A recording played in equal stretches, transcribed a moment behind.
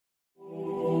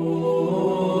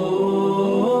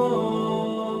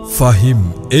Fahim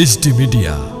HD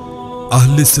media,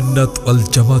 আহলে সুন্নাত ওয়াল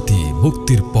জামাতি,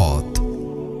 মুক্তির পথ।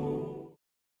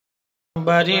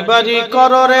 বাড়ি বাড়ি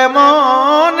কররে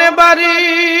মন বাড়ি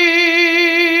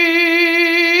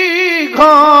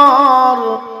ঘর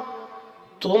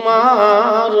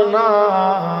তোমার না।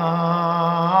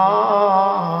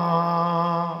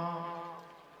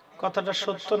 কথাটা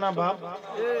সত্য না বাপ?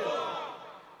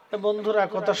 বন্ধুরা,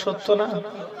 কথা সত্য না?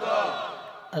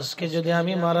 আজকে যদি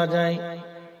আমি মারা যাই,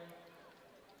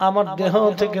 আমার দেহ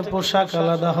থেকে পোশাক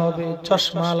আলাদা হবে,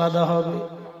 চশমা আলাদা হবে,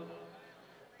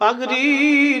 পাগড়ি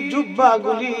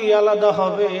জুব্বাগুলি আলাদা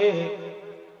হবে,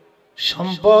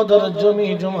 সম্পদ আর জমি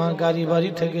জমা গাড়ি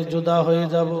বাড়ি থেকে জুদা হয়ে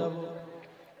যাব।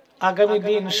 আগামী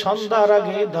দিন সন্ধ্যার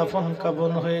আগে দাফন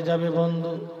কাফন হয়ে যাবে।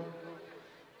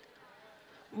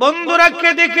 বন্ধুরা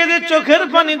কেঁদে কেঁদে চোখের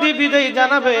পানি দিয়ে বিদায়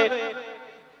জানাবে,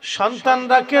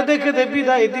 সন্তানরা কেঁদে কেঁদে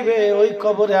বিদায় দিবে। ওই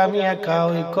কবরে আমি একা,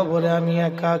 ওই কবরে আমি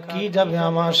একা। কি যাবে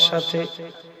আমার সাথে,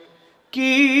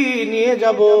 কি নিয়ে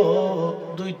যাব?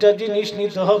 দুইটা জিনিস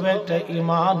নিতে হবে, একটা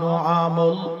ঈমান ও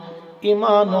আমল।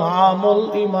 ঈমান ও আমল,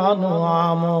 ঈমান ও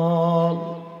আমল।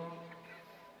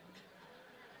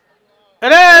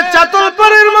 রে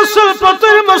চাতলপুরের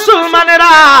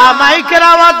মুসলমানেরা, মাইকের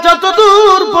আওয়াজ যত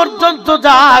দূর পর্যন্ত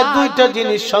যায়, দুইটা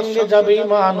জিনিস সঙ্গে যাবে,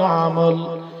 ঈমান ও আমল।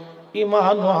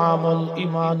 ঈমান ও আমল,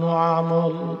 ঈমান ও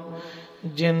আমল।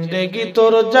 জিন্দেগি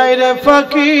তোর যায় রে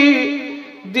ফাঁকি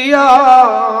দিয়া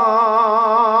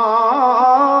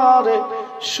রে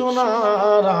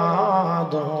সোনার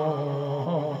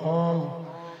আদম,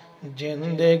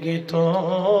 জিন্দেগি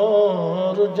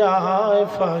তোর যায়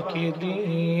ফাঁকি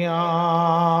দিয়া।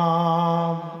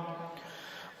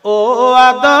 ও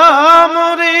আদম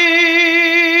রে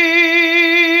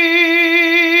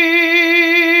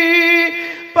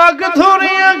পাক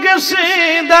ধরিয়া গেছে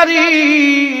দাড়ি,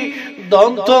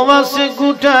 দন্ত মাসে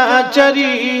গুটা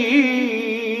চারি,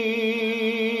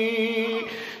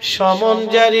 সমন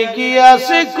জারি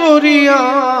গিয়াছে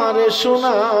করিয়ার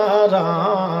সোনার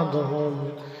আদম,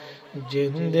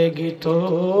 জিন্দেগি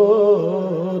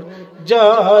তোর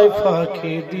যায়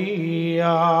ফাঁকি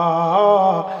দিয়া,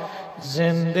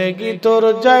 জিন্দেগি তোর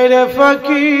যায় রে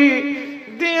ফাঁকি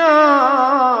দিয়া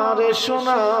রে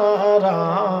সোনার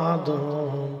আদম,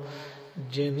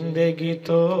 জিন্দেগি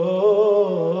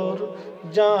তোর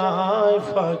যায়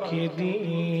ফাঁকি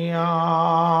দিয়া।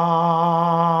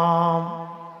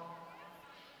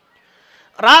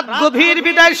 রাত গভীর,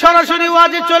 বিদায় সরাসরি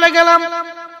ওয়াজে চলে গেলাম,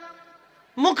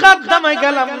 মুকাদ্দমায়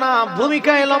গেলাম না,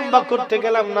 ভূমিকায় লম্বা করতে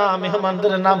গেলাম না,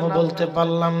 মেহমানদের নামও বলতে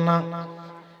পারলাম না,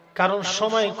 কারণ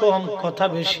সময় কম, কথা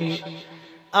বেশি।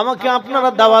 আমাকে আপনারা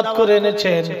দাওয়াত করে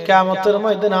এনেছেন, কিয়ামতের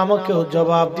ময়দানে আমাকেও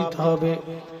জবাব দিতে হবে।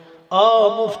 ও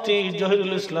মুফতি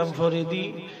জহিরুল ইসলাম ফরিদি,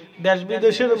 দেশ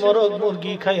বিদেশের মরগ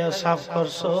মুরগি খাইয়া সাফ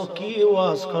করছো, কি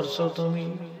ওয়াজ করছো তুমি?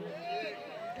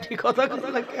 ঠিক কথা কথা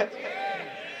লাগে।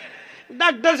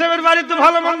 ডাক্তার সাহেবের বাড়িতে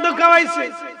ভালো মন্দ খাওয়াইছে,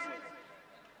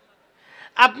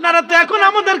 আপনারা তো এখন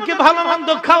আমাদেরকে ভালো মন্দ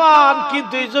খাওয়ান,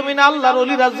 কিন্তু এই জমিনে আল্লাহর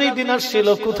ওলিরা যেই দিন আসছিল,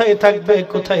 কোথায় থাকবে,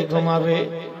 কোথায় ঘুমাবে,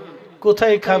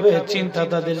 কোথায় খাবে, চিন্তা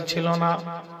তাদের ছিল না।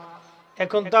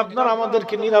 এখন তো আপনারা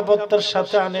আমাদেরকে নিরাপত্তার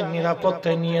সাথে আনেন,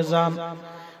 নিরাপত্তায় নিয়ে যান।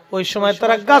 ওই সময়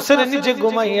তারা গাছের নিচে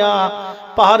ঘুমাইয়া,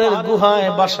 পাহাড়ের গুহায়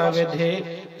বাসা বেঁধে,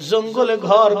 জঙ্গলে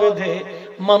ঘর বেঁধে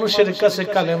মানুষের কাছে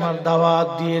কালেমার দাওয়াত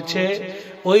দিয়েছে।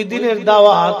 ওই দিনের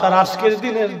দাওয়াত আর আজকের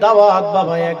দিনের দাওয়াত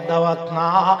বাবা এক দাওয়াত না।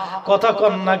 কথা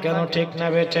কন না কেন, ঠিক না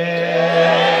বেটে?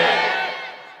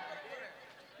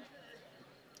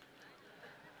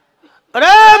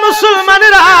 রে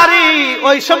মুসলমানের হারি,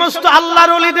 ওই সমস্ত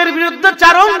আল্লাহর ওলিদের বিরুদ্ধে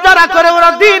চারণ যারা করে, ওরা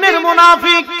দ্বীনের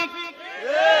মুনাফিক।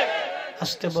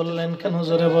 আসতে বললেন কেন,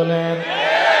 জোরে বলেন।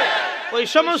 ওই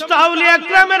সমস্ত আউলিয়া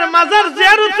একরামের মাজার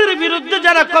জিয়ারতের বিরুদ্ধে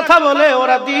যারা কথা বলে,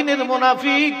 ওরা দ্বীনের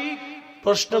মুনাফিক।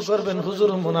 প্রশ্ন করবেন,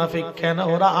 হুজুর মুনাফিক কেন?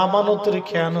 ওরা আমানতের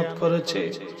খেয়ানত করেছে।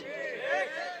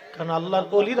 কারণ আল্লাহর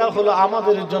ওলিরা হলো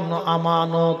আমাদের জন্য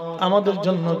আমানত। আমাদের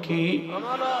জন্য কি?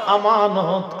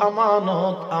 আমানত,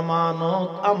 আমানত,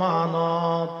 আমানত,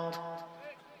 আমানত।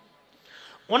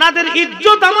 ওনাদের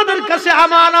ইজ্জত আমাদের কাছে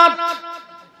আমানত।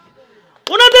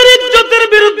 ওনাদের ইজ্জতের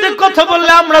বিরুদ্ধে কথা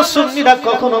বললে আমরা সুন্নিরা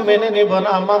কখনো মেনে নেব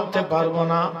না, মানতে পারবো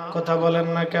না। কথা বলেন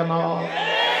না কেন?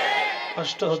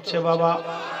 কষ্ট হচ্ছে বাবা,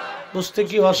 বুঝতে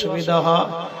কি অসুবিধা হয়?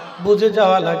 বুঝে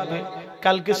যাওয়া লাগবে।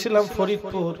 কালকে ছিলাম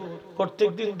ফরিদপুর,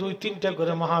 প্রত্যেকদিন 2-3টা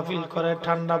করে মাহফিল করে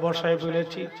ঠান্ডা বসায়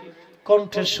ফেলেছি,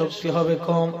 কণ্ঠের শক্তি হবে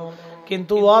কম।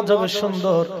 কিন্তু ওয়াজ হবে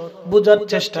সুন্দর, বুঝার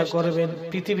চেষ্টা করবেন।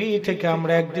 পৃথিবী থেকে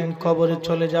আমরা একদিন কবরে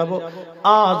চলে যাব,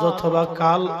 আজ অথবা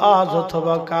কাল, আজ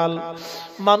অথবা কাল।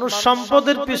 মানুষ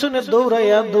সম্পদের পিছনে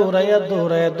দৌড়াইয়া দৌড়াইয়া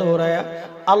দৌড়াইয়া দৌড়াইয়া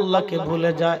আল্লাহকে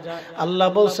ভুলে যায়। আল্লাহ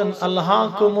বলছেন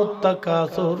আল্লাহকুমুত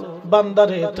তাকাসুর,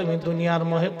 বান্দারে তুমি দুনিয়ার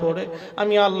মোহে পড়ে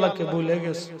আমি আল্লাহকে ভুলে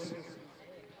গেছি।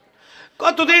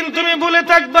 কতদিন তুমি ভুলে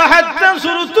থাকবে? হাত্তা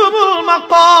সুরতুমুল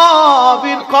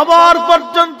মাকাবির, কবর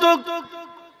পর্যন্ত,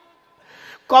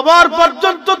 কবর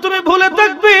পর্যন্ত তুমি ভুলে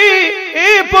থাকবে।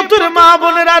 এই পথের মা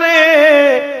বোনেরা রে,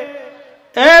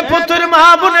 এই পথের মা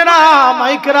বোনেরা,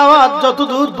 মাইকের আওয়াজ যত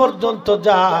দূর পর্যন্ত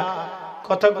যায়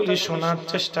কথাগুলি শোনার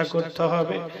চেষ্টা করতে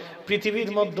হবে। পৃথিবীর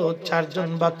মধ্যে 4 জন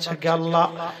বাদশাকে আল্লাহ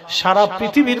সারা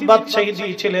পৃথিবীর বাদশাহী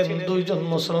দিয়েছিলেন। 2 জন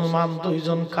মুসলমান, 2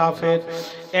 জন কাফের।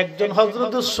 একজন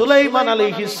হযরত সুলাইমান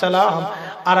আলাইহিস সালাম,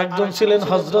 আর একজন ছিলেন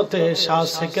হযরতে শাহ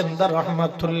সেকেন্দার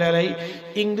রহমাতুল্লাহ আলাইহি,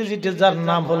 ইংরেজিতে যার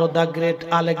নাম হলো দা গ্রেট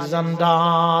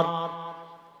আলেকজান্ডার।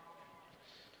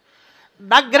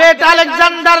 দা গ্রেট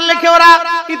আলেকজান্ডার লিখে ওরা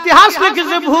ইতিহাস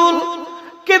লিখেছে ভুল,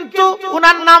 কিন্তু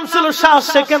উনার নাম ছিল শাহ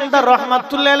সেকেন্দার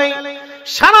রহমাতুল্লাহ আলাইহি।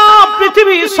 সারা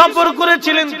পৃথিবী সফর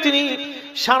করেছিলেন তিনি,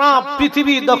 সারা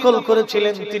পৃথিবী দখল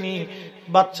করেছিলেন তিনি।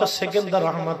 বাদশা সেকেন্দার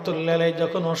রহমাতুল্লাহ আলাইহি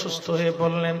যখন অসুস্থ হয়ে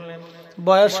পড়লেন,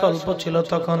 বয়স অল্প ছিল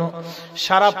তখনও,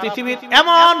 সারা পৃথিবীর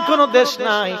এমন কোন দেশ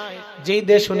নাই যেই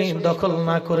দেশ উনি দখল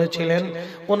না করেছিলেন।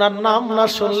 ওনার নাম না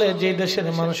শুনলে যে দেশের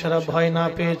মানুষেরা ভয় না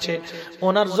পেয়েছে।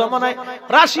 ওনার জমানায়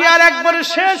রাশিয়ার একবারে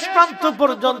শেষ প্রান্ত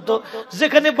পর্যন্ত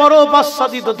যেখানে বরফ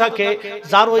আচ্ছাদিত থাকে,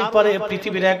 যার ওই পারে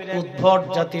পৃথিবীর এক উদ্ভট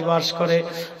জাতি বাস করে,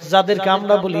 যাদেরকে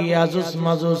আমরা বলি ইয়াজুজ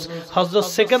মাজুজ। হযরত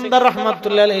সেকেন্দার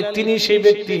রহমাতুল্লাহ আলাইহি তিনি সেই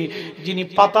ব্যক্তি যিনি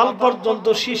পাতাল পর্যন্ত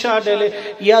সীসা ঢেলে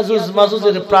ইয়াজুজ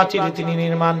মাজুজের প্রাচীর তিনি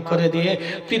নির্মাণ করে দিয়ে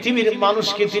পৃথিবীর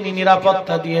মানুষকে তিনি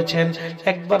নিরাপত্তা দিয়েছেন।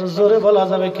 একবার জোরে বলা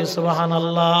যাবে কি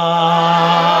সুবহানাল্লাহ?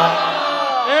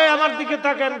 এই আমার দিকে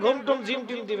তাকান, ঘুমটুম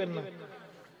ঝিমটিম দিবেন না।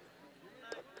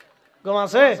 ঘুম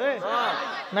আছে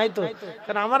নাই তো?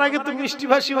 কারণ আমার আগে তো মিষ্টি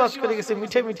ভাষী ওয়াজ করে গেছে,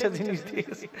 মিঠে মিঠে জিনিস দিয়ে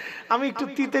গেছে। আমি একটু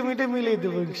তিতে মিঠে মিলিয়ে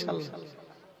দেবো ইনশাআল্লাহ।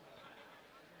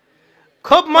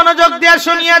 খুব মনোযোগ দিয়ে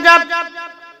শুনিয়া যান।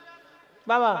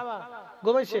 বাবা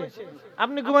ঘুমাইছে?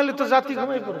 আপনি ঘুমাইলে তো জাতি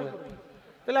ঘুমাই পড়বে।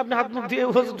 তাহলে আপনি হাত মুখ দিয়ে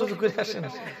ওযু করে আসেন,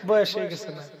 বয়স হয়ে গেছে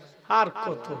না? আর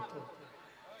কত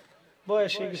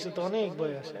বয়স হয়ে গেছে, তো অনেক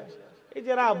বয়স। এই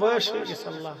যে বয়স হয়ে গেছে,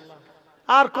 আল্লাহ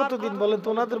আর কতদিন বলেন তো?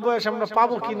 ওনাদের বয়স আমরা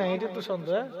পাবো কিনা এটা তো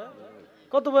সন্দেহ।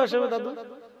 কত বয়স হবে দাদু?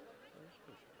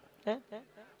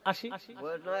 80?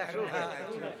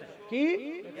 কি?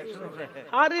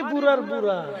 আরে বুড়ার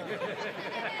বুড়া,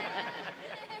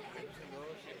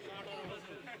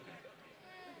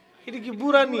 এটা কি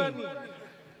বুড়া নি?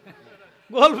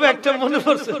 গল্প একটা মনে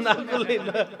পড়ছে, না বললেই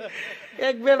না।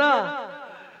 এক বেড়া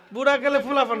বুড়া কালে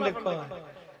ফুলা পান্ডে কয়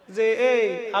যে এই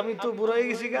আমি তো বুড়া হয়ে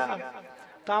গেছি গা,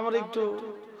 তা আমার একটু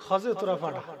হজে তোরা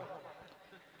পাঠা।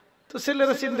 তো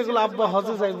ছেলেরা চিন্তা করলো আব্বা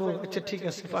হজে যাইবো, আচ্ছা ঠিক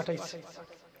আছে পাঠাইছে।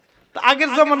 তো আগের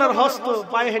জমানার হজ তো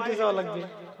পায়ে হেঁটে যাওয়া লাগবে,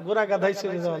 ঘোড়া গাধাই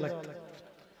চলে যাওয়া লাগতো।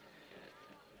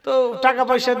 তো টাকা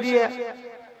পয়সা দিয়ে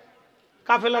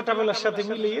কাফেলা টাফেলার সাথে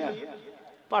মিলিয়ে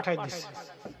পাঠাই দিছে।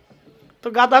 তো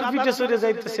গাধার পিঠে চড়ে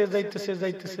যাইতেছে যাইতেছে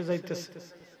যাইতেছে যাইতেছে,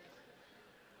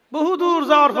 বহু দূর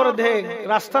যাওয়ার পরে দেখ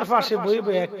রাস্তার পাশে বই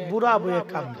বই এক বুড়া বইয়ে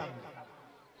কান্দে।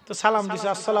 তো সালাম দিছে,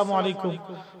 আসসালামু আলাইকুম।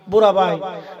 বুড়া ভাই,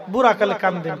 বুড়া কালে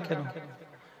কান্দেন কেন?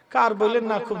 কার বললেন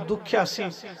না খুব দুঃখে আছি।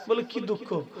 বলে কি দুঃখ?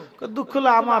 দুঃখ হলো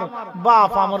আমার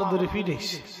বাপ আমার ধরে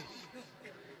ফিরেছে।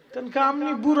 আপনি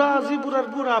বুড়া, যে বুড়ার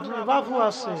বুড়া আপনার বাপু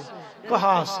আছে?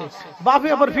 কহা আছে। বাপে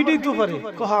আবার ফিটাইতে পারে?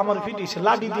 কহা আমার ফিটেছে,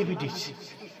 লাঠি দিয়ে ফিটেছে।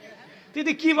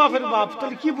 দিদি কি বাপের বাপ?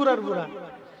 তাহলে কি বুড়ার বুড়া?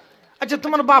 আচ্ছা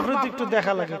তোমার বাপরে তো একটু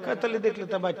দেখা লাগে। তাহলে দেখলে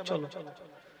তা বাইর চলো।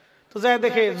 তো যাই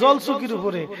দেখে জল চকির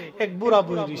উপরে এক বুড়া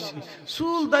বয়ে দিচ্ছে,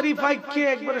 চুল দাড়ি পাইকে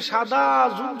একবারে সাদা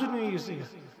ঝুনঝুনি হয়ে গেছে,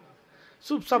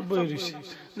 চুপচাপ বয়ে দিচ্ছে।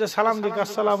 যে সালাম দিক,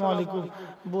 আসসালামু আলাইকুম।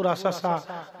 বুড়া চাচা,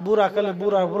 বুড়া কালে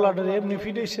বুড়া বোলাডারে এমনি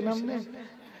ফিটাইছেন আপনি?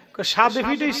 সাদে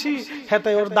ফিটাইছি, হ্যাঁ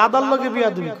তাই ওর দাদার লগে বিয়া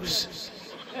দুই করছে।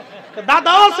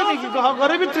 দাদাও আছে নাকি?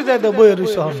 ঘরের ভিতরে যাই দেয় বইয়ের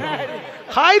শহর।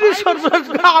 হাই রে সর্বনাশ,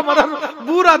 আমার আর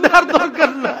বুড়া দেওয়ার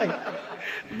দরকার নাই।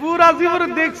 বুড়া জীবনে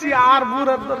দেখছি, আর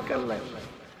বুড়ার দরকার নাই।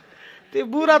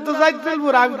 বুড়া তো যাইতে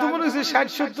বুড়া, আমি তো মনে হচ্ছে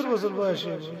 60-70 বছর বয়স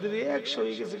হয়ে 100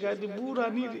 হয়ে গেছে। বুড়া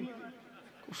নি রে,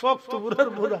 শক্ত বুড়ার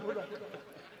বুড়া।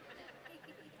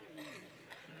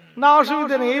 না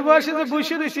অসুবিধা নেই, এই বয়সে যে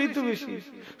বসে রয়েছে এই তো বেশি,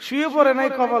 শুয়ে পড়ে নাই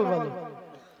কপাল ভালো,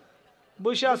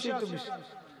 বসে আছে তো বেশি।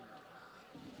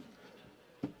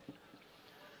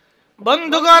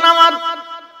 বন্ধুগণ আমার,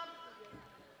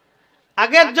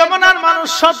 আগের জমানার মানুষ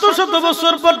শত শত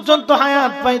বছর পর্যন্ত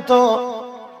হায়াত পাইতো।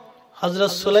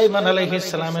 হযরত সুলাইমান আলাইহিস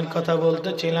সালামের কথা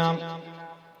বলতেছিলাম।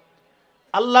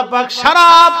 আল্লাহ পাক সারা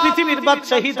পৃথিবীর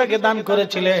বাদশাহী তাকে দান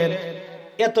করেছিলেন,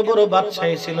 এত বড়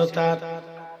বাদশাহী ছিল তার।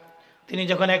 তিনি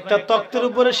যখন একটা তক্তের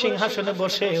উপরে সিংহাসনে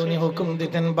বসে উনি হুকুম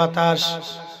দিতেন, বাতাস,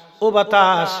 ও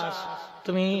বাতাস,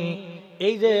 তুমি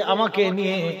এই যে আমাকে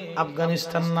নিয়ে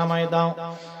আফগানিস্তান নামায় দাও।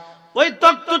 ওই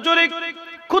তক্ত চড়ে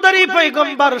খুদারি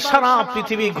পয়গম্বর সারা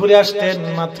পৃথিবী ঘুরে আসতেন,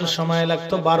 মাত্র সময়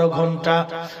লাগতো 12 ঘন্টা।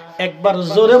 একবার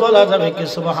জোরে বলা যাবে কি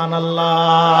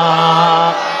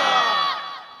সুবহানাল্লাহ।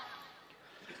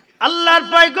 আল্লাহর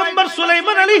পয়গম্বর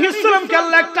সুলাইমান আলাইহিস সালামকে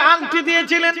আল্লাহ একটা আংটি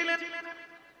দিয়েছিলেন।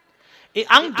 এই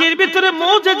আংটির ভিতরে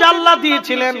মুজিজা আল্লাহ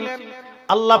দিয়েছিলেন।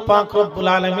 আল্লাহ পাক রব্বুল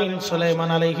আলামিন সুলাইমান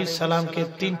আলাইহিস সালামকে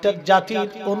 3টা জাতির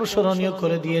অনুসরণীয়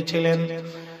করে দিয়েছিলেন,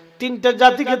 3টা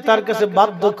জাতিকে তার কাছে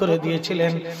বাধ্য করে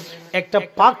দিয়েছিলেন। একটা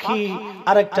পাখি,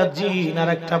 আর একটা জিন, আর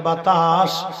একটা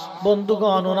বাতাস।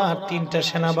 বন্ধুগণ, ওনার 3টা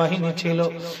সেনাবাহিনী ছিল,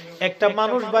 একটা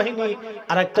মানুষ বাহিনী,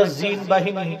 আর একটা জিন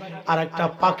বাহিনী, আর একটা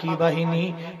পাখি বাহিনী।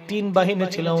 3 বাহিনী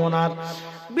ছিল ওনার।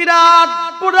 বিরাট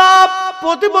পুরা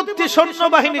প্রতিপত্তি সৈন্য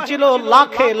বাহিনী ছিল,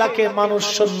 লাখে লাখে মানুষ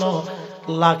সৈন্য,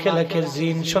 লাখে লাখে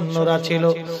জিন সৈন্যরা ছিল।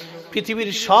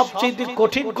 পৃথিবীর সবচেয়ে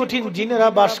কঠিন কঠিন জিনেরা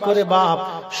বাস করে বাপ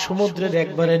সমুদ্রের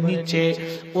একবারে নিচে,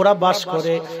 ওরা বাস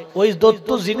করে। ওই দত্ত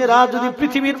জিনেরা যদি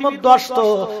পৃথিবীর মধ্যে আসতো,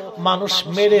 মানুষ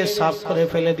মেরে সাফ করে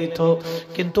ফেলে দিত,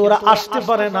 কিন্তু ওরা আসতে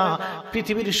পারে না।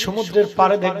 পৃথিবীর সমুদ্রের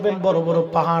পাড়ে দেখবেন বড় বড়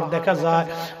পাহাড় দেখা যায়,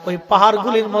 ওই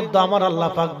পাহাড়গুলির মধ্যে আমার আল্লাহ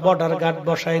পাক বর্ডার গার্ড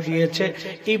বসাই দিয়েছে।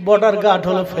 এই বর্ডার গার্ড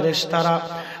হলো ফেরেশতারা।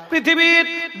 পৃথিবীর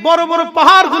বড় বড়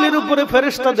পাহাড়গুলির উপরে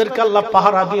ফেরেশতাদেরকে আল্লাহ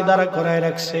পাহারা দিয়ে দাঁড়া করায়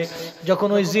রাখছে। যখন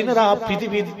ওই জিনেরা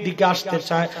পৃথিবীর দিকে আসতে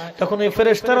চায়, তখন ওই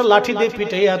ফেরেশতারা লাঠি দিয়ে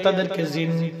পিটাইয়া তাদেরকে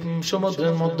জিন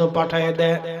সমুদ্রের মধ্যে পাঠিয়ে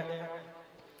দেয়।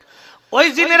 ওই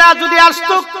জিনেরা যদি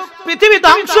আসতো, পৃথিবী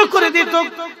ধ্বংস করে দিত।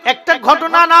 একটা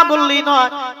ঘটনা না বললেই নয়,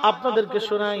 আপনাদেরকে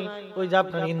শোনাই। ওই যে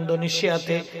আপনার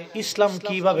ইন্দোনেশিয়াতে ইসলাম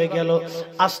কিভাবে গেল।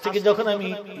 আজ থেকে যখন আমি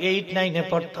 8-9-এ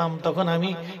পড়তাম, তখন আমি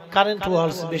কারেন্ট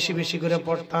ওয়ার্স বেশি বেশি করে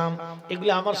পড়তাম।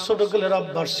 এগুলো আমার ছোটকালের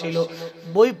অভ্যাস ছিল।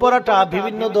 বই পড়াটা,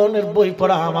 বিভিন্ন ধরনের বই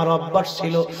পড়া আমার অভ্যাস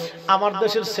ছিল। আমার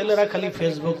দেশের ছেলেরা খালি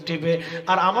ফেসবুক টিপে,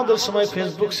 আর আমাদের সময়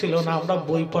ফেসবুক ছিল না। আমরা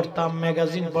বই পড়তাম,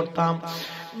 ম্যাগাজিন পড়তাম,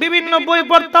 বিভিন্ন বই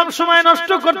পড়তাম, সময় নষ্ট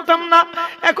করতাম না।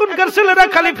 এখনকার ছেলেরা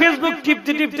খালি ফেসবুক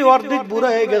টিপতে টিপতে অর্ধেক বুড়া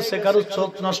হয়ে গেছে। কারো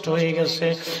চোখ নষ্ট হয়ে গেছে,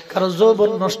 কারো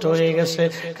যৌবন নষ্ট হয়ে গেছে,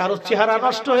 কারো চেহারা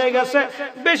নষ্ট হয়ে গেছে।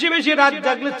 বেশি বেশি রাত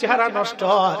জাগলে চেহারা নষ্ট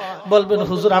হয়। বলবেন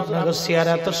হুজুর আপনার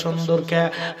চেহারা এত সুন্দর কে?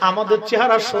 আমাদের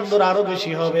চেহারা সুন্দর আরো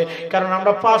বেশি হবে, কারণ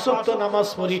আমরা 5 ওয়াক্ত নামাজ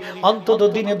পড়ি, অন্তত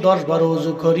দিনে 10-12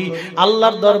 ওযু করি,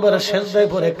 আল্লাহর দরবারে সিজদায়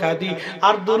পড়ে কাঁদি,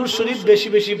 আর দরুদ শরীফ বেশি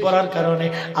বেশি পড়ার কারণে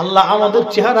আল্লাহ আমাদের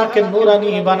চেহারাকে নূরানি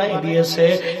বানাই দিয়েছে।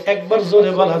 একবার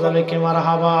জোরে বলা যাবে কি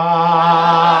মারহাবা।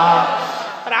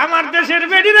 আর আমার দেশের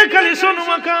বেডিরা খালি সোনু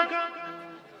মাখা।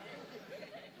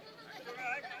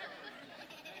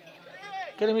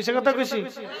 কেন মিছে কথা কইছি?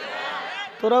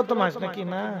 তোরাও তো মাস নাকি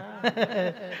না?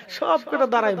 সব কটা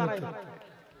দাঁড়াই মতো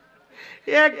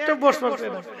একটা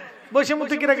বসে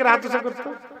মতো কিরা কিরা হাত উঁচা করতো।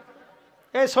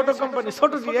 এই ছোট কোম্পানি,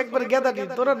 ছোট জি একবার গেদা দি,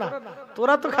 তোরা না,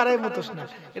 তোরা তো খারাই মতোস না,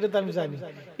 এটা তো আমি জানি।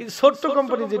 এই ছোট্ট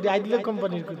কোম্পানি যেটি আইডিয়া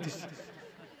কোম্পানির করতেছি,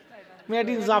 মেড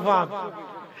ইন জাপান,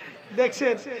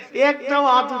 দেখছেন একটাও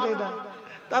হাত উঠে না,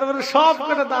 তারপরে সব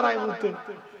কটা দাঁড়ায় মতো।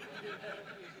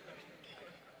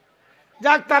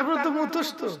 যাক, তারপরে তো মুতোস,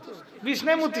 তো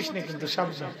বিষ্ণায় মুতিস না, কিন্তু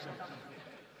সাবধান,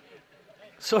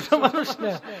 ছোট মানুষ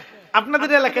না। আপনাদের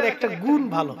এলাকার একটা গুণ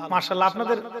ভালো, মাশাআল্লাহ।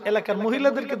 আপনাদের এলাকার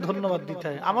মহিলাদেরকে ধন্যবাদ দিতে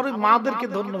হয়। আমার ওই মাদেরকে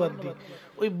ধন্যবাদ দিই,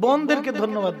 ওই বোনদেরকে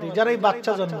ধন্যবাদ দিই, যারা এই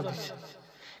বাচ্চা জন্ম দিচ্ছে।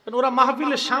 ওরা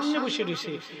মাহফিলের সামনে বসে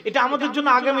রয়েছে। এটা আমাদের জন্য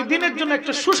আগামী দিনের জন্য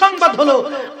একটা সুসংবাদ হলো,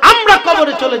 আমরা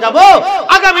কবরে চলে যাব,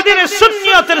 আগামী দিনের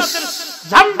সুন্নিয়তের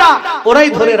ঝান্ডা ওরাই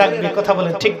ধরে রাখবে। কথা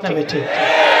বলেন ঠিক না বেঠিক?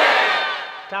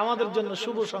 এটা আমাদের জন্য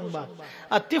শুভ সংবাদ।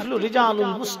 আর তিফলু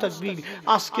রিজালুল মুস্তাকবির,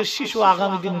 আজকের শিশু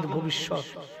আগামী দিনের ভবিষ্যৎ।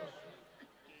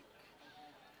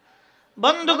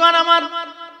 বন্ধুগণ আমার,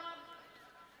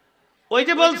 ওই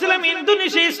যে বলছিলাম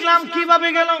ইন্দোনেশিয়া ইসলাম কিভাবে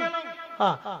গেল।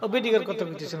 হ্যাঁ, ও বেডিগার কথা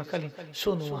বলতেছিলাম, খালি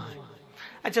সোনু মাহাই।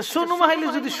 আচ্ছা, সোনু মাহাইলে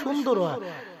যদি সুন্দর হয়,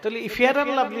 তাহলে ফেয়ার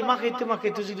অ্যান্ড লাভলি মাখাইতে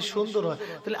মাখাইতে যদি সুন্দর হয়,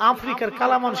 তাহলে আফ্রিকার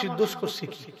কালা মানুষের দোষ করছে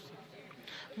কি?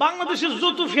 বাংলাদেশের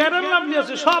যত ফেয়ার অ্যান্ড লাভলি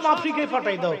আছে সব আফ্রিকায়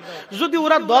পাঠাই দাও। যদি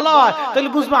ওরা দলা হয়, তাহলে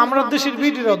বুঝবো আমরা দেশের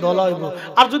বিডিরাও দলা হইব।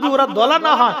 আর যদি ওরা দলা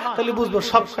না হয়, তাহলে বুঝবো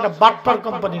সব কটা বাটপার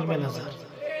কোম্পানির ম্যানেজার।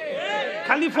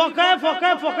 খালি ফকায়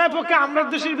ফকায় ফকায় ফকায় আমরা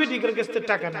দেশের বেডিকের কাছে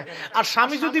টাকা নেয়। আর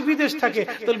স্বামী যদি বিদেশ থাকে,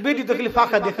 তাহলে বেডি তো খালি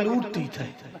ফাঁকা দিয়ে খালি উঠতেই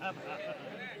থাকে।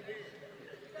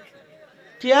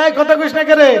 কি আয় কথা কইস না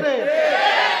করে?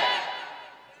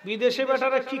 বিদেশে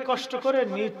বেটারা কি কষ্ট করে,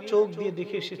 নিজ চোখ দিয়ে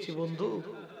দেখে এসেছি বন্ধু।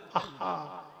 আহা,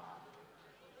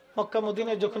 মক্কা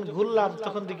মদিনায় যখন ঘুরলাম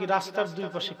তখন দেখি রাস্তার দুই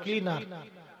পাশে ক্লিনার,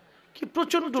 কি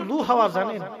প্রচন্ড লু হাওয়া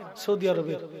জানেন সৌদি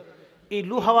আরবের। এই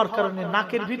লু হাওয়ার কারণে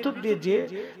নাকের ভিতর দিয়ে যে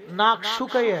নাক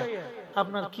শুকাইয়া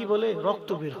আপনার কি বলে রক্ত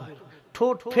বের হয়,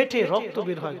 ঠোঁট ফেটে রক্ত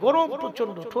বের হয়, গরম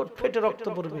প্রচন্ড, ঠোঁট ফেটে রক্ত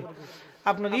পড়বে।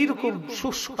 আপনার এইরকম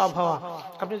শুষ্ক আবহাওয়া,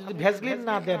 আপনি যদি ভ্যাসলিন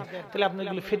না দেন তাহলে আপনার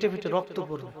এগুলো ফেটে ফেটে রক্ত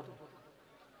পড়বে।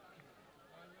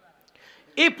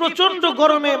 এই প্রচন্ড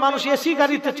গরমে মানুষ এসি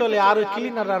গাড়িতে চলে, আর ওই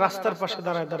ক্লিনাররা রাস্তার পাশে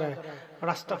দাঁড়ায় দাঁড়ায়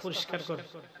রাস্তা পরিষ্কার করে।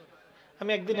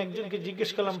 আমি একদিন একজনকে জিজ্ঞেস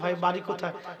করলাম, ভাই বাড়ি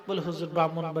কোথায়? বলে হুজুর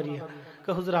ব্রাহ্মণবাড়িয়া।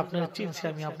 হুজুর আপনার চিনছি,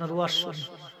 আমি আপনার ওয়াজ শুনি।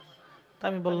 তা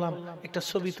আমি বললাম একটা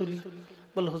ছবি তুলি।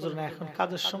 বলে হুজুর না, এখন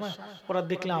কাজের সময়, ওরা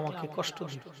দেখলে আমাকে কষ্ট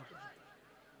দিবে।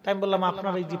 তাই আমি বললাম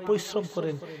আপনারা এই যে পরিশ্রম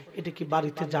করেন এটা কি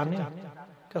বাড়িতে জানেন?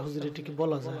 হুজুর এটা কি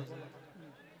বলা যায়?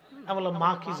 আমি বললাম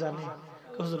মা কি জানে?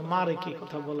 হুজুর মা রে কি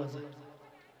কথা বলা যায়?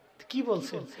 কি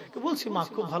বলছেন? বলছি মা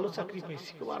খুব ভালো চাকরি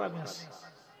পেয়েছি, খুব আরামে আছি।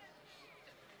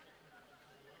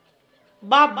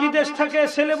 বাপ বিদেশ থাকে,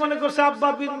 ছেলে মনে করছে আব্বা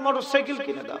মোটরসাইকেল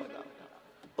কিনে দাও,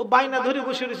 ও বাইনা ধরে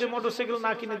বসে রয়েছে, মোটরসাইকেল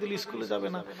না কিনে দিলে স্কুলে যাবে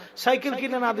না, সাইকেল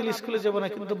কিনে না দিলে স্কুলে যাবে না।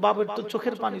 কিন্তু বাবার তো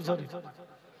চোখের পানি ঝরে।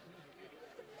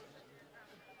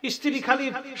 স্ত্রী খালি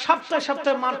সপ্তাহে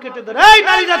সপ্তাহে মার্কেটে ধরে, এই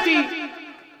নারী জাতি,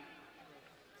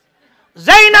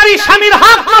 যেই নারী স্বামীর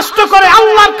হক নষ্ট করে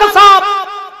আল্লাহর কসম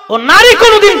ও নারী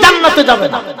কোনদিন জান্নাতে যাবে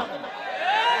না।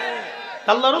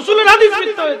 আল্লাহ রাসূলের হাদিস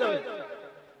মিথ্যা হয়ে যাবে।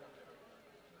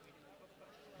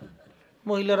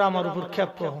 মহিলারা আমার উপর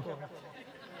ক্ষেপ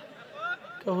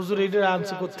হুজুর এইটা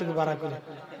আনছে কোত্থেকে ভাড়া করে।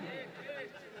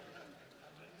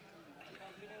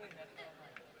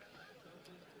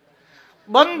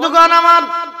 বন্ধুগণ আমার,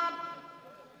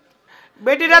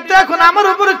 বেটিরা তো এখন আমার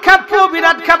উপরে ক্ষেপ,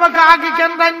 বিরাট ক্ষেপাকে আগে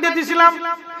কেন রাইন্দে দিছিলাম,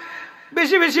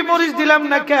 বেশি বেশি মরিচ দিলাম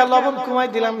না কে, লবণ কমাই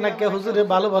দিলাম না কে, হুজুরে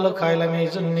ভালো ভালো খাইলাম এই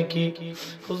জন্য কি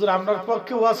হুজুর আমরার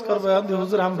পক্ষে ওয়াজ করবে,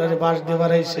 হুজুর আমরা বাস দিয়ে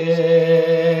বাড়াইছে।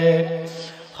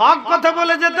 হক কথা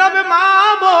বলে যেতে হবে। মা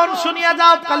বোন শুনিয়া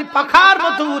যাও, খালি পাখার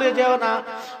মতো উড়ে যেও না।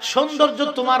 সৌন্দর্য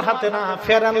তোমার হাতে না,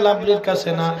 ফেয়ার অ্যান্ড লাভলির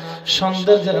কাছে না,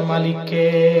 সৌন্দর্যের মালিক কে?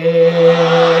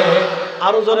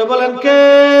 আরো জোরে বলেন কে?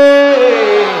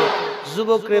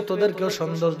 যুবক রে, তোদেরকেও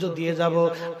সৌন্দর্য দিয়ে যাব,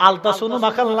 আলতা সোনু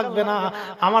মাখান লাগবে না,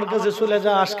 আমার কাছে চলে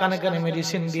যাস, কানে কানে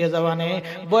মেডিসিন দিয়ে যাবানে।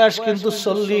 বয়স কিন্তু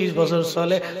 40 বছর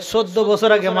চলে, 14 বছর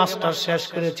আগে মাস্টার শেষ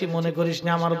করেছি, মনে করিস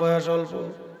না আমার বয়স অল্প।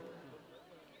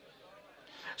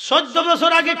 14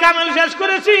 বছর আগে কামেল শেষ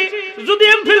করেছি, যদি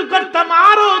এমফিল করতাম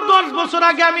আরো 10 বছর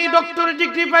আগে আমি ডক্টরেট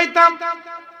ডিগ্রি পাইতাম।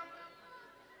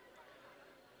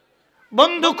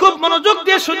 বন্ধু খুব মনোযোগ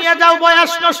দিয়ে শুনিয়া যাও,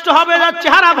 বয়স নষ্ট হবে না,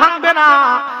 চেহারা ভাঙবে না,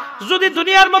 যদি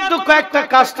দুনিয়ার মধ্যে কয়েকটা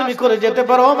কাজ তুমি করে যেতে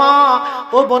পারো। মা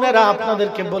ও বোনেরা,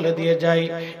 আপনাদেরকে বলে দিয়ে যাই,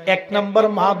 1 নম্বর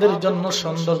মাদের জন্য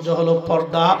সৌন্দর্য হলো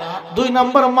পর্দা, 2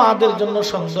 নম্বর মাদের জন্য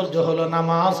সৌন্দর্য হলো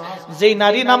নামাজ। যেই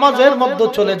নারী নামাজের মধ্যে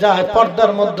চলে যায়,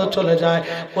 পর্দার মধ্যে চলে যায়,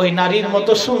 ওই নারীর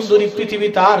মতো সুন্দরী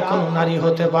পৃথিবীতে আর কোন নারী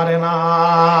হতে পারে না।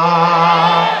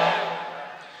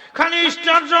 খালি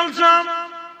স্টার জলসা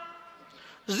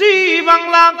জি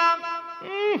বাংলা,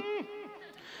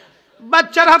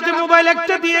 বাচ্চার হাতে মোবাইল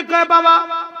একটা দিয়ে কয় বাবা,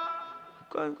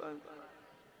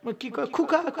 কি কয়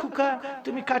খুকা খুকা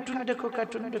তুমি কার্টুন দেখো,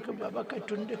 কার্টুন দেখো বাবা,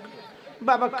 কার্টুন দেখো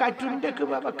বাবা, কার্টুন দেখো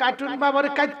বাবা, কার্টুন বাবারে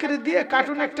কাট করে দিয়ে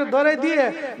কার্টুন একটা ধরে দিয়ে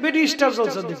বেটি স্টার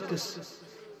জলসা দেখতেছে।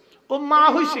 ও মা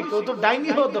হইছে, ও তো ডাইনি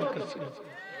হওয়া দরকার ছিল।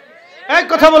 এই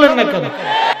কথা বলেন না কেন?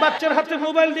 বাচ্চার হাতে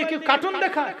মোবাইল দিয়ে কেউ কার্টুন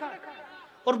দেখায়,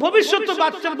 ওর ভবিষ্যৎ,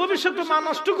 বাচ্চার ভবিষ্যৎ মা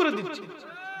নষ্ট করে দিচ্ছে।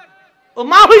 ও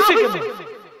মা হইছে কেন?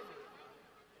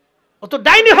 ও তো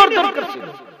ডাইনি হওয়ার দরকার ছিল।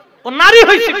 ও নারী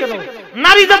হইছে কেন?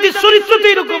 নারী জাতির চরিত্র তো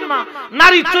এরকম না।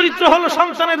 নারীর চরিত্র হলো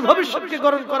সন্তানের ভবিষ্যৎকে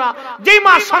গ্রহণ করা। যেই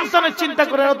মা সন্তানের চিন্তা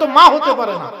করে, ও তো মা হতে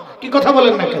পারে না। কি কথা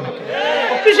বলেন না কেন?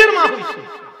 ও কিসের মা হইছে?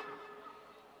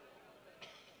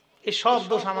 এই সব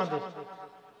দোষ আমাদের,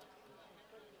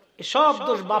 এই সব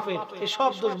দোষ বাপের, এই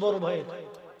সব দোষ বড় ভাইয়ের।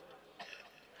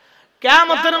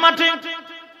 কিয়ামতের মাঠে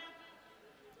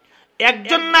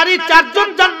একজন নারী 4 জন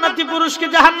জান্নাতি পুরুষকে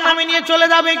জাহান্নামে নিয়ে চলে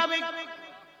যাবে।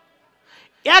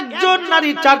 একজন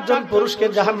নারী 4 জন পুরুষকে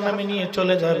জাহান্নামে নিয়ে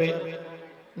চলে যাবে।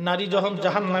 নারী যখন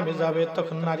জাহান্নামে যাবে,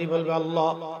 তখন নারী বলবে, আল্লাহ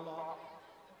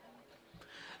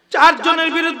 4 জনের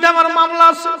বিরুদ্ধে আমার মামলা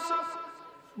আছে।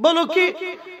 বলো কি,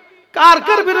 কার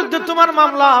কার বিরুদ্ধে তোমার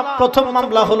মামলা? প্রথম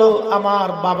মামলা হলো আমার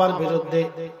বাবার বিরুদ্ধে।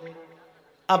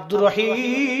 আব্দুর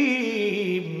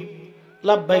রহিম,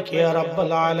 লাব্বাইক ইয়া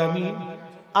রাব্বাল আলামিন,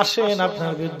 আসেন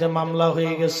আপনার বিরুদ্ধে মামলা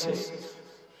হয়ে গেছে।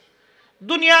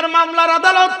 দুনিয়ার মামলার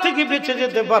আদালত থেকে বেঁচে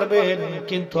যেতে পারবেন,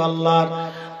 কিন্তু আল্লাহর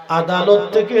আদালত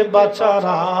থেকে বাঁচার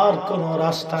আর কোন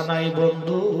রাস্তা নাই।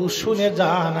 বন্ধু শুনে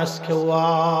যান আজকে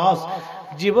ওয়াজ,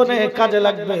 জীবনে কাজে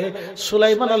লাগবে।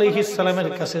 সুলাইমান আলাইহিস সালামের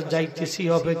কাছে যাইতেছি,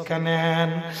 অপেক্ষা নেন।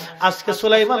 আজকে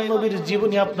সুলাইমান নবীর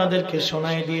জীবনী আপনাদেরকে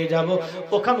শোনায় দিয়ে যাব,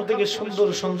 ওখান থেকে সুন্দর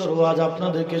সুন্দর ওয়াজ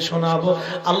আপনাদেরকে শোনাবো।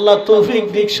 আল্লাহ তৌফিক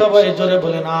দিক, সবাই জোরে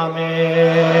বলেন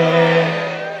আমিন।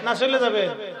 না চলে যাবে?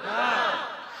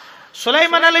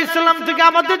 সুলাইমান আলাইহিস সালাম থেকে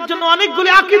আমাদের জন্য অনেকগুলি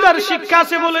আকীদার শিক্ষা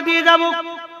আছে, বলে দিয়ে যাব।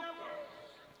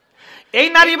 এই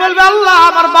নারী বলবে, আল্লাহ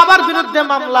আমার বাবার বিরুদ্ধে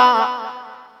মামলা,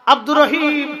 আব্দুর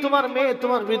রহিম তোমার মেয়ে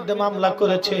তোমার বিরুদ্ধে মামলা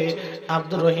করেছে।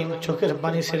 আব্দুর রহিম চোখের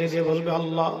পানি ছেড়ে দিয়ে বলবে,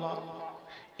 আল্লাহ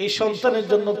এই সন্তানের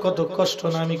জন্য কত কষ্ট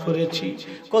না আমি করেছি,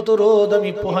 কত রোদ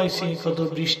আমি পোহাইছি, কত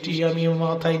বৃষ্টি আমি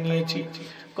মাথায় নিয়েছি,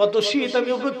 কত শীত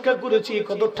আমি উপেক্ষা করেছি,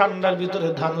 কত ঠান্ডার ভিতরে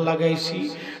ধান লাগাইছি,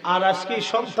 আর আজকে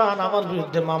সন্তান আমার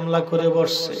বিরুদ্ধে মামলা করে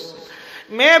বসছে।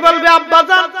 মেয়ে বলবে,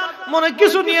 আব্বাজান মনে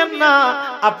কিছু নিয়েন না,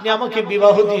 আপনি আমাকে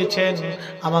বিবাহ দিয়েছেন,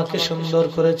 আমাকে সুন্দর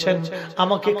করেছেন,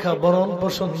 আমাকে ভরণ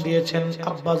পোষণ দিয়েছেন।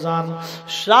 আব্বাজান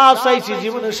যা চাইছি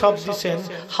জীবনে সব দিয়েছেন,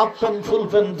 হাফ প্যান্ট, ফুল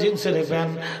প্যান্ট, জিন্সের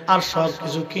প্যান্ট, আর সব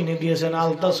কিছু কিনে দিয়েছেন,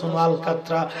 আলতাসুন,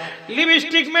 আলকাতরা,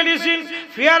 লিপস্টিক, মেডিসিন,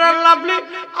 ফেয়ার আর লাভলি,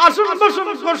 আসন বসন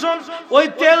কোশন, ওই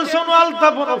তেল, সোনো,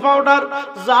 আলতাপন, পাউডার,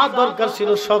 যা দরকার ছিল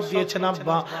সব দিয়েছেন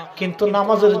আব্বা। কিন্তু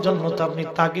নামাজের জন্য তো আপনি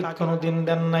তাগিদ কোনোদিন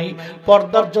দেন নাই,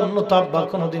 পর্দার জন্য তো আব্বা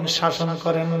কোনোদিন শাসন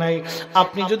করেন নাই।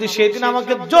 আপনি যদি সেদিন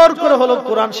আমাকে জোর করে হলো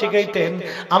কোরআন শিখাইতেন,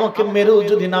 আমাকে মেরেও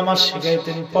যদি নামাজ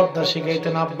শিখাইতেন, পর্দা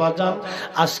শিখাইতেন, আব্বা জান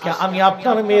আজকে আমি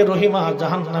আপনার মেয়ে রহিমা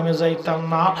জাহান্নামে যাইতাম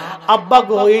না। আব্বা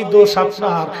গো এই দোষ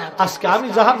আপনার, আজকে আমি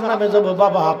জাহান্নামে যাব,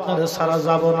 বাবা আপনারে ছাড়া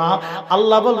যাব না।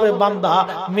 আল্লাহ বলবে, বান্দা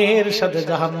মেয়ের সাথে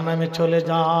জাহান্নামে চলে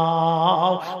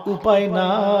যাও, উপায়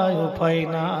নাই, উপায়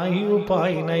নাই,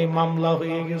 উপায় নাই, মামলা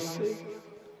হয়ে গেছে।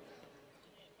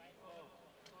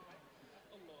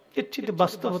 এর চেয়ে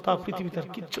বাস্তবতা পৃথিবীতে আর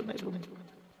কিচ্ছু নাই।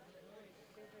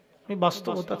 আমি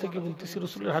বাস্তবতা থেকে বলতেছি,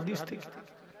 রাসূলের হাদিস থেকে।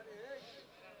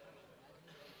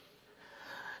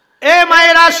 এ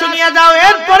মায়েরা শুনিয়া যাও।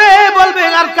 এরপরে বলবে,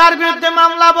 আর কার বিরুদ্ধে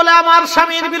মামলা? বলে আমার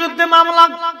স্বামীর বিরুদ্ধে মামলা,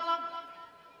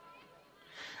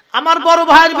 আমার বড়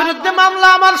ভাইয়ের বিরুদ্ধে মামলা,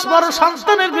 আমার বড়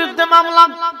সন্তানের বিরুদ্ধে মামলা।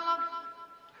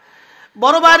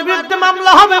 বড় ভাইয়ের বিরুদ্ধে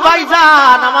মামলা হবে,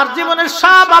 ভাইজান আমার জীবনের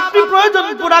সব আপনি প্রয়োজন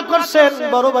পুরা করছেন,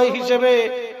 বড় ভাই হিসেবে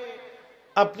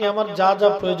আপনি আমার যা যা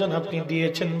প্রয়োজন আপনি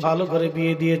দিয়েছেন, ভালো করে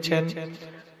বিয়ে দিয়েছেন,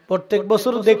 প্রত্যেক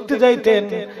বছর দেখতে যাইতেন,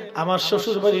 আমার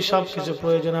শ্বশুর বাড়ির সবকিছু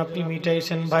প্রয়োজন আপনি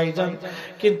মিটাইছেন ভাইজান,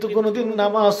 কিন্তু কোনোদিন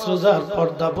নামাজ, রোজার,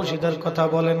 পর্দা, বশিদার কথা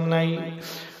বলেন নাই।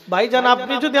 ভাইজান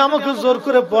আপনি যদি আমাকে জোর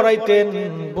করে পড়াইতেন,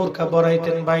 বোরকা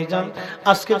পড়াইতেন, ভাইজান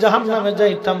আজকে জাহান্নামে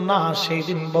যাইতাম না। সেই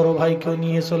দিন বড় ভাইকেও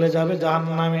নিয়ে চলে যাবে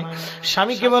জাহান্নামে।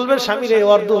 স্বামীকে বলবে, স্বামীরে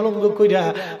অর্ধ উলঙ্গ কইরা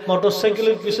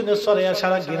মোটরসাইকেলের পিছনে চড়াইয়া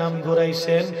সারা গ্রাম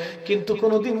ঘুরাইছেন, কিন্তু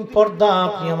কোনোদিন পর্দা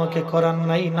আপনি আমাকে করান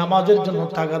নাই, নামাজের জন্য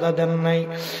তাগাদা দেন নাই।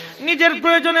 নিজের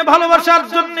প্রয়োজনে, ভালোবাসার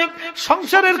জন্য,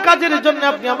 সংসারের কাজের জন্য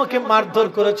আপনি আমাকে মারধর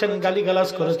করেছেন, গালিগালাজ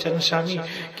করেছেন স্বামী,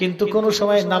 কিন্তু কোনো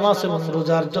সময় নামাজ এবং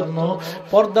রোজার জন্য,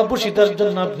 পর্দা বশিদার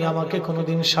জন্য আপনি আমাকে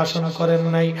কোনোদিন শাসন করেন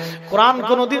নাই। কোরআন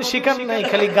কোনোদিন শিখান নাই,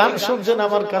 খালি গান শুনছেন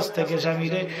আমার কাছ থেকে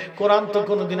স্বামীরে, কোরআন তো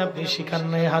কোনোদিন আপনি শিখান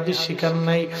নাই, হাদিস শিখান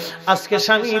নাই। আজকে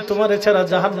স্বামী তোমার ছাড়া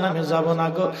জাহান্নামে যাব না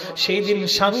গো, সেই দিন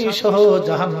স্বামী সহ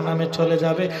জাহান্নামে চলে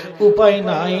যাবে, উপায়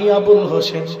নাই আবুল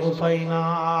হোসেন, উপায়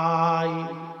নাই।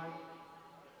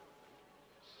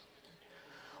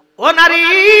 ও নারী,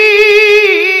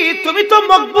 তুমি তো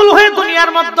মকবুল হয়ে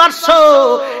দুনিয়ার মধ্যে আসছো,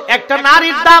 একটা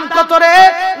নারীর দাম কত রে?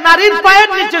 নারীর পায়ের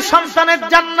নিচে সন্তানের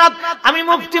জান্নাত। আমি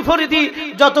মুফতি ফরিদি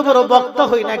যত বড় বক্তা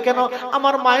হই না কেন,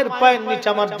 আমার মায়ের পায়ের নিচে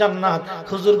আমার জান্নাত।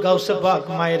 হুজুর গাউসে পাক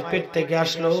মায়ের পেট থেকে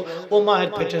আসলো, ও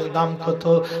মায়ের পেটের দাম কত?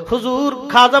 হুজুর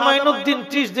খাজা মাইনুদ্দিন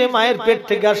চিশ যে মায়ের পেট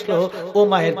থেকে আসলো, ও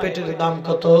মায়ের পেটের দাম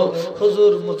কত?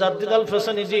 হুজুর মুজাদ্দিদ আল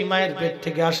ফসানি যে মায়ের পেট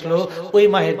থেকে আসলো, ওই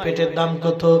মায়ের পেটের দাম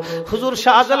কত? হুজুর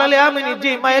শাহজালাল আমিনী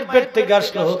যে মায়ের পেট থেকে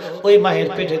আসলো, ওই মায়ের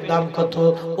পেটের দাম কত?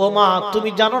 ও মা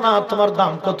তুমি জানো না তোমার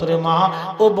দাম কত রে মা?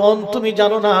 ও বোন তুমি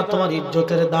জানো না তোমার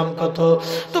ইজ্জতের দাম কত?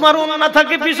 তোমার ওনা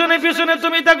থাকে পিছনে পিছনে,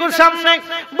 তুমি থাকো সামনে।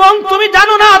 বোন তুমি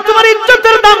জানো না তোমার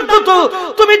ইজ্জতের দাম কত?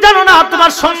 তুমি জানো না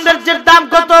তোমার সৌন্দর্যের দাম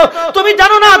কত? তুমি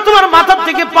জানো না তোমার মাথা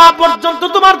থেকে পা পর্যন্ত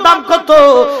তোমার দাম কত?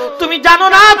 তুমি জানো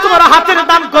না তোমার হাতের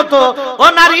দাম কত? ও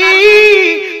নারী,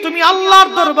 তুমি আল্লাহর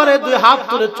দরবারে দুই হাত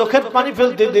তুলে চোখের পানি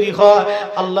ফেলতে দেরি হয়,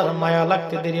 আল্লাহর মায়া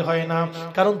লাগতে দেরি হয় না।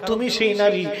 কারণ তুমি সেই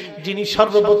নারী যিনি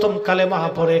সর্বপ্রথম কালেমা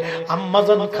পড়ে,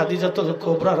 আম্মাজান খাদিজাতুল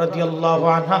কুবরা রাদিয়াল্লাহু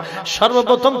আনহা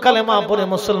সর্বপ্রথম কালেমা পড়ে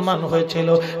মুসলমান হয়েছিল।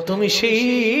 তুমি সেই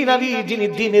নারী যিনি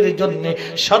দ্বীনের জন্য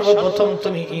সর্বপ্রথম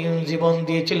তুমি জীবন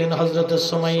দিয়েছিলেন, হযরত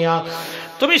সুমাইয়া।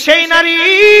 তুমি সেই নারী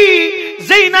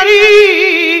যেই নারী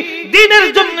দ্বীনের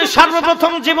জন্য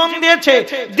সর্বপ্রথম জীবন দিয়েছে,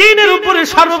 দ্বীনের উপরে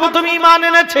সর্বপ্রথম ঈমান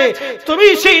এনেছে, তুমি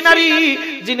সেই নারী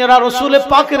যিনারা রাসূল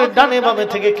পাকের ডানে বামে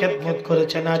থেকে খেদমত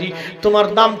করেছে নারী, তোমার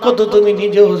দাম কত তুমি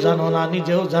নিজেও জানো না,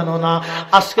 নিজেও জানো না।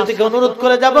 আজকে থেকে অনুরোধ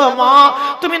করে যাব, মা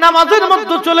তুমি নামাজের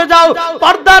মধ্যে চলে যাও,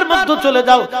 পর্দার মধ্যে চলে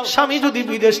যাও। স্বামী যদি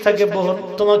বিদেশ থাকে, বোন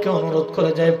তোমাকে অনুরোধ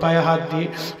করে যায় পায়ে হাত দিয়ে,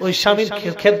 ওই স্বামীর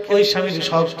ওই স্বামীর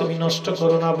সব তুমি নষ্ট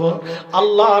করো না বোন।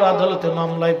 আল্লাহর আদালতে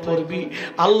মামলায় পড়বি,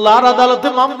 আল্লাহর আদালতে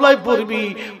মামলায় পড়বি,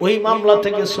 ওই মামলা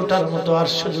থেকে ছুটার মতো আর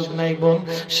সুযোগ নাই বোন।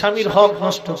 স্বামীর হক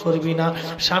নষ্ট করবি না,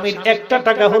 স্বামীর একটা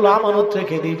টাকা হলো আমানত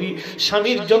রেখে দিবি,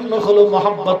 স্বামীর জন্য হলো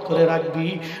মহব্বত করে রাখবি,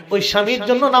 ওই স্বামীর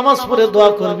জন্য নামাজ পড়ে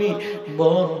দোয়া করবি।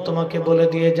 বোন তোমাকে বলে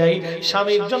দিয়ে যাই,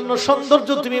 স্বামীর জন্য সৌন্দর্য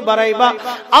তুমি বাড়াইবা,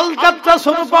 আলকাতরা,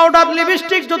 সোনো পাউডার,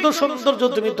 লিপস্টিক, যত সৌন্দর্য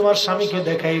তুমি তোমার স্বামীকে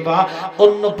দেখাইবা,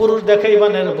 অন্য পুরুষ দেখাইবা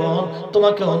না বোন।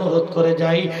 তোমাকে অনুরোধ করে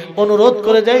যাই, অনুরোধ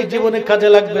করে যাই, জীবনে কাজে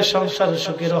লাগবে, সংসার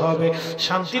সুখের হবে,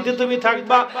 শান্তিতে তুমি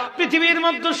থাকবা। পৃথিবীর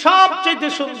মধ্যে সবচেয়ে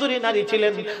সুন্দরী নারী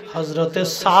ছিলেন হযরতে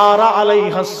সারা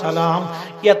আলাইহিস সালাম।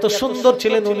 এত সুন্দর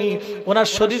ছিলেন উনি, ওনার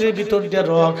শরীরের ভিতর দিয়ে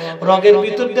রগের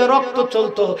ভিতর দিয়ে রক্ত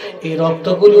চলতো, এই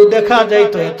রক্তগুলো দেখা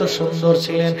যাইতো, এত সুন্দর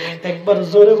ছিলেন। একবার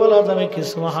জোরে বলা যাবে কি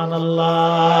সুবহানাল্লাহ।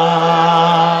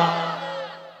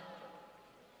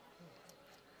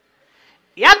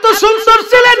 এত সুন্দর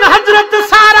ছিলেন হযরতে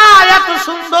সারা, এত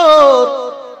সুন্দর।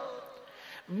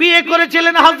 বিয়ে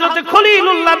করেছিলেন হযরতে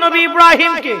খলিলুল্লাহ নবী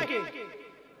ইব্রাহিমকে।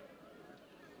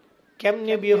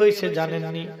 কেমনে বিয়ে হয়েছে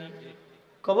জানেননি?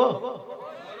 কব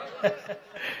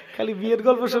খালি বিয়ের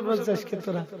গল্প শুনছিস কে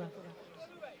তোরা?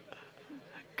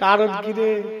 কারণ কি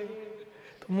রে?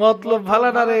 মতলব ভালো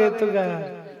না রে তোগা।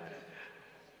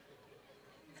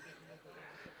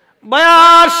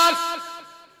 বয়স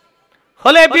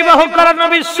হলে বিবাহ করা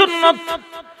নবীর সুন্নত,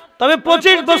 তবে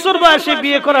 25 বছর বয়সে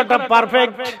বিয়ে করাটা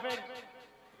পারফেক্ট।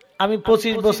 আমি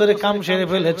 25 বছরে কাম সেরে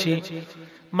ফেলেছি।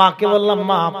 মাকে বললাম,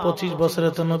 মা 25 বছরে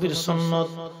তো নবীর সুন্নত।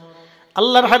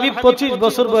 আল্লাহর হাবিব 25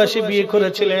 বছর বয়সে বিয়ে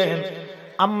করেছিলেন।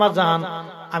 আম্মা জান,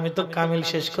 আমি তো কামিল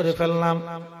শেষ করে ফেললাম।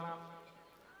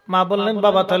 মা বললেন,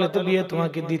 বাবা তাহলে তো বিয়ে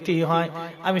তোমাকে দিতেই হয়।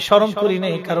 আমি শরম করি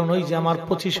নাই, কারণ ওই যে আমার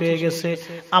 25 হয়ে গেছে,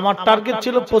 আমার টার্গেট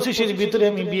ছিল 25-এর ভিতরে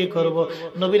আমি বিয়ে করব,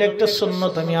 নবীর একটা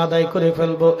সুন্নত আমি আদায় করে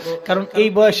ফেলবো, কারণ এই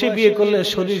বয়সে বিয়ে করলে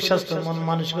শরীর স্বাস্থ্য মন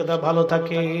মানসিকতা ভালো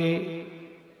থাকে।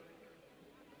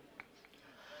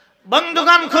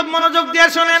 বন্ধুগণ খুব মনোযোগ দিয়ে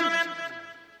শুনেন,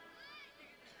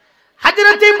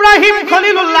 হযরত ইব্রাহিম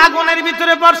খলিলুল্লাহ আগুনের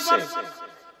ভিতরে পড়ছে।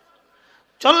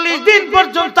 40 দিন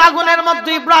পর্যন্ত আগুনের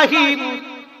মধ্যে ইব্রাহিম,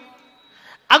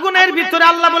 আগুনের ভিতরে।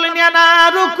 আল্লাহ বলেন, ইয়া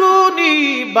নারুকুনি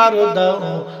বারদাও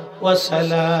ওয়া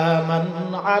সালামান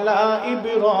আলা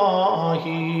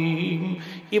ইব্রাহিম।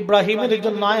 ইব্রাহিমের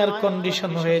জন্য আয়ার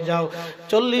কন্ডিশন হয়ে যাও।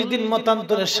 40 দিন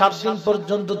মতান্তরে 7 দিন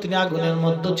পর্যন্ত তিনি আগুনের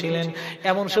মধ্যে ছিলেন।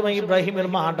 এমন সময় ইব্রাহিমের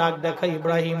মা ডাক দেখায়,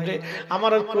 ইব্রাহিম রে,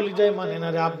 আমার আর কলিজায় মানে না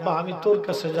রে আব্বা, আমি তোর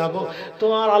কাছে যাব,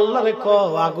 তোমার আল্লাহ রে কও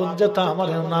আগুন যেটা আমার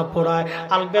না পোড়ায়।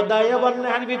 আল বেদায়া ওয়ান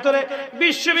নেহার ভিতরে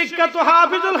বিশ্ববিখ্যাত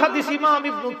হাফিজুল হাদিস ইমাম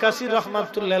ইবনে কাসির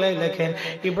রাহমাতুল্লাহ আলাইহি লেখেন,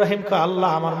 ইব্রাহিম কয়, আল্লাহ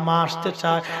আমার মা আসতে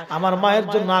চায়, আমার মায়ের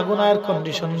জন্য আগুন আয়ার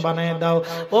কন্ডিশন বানিয়ে দাও।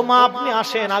 ও মা আপনি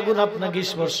আসেন, আগুন আপনাকে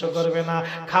স্পর্শ করবে না।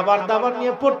 খাবার দাবার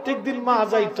নিয়ে প্রত্যেকদিন মা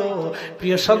যাইতো,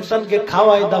 প্রিয় সন্তানকে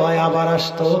খাওয়াই দাওয়াই আবার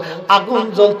আসতো। আগুন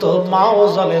জ্বলতো, মাও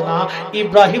জ্বলে না,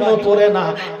 ইব্রাহিমও পড়ে না।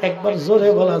 একবার জোরে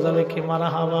বলা যাবে কি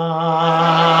মারহাবা।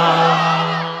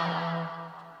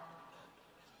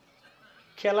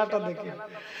 খেলাটা দেখে,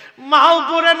 মাও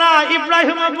পড়ে না,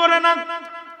 ইব্রাহিমও পড়ে না।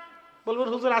 বলবো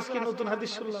হুজুর আজকে নতুন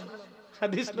হাদিস শুনলাম।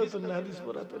 হাদিস নতুন না, হাদিস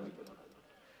পুরাতন।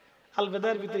 আল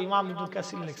বেদায়ের ভিতরে ইমাম ইবনে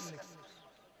কাসির লিখছে,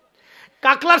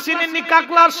 কাকলার চিনেননি?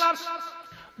 কাকলার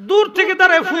দূর থেকে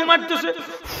দাঁড়ায় ফু মারতেছে।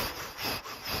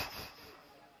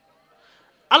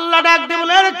 আল্লাহ ডাক দিয়ে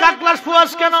বলে, আরে কাকলার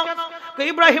ফুয়াস কেন?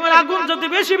 ইব্রাহিমের আগুন যদি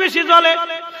বেশি বেশি জ্বলে।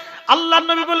 আল্লাহর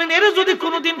নবী বলেন, এর যদি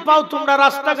কোনোদিন পাও তোমরা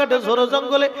রাস্তাঘাটে ঝোড়ো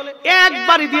জঙ্গলে,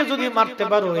 একবারই দিয়ে যদি মারতে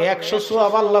পারো, 100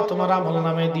 সওয়াব আল্লাহ তোমার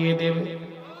আমলনামায় দিয়ে দেবে।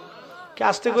 কে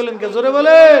আসতে বলেন, কে জোরে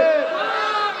বলে,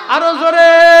 আরো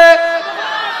জোরে।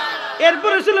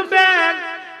 এরপরে ছিল ব্যাং।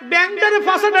 ব্যাংটারে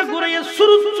ফাঁসাটা ঘুরাইয়া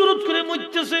সুরুত সুরুত করে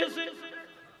মুততেছে।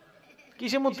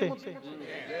 কিসে মুতে?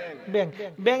 ব্যাং।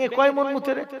 ব্যাঙে কয় মন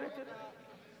মুতে রে?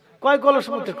 কয় কলস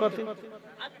মুতে? কত?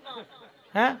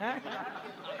 হ্যাঁ,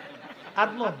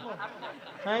 আদমন।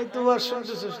 হ্যাঁ, তো আর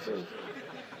শুনতেছিস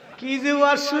কি যে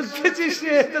আর শুনতেছিস,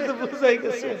 এটা তো বুঝাই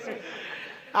গেছে।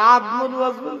 আদমন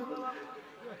ওয়াজ বল।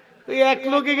 এক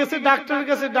লোকে গেছে ডাক্তারের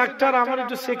কাছে, ডাক্তার আমার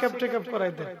একটু চেকআপ টেকআপ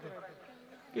করাই দেয়।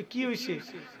 কি হয়েছে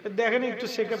দেখেন, একটু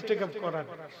চেকআপ টেকআপ করার।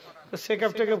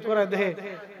 চেকআপ টেকআপ করায় দেখে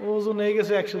ওজন হয়ে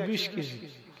গেছে 120 কেজি,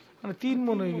 মানে 3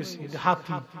 মণ হয়ে গেছে।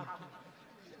 হাতি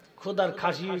খোদার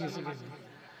খাসি হয়ে গেছে।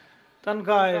 তখন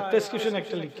কয় প্রেসক্রিপশন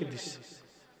একটা লিখে দিচ্ছে,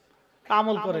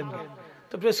 আমল করেন না।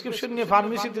 তো প্রেসক্রিপশন নিয়ে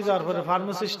ফার্মেসিতে যাওয়ার পরে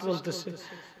ফার্মাসিস্ট বলতেছে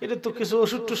এটা তো কিছু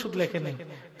ওষুধ টষুধ লেখে নেই,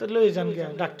 তো লয়ে যান গিয়া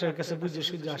ডাক্তারের কাছে বুঝে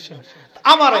সুঝে আসেন।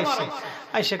 আমার আইসে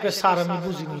আইসাকে স্যার আমি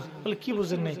বুঝিনি। বলে কি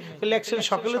বুঝেন নাই? লেখছেন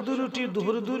সকালে 2 রুটি,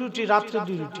 দুপুরে 2 রুটি, রাত্রে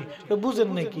 2 রুটি, বুঝেন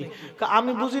নাই কি?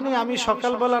 আমি বুঝিনি, আমি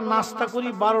সকালবেলা নাস্তা করি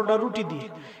 12টা রুটি দিয়ে,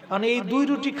 মানে এই 2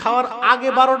 রুটি খাওয়ার আগে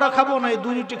 12টা খাবো না, এই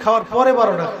 2 রুটি খাওয়ার পরে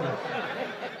 12টা খাবো।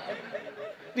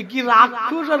 কি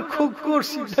রাক্ষস আর খুব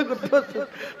চিন্তা করতে পারছে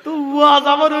তো ওয়াজ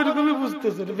আমার ওইরকমই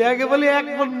বুঝতেছে। ব্যাগে বলে 1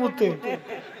 মণ মুতে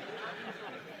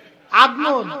 8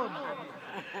 মণ।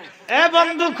 এ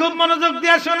বন্ধু খুব মনোযোগ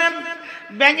দিয়ে শোনেন,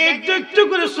 ব্যাঙে একটু একটু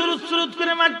করে সুরুত সুরুত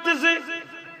করে মারতেছে।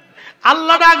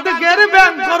 আল্লাহ ডাক দেখে, আরে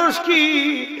ব্যাং করস কি?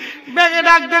 ব্যাঙে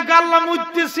ডাক দেখে, আল্লাহ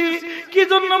মুততেছি। কি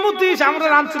জন্য মুতিস? আমরা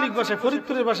আঞ্চলিক ভাষায়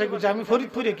ফরিদপুরের ভাষায় বলছি, আমি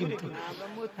ফরিদপুরে কিন্তু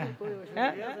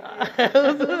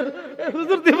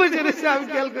হুজুর দিবই জেনেছি আমি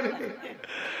খেয়াল করি।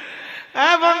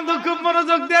 হ্যাঁ বন্ধু খুব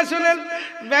মনোযোগ দিয়ে শুনেন,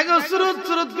 ব্যাঙ সুরুত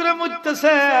সুরুত করে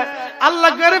মুততেছে।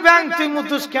 আল্লাহ করে ব্যাঙ তুই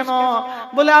মুতুস কেন?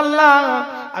 বলে আল্লাহ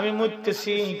আমি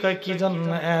মুততেছি। কয় কি জন্য?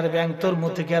 আর ব্যাঙ তোর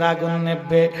মুতে কে আগুন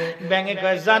নেবে? ব্যাঙে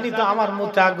কয় জানি তো আমার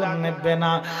মুতে আগুন নেবে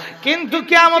না, কিন্তু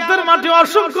কিয়ামতের মাঠে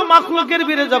অসংখ্য মাখলুকের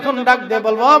ভিড়ে যখন ডাক দিয়ে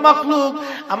বলবো ও মাখলুক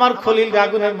আমার খলিল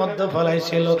আগুনের মধ্যে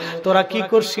ফলাইছিল, তোরা কি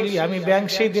করছিলি? আমি ব্যাঙ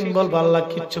সেই দিন বলবো আল্লাহ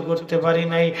কিচ্ছু করতে পারি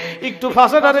নাই, একটু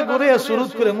ফাঁসাটারে ঘুরে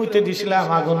সুরুত করে মুতে দিছিলাম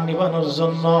আগুন নিবানোর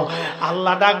জন্য।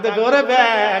 আল্লাহ ডাক দেখে, ওরে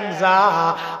ব্যাঙ যা,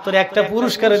 তোর একটা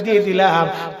পুরস্কার দিয়ে দিলাম,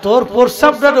 তোর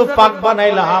প্রস্রাবটারও পাক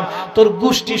বানাইলাম, তোর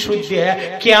গোষ্ঠী শুদ্ধে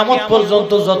কিয়ামত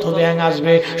পর্যন্ত যত ব্যাঙ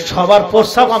আসবে সবার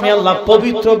প্রস্রাব আমি আল্লাহ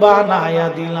পবিত্র বানায়া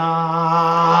দিলাম।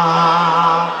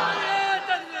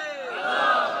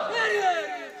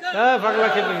 পাগলা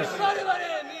খেতে গেছে।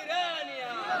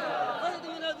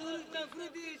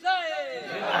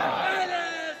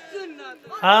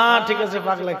 হ্যাঁ ঠিক আছে,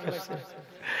 পাগলা খেয়েছে।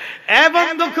 এ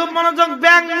বন্ধু খুব মনোযোগ,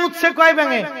 ব্যাঙ মুতছে কয়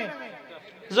ব্যাঙে?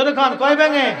 জোরে খান, কয়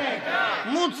ব্যাঙে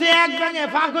মুতছে? 1 ব্যাঙে।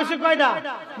 ফাঁক হয়েছে কয়টা?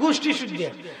 গোষ্ঠী শুদ্ধে।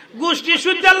 গোষ্ঠী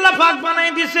শুদ্ধে আল্লাহ ফাঁক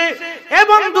বানাই দিছে। এ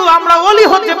বন্ধু আমরা ওলি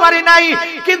হতে পারি নাই,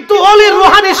 কিন্তু ওলির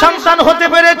রুহানি সন্তান হতে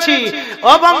পেরেছি।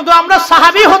 ও বন্ধু আমরা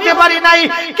সাহাবী হতে পারি নাই,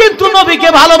 কিন্তু নবীকে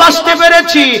ভালোবাসতে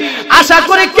পেরেছি। আশা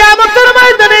করি কিয়ামতের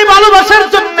ময়দানে এই ভালোবাসার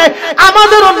জন্য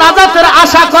আমাদেরও নাজাতের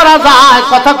আশা করা যায়।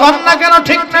 কথা কন না কেন?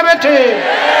 ঠিক না বেঠে?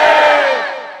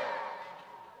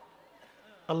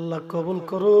 আল্লাহ কবুল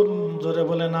করুন, জোরে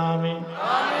বলেন আমিন।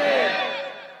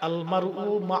 আল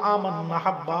মারউ মা মান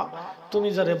মাহাব্বা, তুমি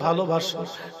যারে ভালোবাসো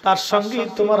তার সঙ্গে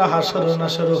তোমার হাসর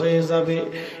নাসর হয়ে যাবে।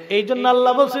 এই জন্য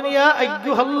আল্লাহ বলছেন ইয়া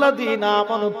আইয়ুহাল্লাযীনা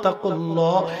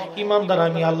আমানুত্তাকুল্লাহ, ঈমানদার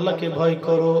আমি আল্লাহকে ভয়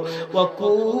করো, ওয়া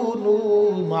কুনু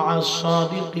মা'আস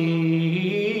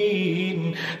সাদিকিন,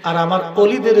 আর আমার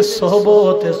ওলিদের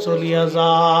সোহবতে চলিয়া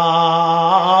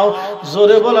যাও।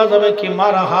 জোরে বলা যাবে কি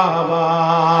মারহাবা।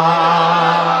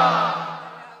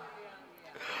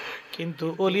 কিন্তু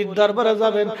ওলির দরবারে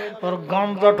যাবেন ওর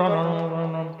গামজা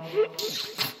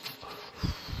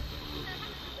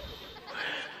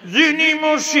যিনি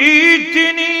মুর্শিদ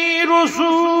তিনি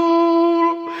রাসূল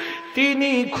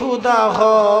তিনি খোদা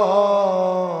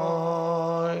হয়।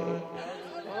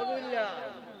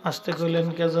 আস্তে কইলেন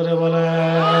কে? জোরে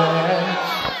বলেন।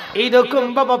 এইরকম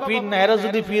বাবা পীর না, এরা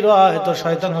যদি পীর হয় তো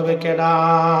শয়তান হবে কেডা?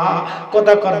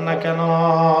 কথা কর না কেন?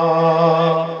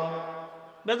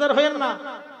 বেজার হইেন না,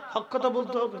 হক কথা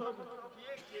বলতে হবে।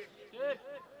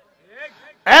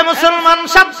 এ মুসলমান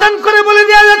সাবধান করে বলে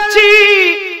দেয়া যাচ্ছি,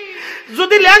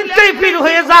 যদি ল্যাংটাই পীর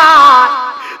হয়ে যায়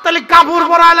তাহলে কাপড়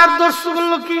পরা আলার দোষ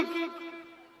করলো কি?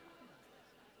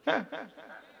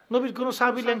 নবীর কোন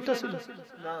সাহাবী ল্যাংটা ছিল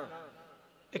না?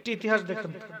 একটি ইতিহাস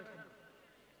দেখেন।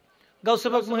 গাউসে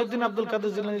পাক মুহিউদ্দিন আব্দুল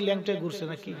কাদের জিলানী ল্যাংটায় ঘুরছে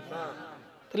নাকি?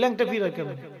 ল্যাংটা পীর হয়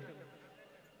কেমন?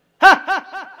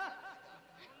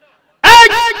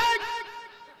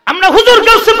 আমরা হুজুর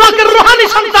গাউসে পাকের রূহানি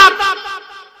সন্তান,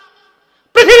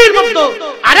 পৃথিবীর মধ্যে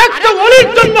আরেকটা ওলির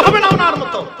জন্ম হবে না ওনার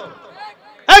মতো।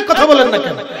 এই কথা বলেন না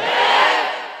কেন?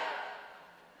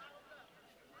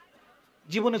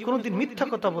 জীবনে কোনোদিন মিথ্যা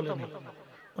কথা বলেনি।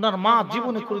 ওনার মা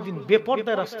জীবনে কোনোদিন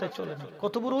বেপরদায় রাস্তায় চলে না।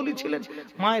 কত বড় ওলি ছিলেন,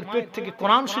 মায়ের পেট থেকে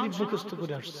কোরআন শরীফ মুখস্থ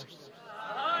করে আসছে।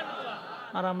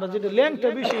 আর আমরা যেটা ল্যাংটা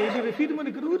বেশি এইভাবে ফির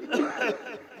মনে করি।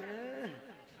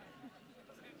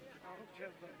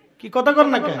 কি কথা কর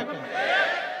না কেন?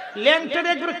 ল্যাংটার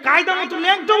একবারে কায়দা মতো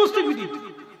ল্যাংটা অবস্থা বিধি।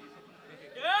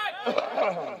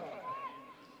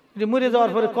 মরে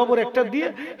যাওয়ার পরে কবর একটা দিয়ে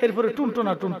এরপরে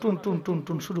টুনটুনা টুন টুন টুন টুন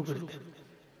টুন শুরু করে দেয়।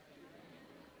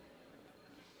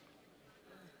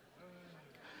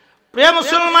 প্রিয়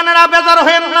মুসলমানেরা বেজার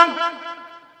হয়েন না,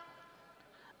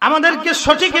 আমাদেরকে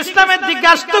সঠিক ইসলামের দিকে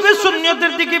আসতে হবে,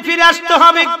 সুন্নিয়তের দিকে ফিরে আসতে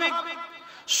হবে।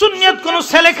 সুন্নিয়ত কোন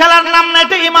ছেলে খেলার নাম না,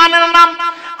 এটা ঈমানের নাম।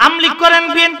 আমলিগ করেন,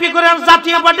 বিএনপি করেন,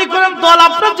 জাতীয় পার্টি করেন, দল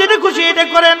আপনার যেটা খুশি এটা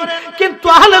করেন, কিন্তু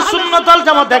আহলে সুন্নাত ওয়াল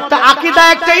জামাত একটা আকীদা,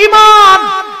 একটা ঈমান,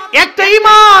 একটা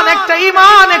ঈমান, একটা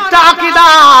ঈমান, একটা আকীদা।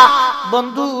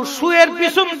 বন্ধু, সুয়ের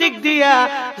পিছন দিক দিয়া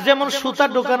যেমন সুতা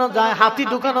ঢোকানো যায়, হাতি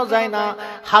ঢোকানো যায় না,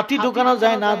 হাতি ঢোকানো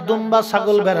যায় না, দুম্বা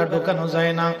ছাগল ভেড়া ঢোকানো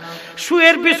যায় না।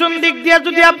 সুয়ের পিছন দিক দিয়া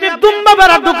যদি আপনি দুম্বা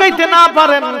ভেড়া ঢুকাইতে না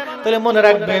পারেন, তাহলে মনে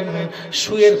রাখবেন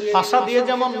সুয়ের পাশা দিয়ে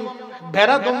যেমন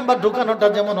ভেড়া দুম্বা ঢুকানোটা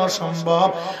যেমন অসম্ভব,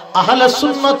 আহলে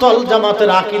সুন্নাত ওয়াল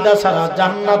জামাতের আকীদা ছাড়া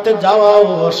জান্নাতে যাওয়াও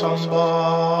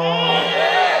অসম্ভব।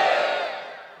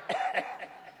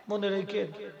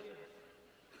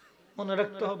 মনে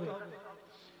রাখতে হবে,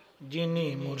 যিনি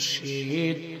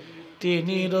মুর্শিদ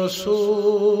তিনি রাসূল,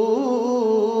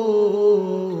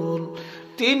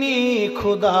 তিনি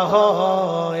খোদা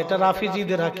হয়। এটা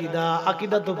রাফিজিদের আকীদা।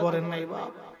 আকীদা তো পড়েন নাই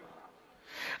বাপ,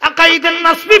 আকাইদের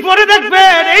নাসবি পড়ে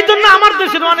দেখবেন। এই জন্য আমার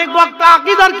দেশের অনেক বক্তা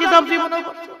আকীদার কিতাব জীবনে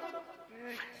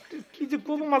কি যে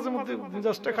কোন মাঝে মধ্যে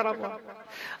মেজাজটা খারাপ হয়,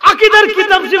 আকীদার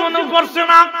কিতাব জীবনে পড়ছে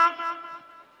না,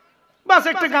 বাস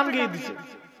একটা গান গেয়ে দিছে।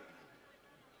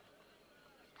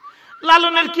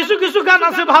 লালনের কিছু কিছু গান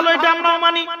আছে ভালো, এটা আমরাও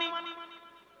মানি।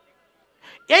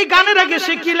 এই গানের আগে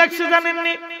সে কি লেখছে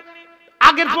জানেননি?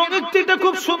 আগের পংক্তিটা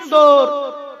খুব সুন্দর,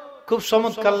 খুব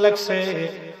চমৎকার লেখছে।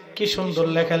 কি সুন্দর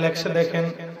লেখা লেখছে দেখেন।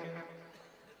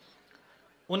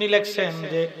 উনি লেখছেন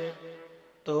যে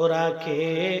তোরা কে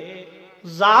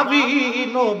যাবি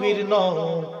নবীর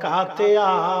নৌকাতে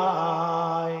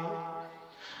আয়,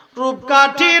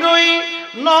 রূপকাঠির ওই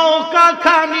নৌকা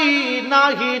খানি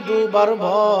নাহি ডুবার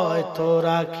ভয়,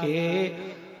 তোরা কে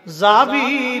যাবি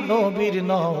নবীর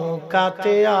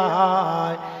নৌকাতে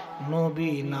আয়,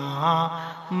 নবী না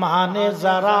মানে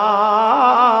যারা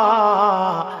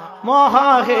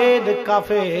মহাহেদ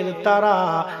কাফের তারা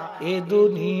এ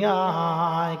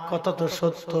দুনিয়ায়। কত তো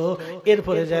সত্য।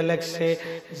 এরপরে যা লেখছে,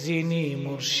 যিনি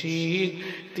মুর্শিদ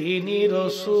তিনি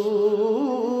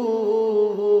রাসূল,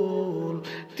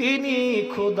 তিনি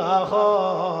খোদা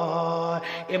হয়।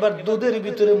 এবার দুধের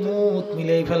ভিতরে মুখ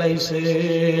মিলাই ফেলাইছে।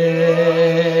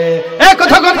 এ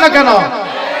কথা কন না কেন?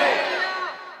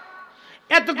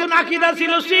 এতক্ষণ আকীদা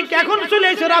ছিল শিখ, এখন চলে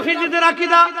এসে রাফিজিদের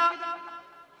আকীদা।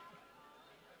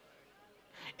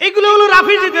 এগুলো হলো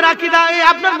রাফিজিদের আকীদা। এই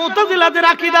আপনার মুতাজিলাদের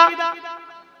আকীদা,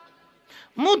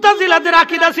 মুতাজিলাদের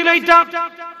আকীদা ছিল এটা।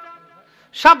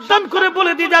 সাবধান করে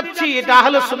বলে দিয়ে যাচ্ছি, এটা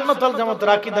আহলে সুন্নাত ওয়াল জামাতের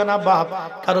আকীদা না বাপ।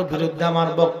 কারো বিরুদ্ধে আমার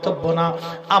বক্তব্য না,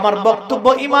 আমার বক্তব্য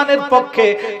ঈমানের পক্ষে।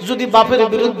 যদি বাপের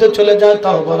বিরুদ্ধে চলে যায়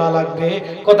তাও বলা লাগবে।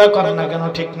 কথা করেন না কেন?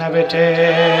 ঠিক না বেঠে?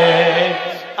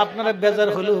 আপনারা বেজার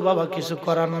হলেও বাবা কিছু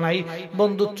করার নাই।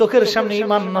 বন্ধু, চোখের সামনে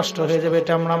ঈমান নষ্ট হয়ে যাবে,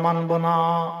 এটা আমরা মানব না।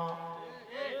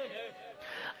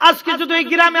 আজকে যদি ওই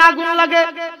গ্রামে আগুন লাগে,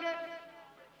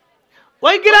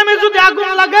 ওই গ্রামে যদি আগুন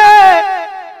লাগে,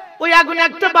 ওই আগুনে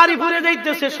একটা বাড়ি পুড়ে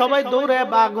যাইতেছে, সবাই দৌড়ে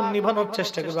বা আগুন নিভানোর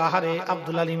চেষ্টা করবে। আহারে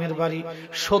আব্দুল আলিমের বাড়ি,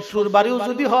 শত্রুর বাড়িও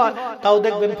যদি হয় তাও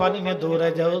দেখবেন পানি নিয়ে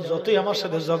দৌড়ায় যাও, যতই আমার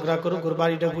সাথে ঝগড়া করুক ওর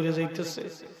বাড়িটা পুড়ে যাইতেছে।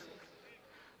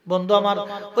 বন্ধু আমার,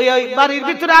 ওই বাড়ির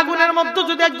ভিতরে আগুনের মধ্যে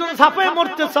যদি একজন ঝাঁপায়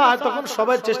মরতে চায়, তখন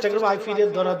সবাই চেষ্টা করবে আই ফিরে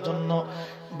ধরার জন্য।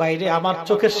 বাইরে আমার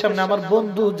চোখের সামনে আমার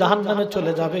বন্ধু জাহান্নামে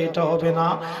চলে যাবে, এটা হবে না।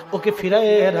 ওকে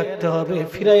ফিরাইয়া রাখতে হবে,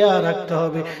 ফিরাইয়া রাখতে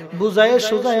হবে, বুঝায়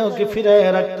সুজায় ওকে ফিরাইয়া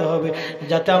রাখতে হবে,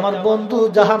 যাতে আমার বন্ধু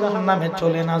জাহান্নামে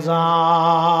চলে না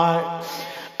যায়।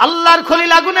 আল্লাহর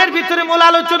খলিল আগুনের ভিতরে মূল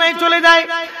আলোচনায় চলে যায়।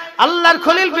 আল্লাহর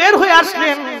খলিল বের হয়ে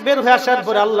আসলেন। বের হয়ে আসার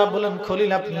পরে আল্লাহ বলেন,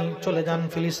 খলিল আপনি চলে যান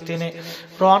ফিলিস্তিনে।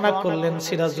 রওনা করলেন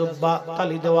সিরাজুব্বা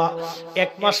তালি দেওয়া।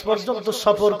 1 মাস পর্যন্ত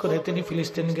সফর করে তিনি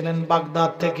ফিলিস্তিন গেলেন।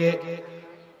 বাগদাদ থেকে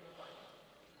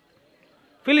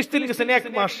ফিলিস্তিন গেছেন 1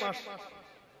 মাস।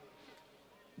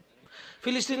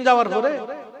 ফিলিস্তিন যাওয়ার পরে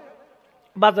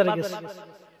বাজারে গেছেন।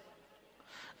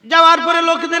 যাওয়ার পরে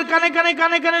লোকদের কানে কানে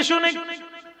কানে কানে শুনে,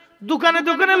 দোকানে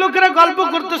দোকানে লোকেরা গল্প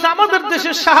করতেছে, আমাদের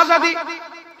দেশের শাহজাদি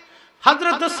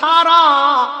হযরত সারা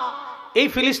এই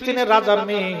ফিলিস্তিনের রাজার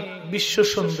মেয়ে, বিশ্ব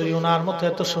সুন্দরী, ওনার মতো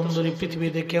এত সুন্দরী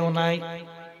পৃথিবীতে কেউ নাই।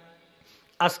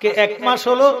 আজকে 1 মাস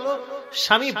হলো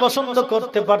স্বামী পছন্দ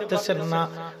করতে পারতেছেন না।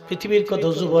 পৃথিবীর কত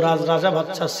যুবরাজ, রাজা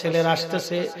বাচ্চা ছেলেরা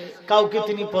আসতেছে, কাউকে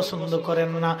তিনি পছন্দ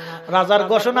করেন না। রাজার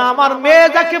ঘোষণা, আমার মেয়ে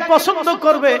যাকে পছন্দ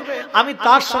করবে আমি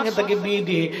তার সঙ্গে তাকে বিয়ে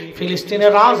দিয়ে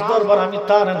ফিলিস্তিনের রাজ দরবার আমি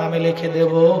তার নামে লিখে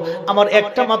দেব। আমার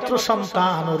একটা মাত্র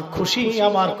সন্তান, ওর খুশি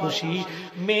আমার খুশি।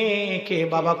 মেয়েকে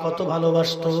বাবা কত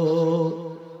ভালোবাসতো।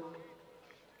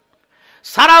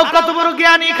 সারাও কত বড়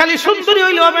জ্ঞানী, খালি সুন্দরী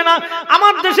হইলে হবে না,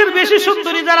 আমার দেশের বেশি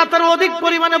সুন্দরী যারা তার অধিক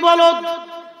পরিমাণে বলদ।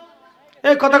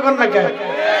 এই কথা কন না কেন?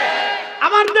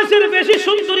 আমার দেশের বেশি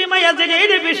সুন্দরী মাইয়া যে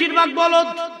এর বেশিরভাগ বলদ।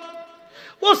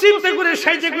 ও চিন্তা করে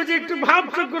সাইজে গুজে একটু ভাব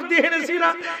চক্কর দিয়ে এনেছি না,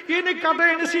 এনে কাটা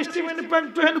এনে সিস্টেম এনে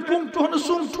প্যান্ট এনে পুংটু এনে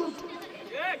সুমটু।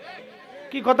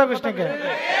 কি কথা কইছ না কেন?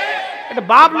 এটা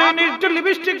বাপ লেনে একটু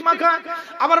লিপস্টিক মাখা।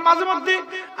 আবার মাঝে মধ্যে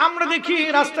আমরা দেখি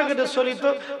রাস্তাঘাটে চলিত,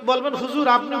 বলবেন হুজুর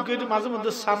আপনি কি একটু মাঝে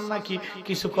মধ্যে চান নাকি?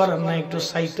 কিছু করার না, একটু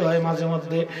চাইতে হয় মাঝে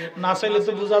মধ্যে, না চাইলে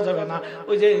তো বোঝা যাবে না।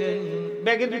 ওই যে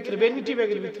ব্যাগের ভিতরে, ভ্যানিটি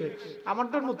ব্যাগের ভিতরে,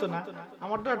 আমারটার মতো না,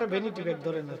 আমারটা একটা ভ্যানিটি ব্যাগ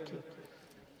ধরেন আর কি,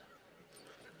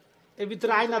 এর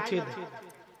ভিতরে আয়না থুয়ে দেয়।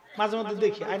 মাঝে মধ্যে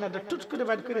দেখি আয়নাটা টুচ করে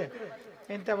বাইর করে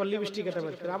এনতে আবার লিপস্টিক এটা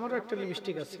বাইর করে। আমারও একটা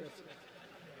লিপস্টিক আছে,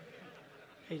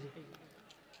 এই যে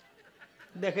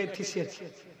দেখাই থিসি আছে,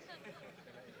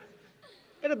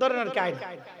 এটা ধরেন আর কি আয়না।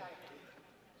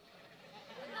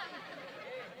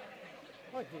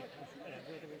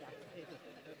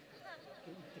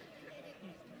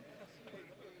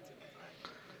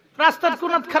 রাস্তার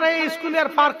কোনাত খাড়ায় স্কুলে আর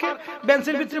পার্কে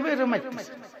বেঞ্চের ভিতরে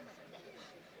মাইতেছে।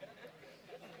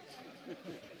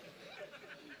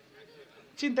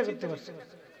 চিন্তা করতে পারছে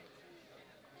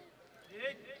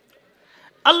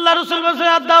আল্লাহ রাসূল বলেছে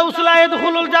দাউস লা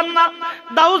ইয়াদখুলুল জান্নাহ,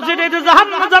 দাউস যেটা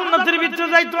জাহান্নাম জান্নাতের ভিতরে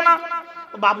যাইতো না।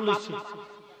 ভাবলুছি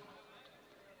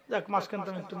যাক মাসখান তো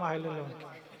একটু মাইল হলো।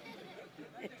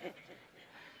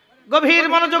 গভীর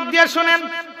মনোযোগ দিয়ে শুনেন,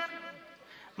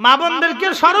 মা বোনদেরকে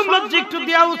শরম লজ্জা একটু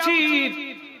দেওয়া উচিত,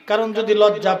 কারণ যদি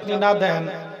লজ্জা আপনি না দেন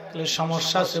তাহলে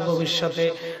সমস্যা আছে। ভবিষ্যতে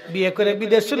বিয়ে করে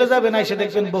বিদেশ চলে যাবে, না এসে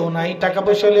দেখবেন বউ নাই, টাকা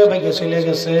পয়সা লিয়ে ভাগে চলে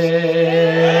গেছে।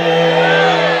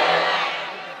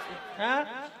 হ্যাঁ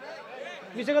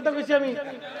মিছে কথা কইছি আমি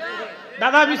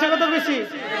দাদা, মিছে কথা কইছি?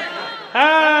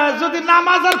 হ্যাঁ, যদি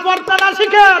নামাজ আর পর্দা না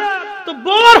শিখেন তো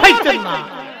বড় হইতেন না।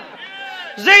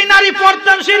 যেই নারী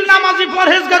পর্দাশীল নামাজি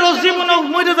পরহেজগার ও জীবনে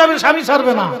মরে যাবে, স্বামী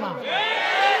ছাড়বে না।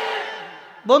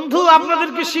 বন্ধু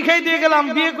আপনাদেরকে শিখাই দিয়ে গেলাম,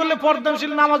 বিয়ে করলে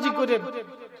পর্দাশীল নামাজি করেন,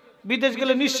 বিদেশ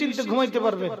গেলে নিশ্চিন্তে ঘুমাইতে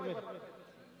পারবেন।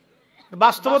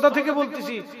 বাস্তবতা থেকে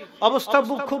বলতেছি, অবস্থা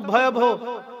খুব ভয়াবহ।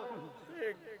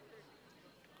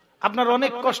 আপনার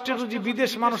অনেক কষ্টের রুজি,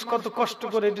 বিদেশ মানুষ কত কষ্ট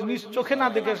করে এটা নিজ চোখে না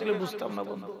দেখে আসলে বুঝতাম না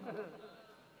বন্ধু।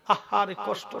 আহারে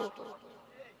কষ্ট।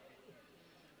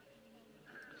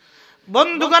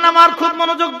 বন্ধুগণ আমার খুব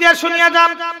মনোযোগ দিয়ে শুনিয়া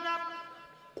যান।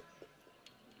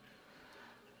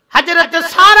 হাজরাতে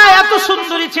সারা এত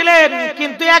সুন্দরী ছিলেন,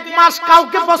 কিন্তু এক মাস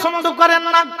কাউকে পছন্দ করেন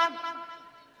না।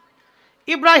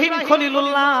 ইব্রাহিম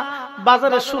খলিলুল্লাহ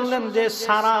বাজারে শুনলেন যে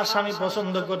সারা স্বামী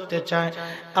পছন্দ করতে চায়।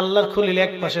 আল্লাহর খলিল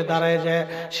এক পাশে দাঁড়ায় যায়,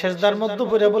 সেজদার মধ্যে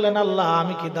পড়ে বলেন আল্লাহ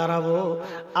আমি কি দাঁড়াবো?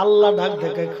 আল্লাহ ডাক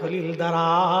দেখে খলিল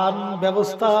দাঁড়ান,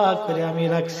 ব্যবস্থা করে আমি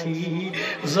রাখছি।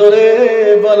 জোরে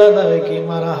বলা যাবে কি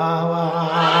মারহাবা?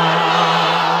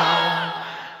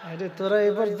 আরে তোরা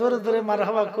এবার ধরে ধরে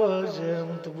মারহাবা কইছ,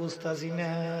 আমি তো বুঝতাছি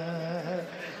না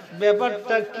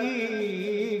ব্যাপারটা কি,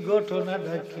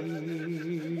 ঘটনাটা কি।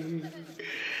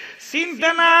 চিন্তা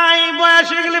নাই, বয়স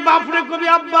হয়ে গেলে বাপরে কবি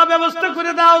আব্বা ব্যবস্থা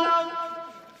করে দাও।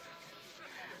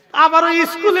 আবার ওই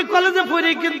স্কুলে কলেজে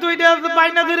পড়ি, কিন্তু এটা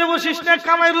বাইনা ধরে বসিস না,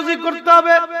 কামাই রুজি করতে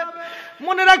হবে।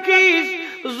 মনে রাখিস,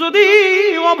 যদি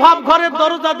অভাব ঘরে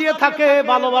দরজা দিয়ে থাকে,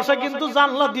 ভালোবাসা কিন্তু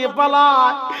জানলা দিয়ে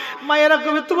পালায়। মায়েরা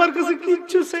কবে তোমার কাছে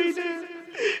কিচ্ছু চাই না,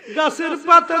 গাছের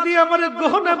পাতা দিয়ে আমার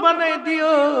গহনা বানাই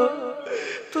দিও,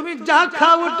 তুমি যা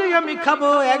খাও ওটাই আমি খাবো।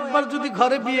 একবার যদি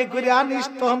ঘরে বিয়ে করে আনিস,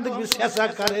 তখন দেখবি শেষা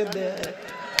করে দে।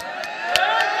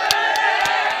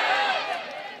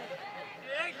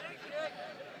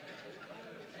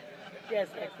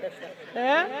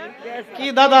 কি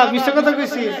দাদা মিশে কথা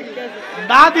কইছি?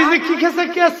 দাদি যে কি খেছে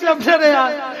কি আসছে আপনারে,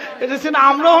 এটা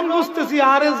আমরা বুঝতেছি।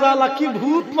 আরে জ্বালা, কি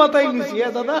ভূত মাথায় নিছি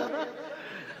দাদা,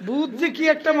 ভূত যে কি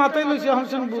একটা মাথায় লইছি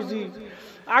এখন বুঝি।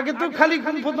 আগে তো খালি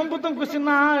প্রথম প্রথম কইছি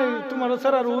না তোমার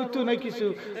স্যার আর হইতো না কিছু,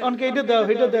 অনকে এটা দাও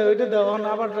এটা দাও এটা দাও,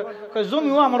 আবার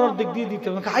জমিও আমার অর্ধেক দিয়ে দিতে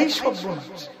হবে। আই সব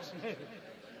বোনাস,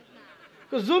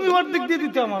 জমি অর্ধেক দিয়ে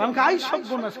দিতে আমার, আমাকে আই সব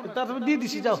বোনাস, তারপরে দিয়ে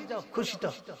দিছি, যাও খুশি তো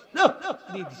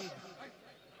দিয়ে দিছি।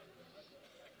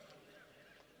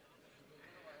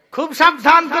 খুব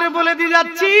সাবধান করে বলে দিয়ে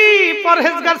যাচ্ছি,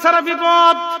 পরহেজগার ছাড়া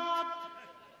বিপদ।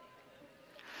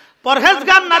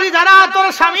 পরহেজগার নারী যারা তোর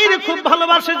স্বামীর খুব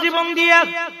ভালোবাসে জীবন দিয়ে,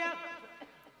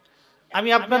 আমি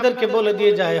আপনাদেরকে বলে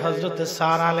দিয়ে যাই, হযরতে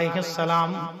সারা আলাইহিস সালাম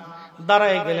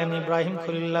দাঁড়ায় গেলেন ইব্রাহিম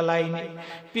খলিলুল্লাহ লাইনে,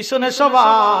 পিছনে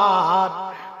সবার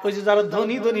ওই যে যারা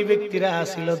ধনী ধনী ব্যক্তিরা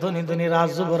ছিল, ধনী ধনী রাজ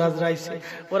যুবরাজ রাইছে,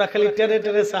 ওরা খালি টেরে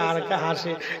টেরে সারকা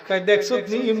হাসে, কয় দেখছো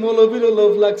নি মৌলবীর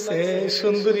লোভ লাগছে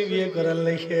সুন্দরী বিয়ে করার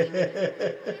লেগে।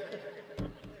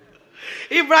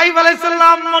 ইব্রাহিম আলাইহিস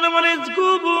সালাম মনে মনে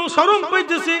খুব শরম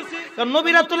পাইতেছে, কারণ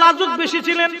নবীরা তো লাজুক বেশি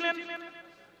ছিলেন।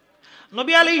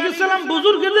 নবী আলাইহিস সালাম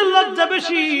বুজুর্গদের লজ্জা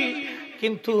বেশি,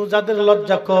 কিন্তু যাদের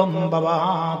লজ্জা কম বাবা,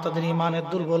 তাদের ইমানের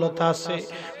দুর্বলতা আছে,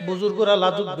 বুজুর্গরা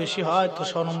লাজুক বেশি হয় তো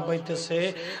শরম পাইতেছে।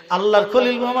 আল্লাহর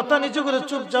খলিল মাথা নিচু করে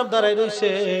চুপচাপ দাঁড়ায় রইছে।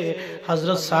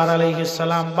 হযরত সার আলাইহিস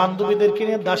সালাম বান্ধবীদেরকে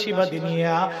নিয়ে দাসীবাদী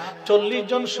নিয়ে 40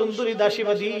 জন সুন্দরী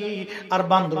দাসীবাদী আর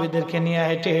বান্ধবীদেরকে নিয়ে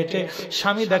হেঁটে হেঁটে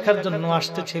স্বামী দেখার জন্য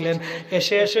আসতেছিলেন।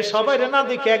 এসে এসে সবাই না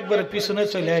দেখে একবারে পিছনে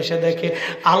চলে এসে দেখে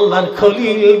আল্লাহর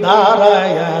খলিল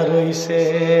দাঁড়ায় রইছে।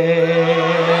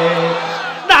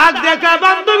 ডাক দেখা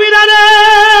বান্ধবীরা রে,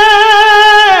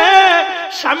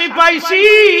 স্বামী পাইছি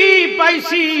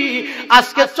পাইছি,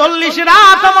 আজকে 40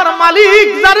 রাত আমার মালিক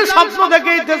যারে স্বপ্ন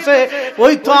দেখাইতেছে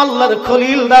ওই তো আল্লাহর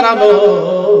খলিল দাঁড়ানো,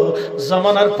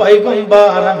 জামানার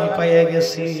পয়গম্বর আমি পেয়ে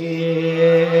গেছি।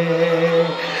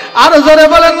 আর জোরে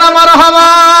বলেন না মারহাবা।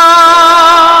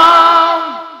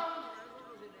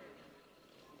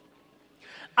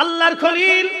 আল্লাহর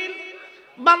খলিল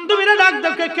বান্ধবীরা ডাক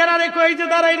দেখে কেরারে কই যে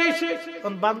দাঁড়াই রইছে।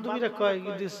 বান্ধবীরা কয়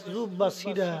জুব্বা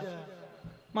সিরা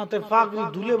মাথায় পাগড়ি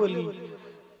দুলে বলি,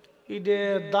 ইডে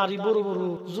দাড়ি বড় বড়,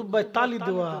 জুব্বায় তালি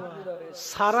দেওয়া,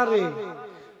 সারারে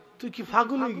তুই কি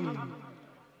পাগল হয়ে গেলি?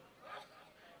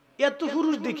 এত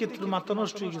পুরুষ দেখে তোর মাথা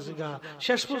নষ্ট হয়ে গেছে গা।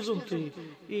 শেষ পর্যন্ত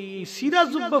এই সিরা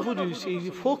জুব্বা ফুরি হয়েছে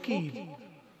এই ফকির।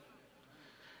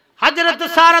 হাজরত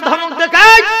সারা ধমক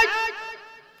দেখায়,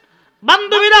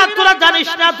 বান্ধবীরা তোরা জানিস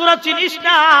না, তোরা চিনিস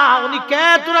না উনি কে,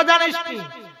 তোরা জানিস কি?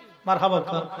 মারহাবা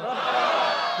কর।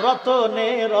 রতনে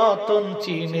রতন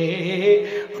চিনে,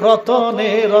 রতনে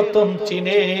রতন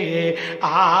চিনে,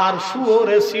 আর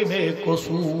শুয়োরে চিনে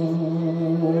কসু।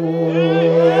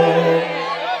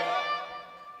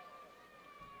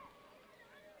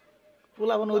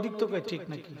 পোলাবন ওদিক তো কয় ঠিক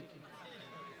নাকি?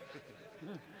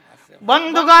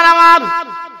 বন্ধুগণ আমার,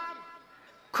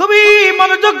 খুবই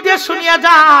মনোযোগ দিয়ে শুনিয়া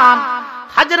যান।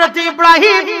 হযরত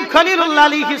ইব্রাহিম খলিলুল্লাহ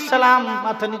আলাইহিস সালাম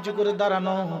মাথা নিচু করে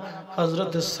দাঁড়ানো।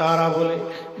 হযরত সারা বলে,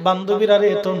 বান্ধবীরা রে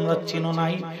তোমরা চিনো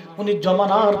নাই, উনি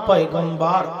জমানার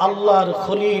পয়গম্বর আল্লাহর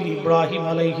খলিল ইব্রাহিম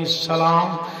আলাইহিস সালাম।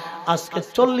 আজকে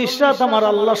 40 রাত আমার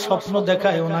আল্লাহ স্বপ্ন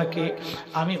দেখায় ওনাকে,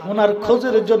 আমি ওনার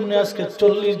খোঁজের জন্য আজকে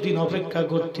 40 দিন অপেক্ষা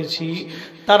করতেছি।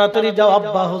 তাড়াতাড়ি যাও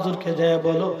আব্বা হুজুরকে যায়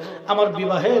বলো আমার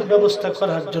বিবাহের ব্যবস্থা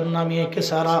করার জন্য আমি একে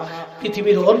সারা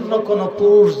পৃথিবীর অন্য কোন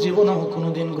পুরুষ জীবনেও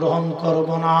কোনোদিন গ্রহণ করব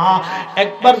না।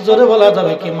 একবার জোরে বলা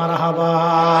যাবে কি মারহাবা?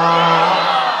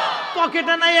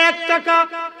 পকেটে নাই 1 টাকা,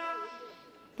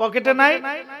 পকেটে নাই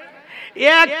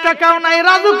 1 টাকাও নাই,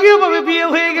 রাজকীয় ভাবে বিয়ে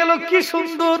হয়ে গেল। কি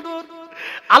সুন্দর!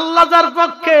 আল্লাহ যার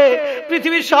পক্ষে,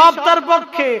 পৃথিবী সব তার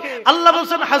পক্ষে। আল্লাহ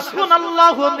বলেন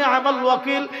হাসবুনাল্লাহু ওয়া নি'মাল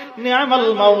ওয়াকিল, নি'মাল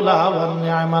মাওলা ওয়া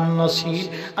নি'মান নাসির।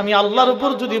 আমি আল্লাহর উপর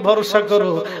যদি ভরসা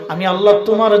করো, আমি আল্লাহ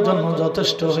তোমার জন্য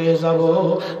যথেষ্ট হয়ে যাব।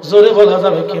 জোরে বলা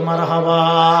যাবে কি মারহাবা?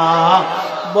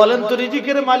 বলেন তো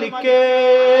রিজিকের মালিক কে?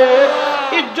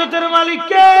 ইজ্জতের মালিক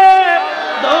কে?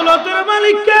 দৌলতের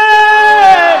মালিক কে?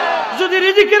 যদি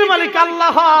রিজিকের মালিক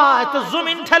আল্লাহ হয় তো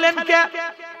জমিন ঠেলেন কে?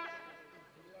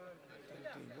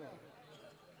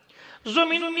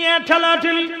 জমিন নিয়ে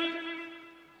ঠেলাঠেলি,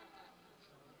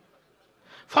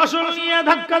 ফসল নিয়ে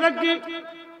ধাক্কাধাক্কি,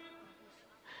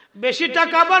 বেশি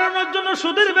টাকা বাড়ানোর জন্য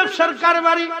সুদের ব্যবসার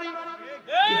কারবারি।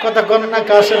 কথা কন না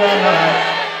কাছে না।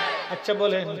 আচ্ছা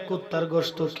বলেন কুত্তার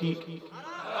গোশত কি?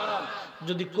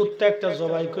 যদি কুত্তা একটা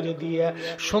জবাই করে দিয়া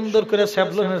সুন্দর করে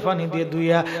স্যাভলনের পানি দিয়ে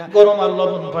ধুইয়া, গরম আর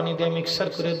লবণ পানি দিয়ে মিক্সার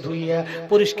করে ধুইয়া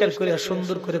পরিষ্কার করে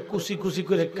সুন্দর করে কুচি কুচি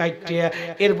করে কাটিয়া,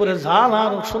 এরপরে ঝাল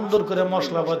আর সুন্দর করে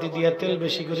মশলাপাতি দিয়া, তেল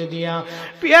বেশি করে দিয়া,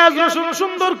 পেঁয়াজ রসুন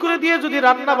সুন্দর করে দিয়ে যদি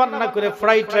রান্না বান্না করে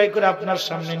ফ্রাই ট্রাই করে আপনার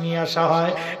সামনে নিয়ে আসা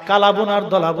হয়, কালা বোনার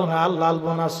দলা বোনা আর লাল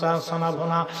বোনা সানা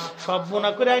বোনা সব বোনা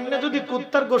করে আইনে যদি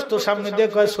কুত্তার গোশত সামনে দিয়ে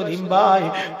কয় সলিম ভাই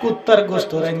কুত্তার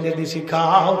গোশত রাইন্দে দিছি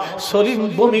খাও, সলিম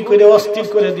বমি করে অস্থির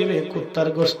করে দিবে, কুত্তার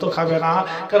গোশত খাবে না,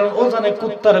 কারণ ও জানে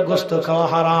কুত্তার গোশত খাওয়া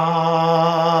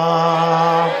হারাম।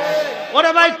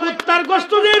 ওরে ভাই কুত্তার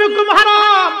গোশত যে এরকম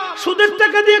হারাম, সুদের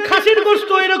টাকা দিয়ে খাসির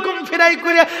গোশত এরকম ফ্রাই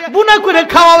করে বুনা করে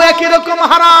খাওয়াও একই রকম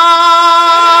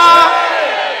হারাম।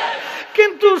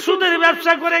 কিন্তু সুদের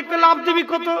ব্যবসা করে একটু লাভ দিবি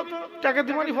কত টাকা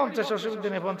দিবি? 50, অসুবিধা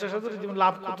নেই, 50,000 দিবি,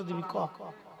 লাভ কত দিবি ক?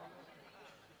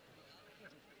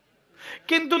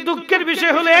 কিন্তু দুঃখের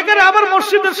বিষয় হলো এখানে আবার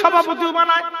মসজিদের সভাপতিও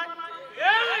বানায়।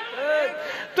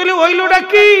 তাহলে ওই লোকটা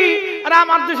কি? আর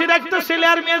আমার দেশের একটা ছেলে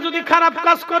আর মেয়ে যদি খারাপ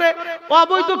কাজ করে,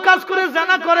 অবৈধ কাজ করে,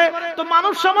 জানা করে, তো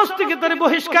মানুষ সমাজ থেকে তাদের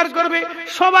বহিষ্কার করবে,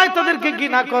 সবাই তাদেরকে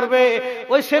ঘৃণা করবে।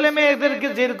 ওই ছেলে মেয়েদেরকে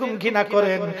যেরকম ঘৃণা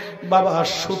করেন বাবা,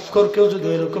 সুদখোরকেও যদি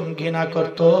এরকম ঘৃণা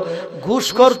করত,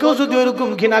 ঘুষখোরকেও যদি এরকম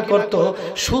ঘৃণা করত,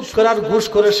 সুদখোর আর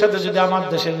ঘুষখোরের সাথে যদি আমার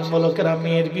দেশের লোকেরা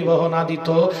মেয়ের বিবাহ না দিত,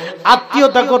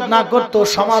 আত্মীয়তা না করত,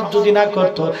 সমাজ যদি না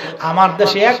করত, আমার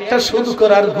দেশে একটা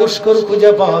সুদখোর আর ঘুষখোর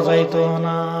খুঁজে পাওয়া যাইত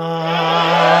না।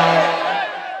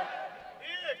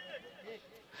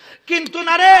 কিন্তু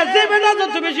না রে, যে বেটা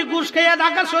যত বেশি ঘুষ খাইয়া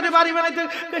ঢাকা শহরে বাড়ি বানাইতে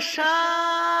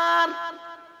সার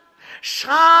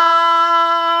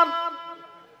সার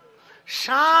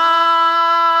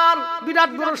সার,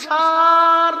 বিরাট বড়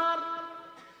সার,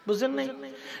 বুঝেন নাই?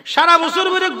 সারা বছর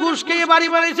ধরে ঘুষ খেয়ে বাড়ি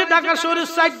বানাইছে ঢাকা শহরের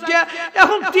সাইডটা,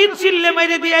 এখন 3 চিল্লে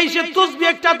মেরে দিয়ে আইসে তসবিহ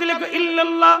একটা দিলে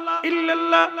ইল্লাল্লাহ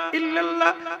ইল্লাল্লাহ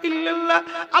ইল্লাল্লাহ ইল্লাল্লাহ।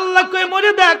 আল্লাহ কই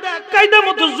মরে দেখ, কায়দা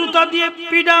মতো জুতা দিয়ে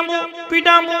পিডামু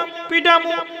পিডামু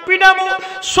পিডামু পিডামু।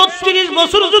 36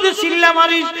 বছর যদি চিল্লা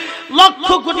মারিস, লক্ষ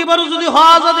কোটি বার যদি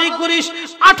হজ আদায় করিস,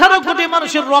 18 কোটি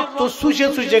মানুষের রক্ত শুষে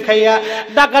শুষে খাইয়া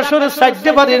ঢাকা শহরের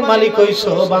সাইডে বাড়ির মালিক হইছ,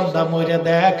 বান্দা মরে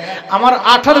দেখ, আমার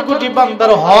 18 কোটি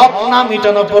বান্দার হক না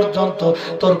মিটানো পর্যন্ত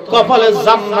তোর কপালে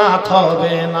জান্নাত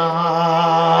হবে না।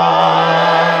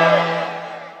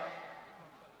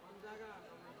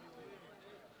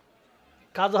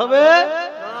 কাজ হবে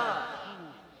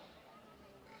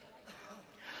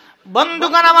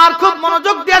বন্ধুগণ আমার, খুব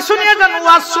মনোযোগ দিয়ে শুনিয়ে যান,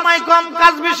 ওয়াজ সময় কম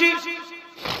কাজ বেশি।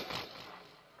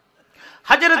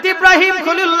 হযরত ইব্রাহিম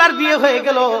খলিলুল্লাহর বিয়ে হয়ে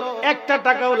গেল, 1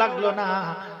 টাকাও লাগলো না।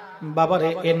 বাবারে,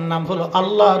 এর নাম হলো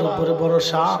আল্লাহর উপরে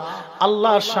ভরসা,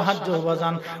 আল্লাহর সাহায্য।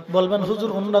 বাজান বলবেন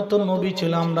হুজুর ওনারা তো নবী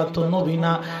ছিল, আমরা তো নবী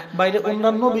না। বাইরে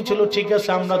ওনার নবী ছিল ঠিক আছে,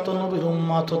 আমরা তো নবীর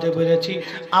উম্মত হতে পেরেছি,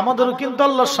 আমাদেরও কিন্তু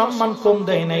আল্লাহ সম্মান কম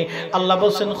দেয় নাই। আল্লাহ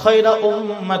বলেন খায়রা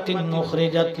উম্মাতিন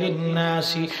উখরিজাত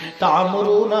লিন-নাসি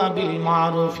তা'মুরুনা বিল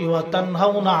মা'রুফি ওয়া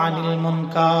তানহাউনা আনিল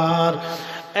মুনকার।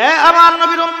 আমার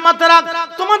নবীর উম্মতেরা,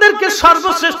 তোমাদেরকে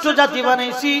সর্বশ্রেষ্ঠ জাতি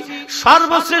বানাইছি,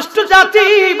 সর্বশ্রেষ্ঠ জাতি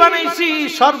বানাইছি,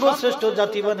 সর্বশ্রেষ্ঠ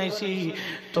জাতি বানাইছি।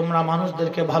 তোমরা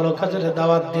মানুষদেরকে ভালো কাজের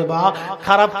দাওয়াত দেবা,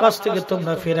 খারাপ কাজ থেকে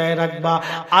তোমরা ফিরায় রাখবা।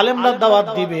 আলেমরা দাওয়াত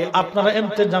দিবে, আপনারা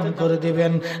ইন্তেজাম করে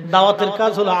দিবেন। দাওয়াতের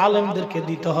কাজ হলো আলেমদেরকে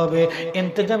দিতে হবে,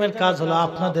 ইন্তেজামের কাজ হলো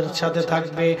আপনাদের সাথে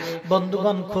থাকবে।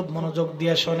 বন্ধুগণ খুব মনোযোগ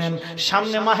দিয়ে শোনেন,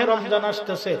 সামনে মাহে রমজান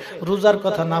আসতেছে, রোজার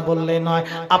কথা না বললে নয়।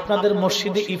 আপনাদের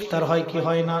মসজিদে ইফতার হয় কি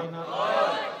হয় না?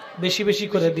 বেশি বেশি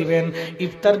করে দিবেন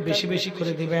ইফতার, বেশি বেশি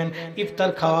করে দিবেন,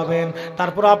 ইফতার খাওয়াবেন।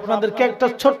 তারপর আপনাদেরকে একটা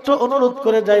ছোট্ট অনুরোধ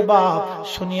করে যাই, বাপ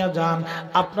শুনিয়া যান,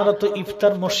 আপনারা তো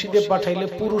ইফতার মসজিদে পাঠাইলে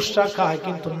পুরুষরা খায়,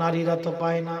 কিন্তু নারীরা তো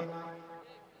পায় না।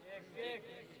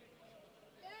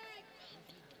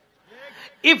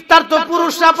 ইফতার তো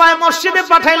পুরুষরা পায়, মসজিদে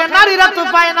পাঠাইলে নারীরা তো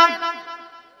পায় না।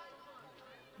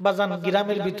 বাজান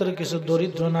গ্রামের ভিতরে কিছু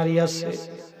দরিদ্র নারী আছে,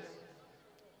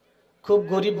 খুব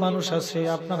গরিব মানুষ আছে,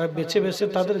 আপনারা বেছে বেছে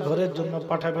তাদের ঘরের জন্য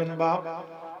পাঠাবেন। বাপ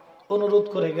অনুরোধ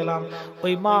করে গেলাম,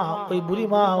 ওই মা, ওই বুড়ি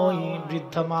মা, ওই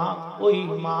বৃদ্ধা মা, ওই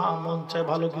মা মন চায়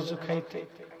ভালো কিছু খাইতে।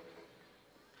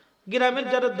 গ্রামের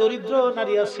যারা দরিদ্র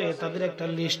নারী আছে তাদের একটা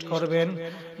লিস্ট করবেন,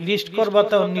 লিস্ট করবা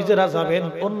তাও নিজেরা যাবেন,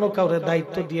 অন্য কাউরে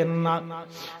দায়িত্ব দিয়েন না।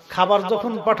 খাবার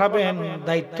যখন পাঠাবেন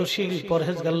দায়িত্বশীল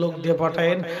পরহেজগার লোক দিয়ে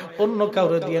পাঠায়েন, অন্য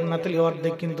কাউরে দিয়েন না, তাহলে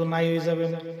অর্ধেক কিন্তু নাই হয়ে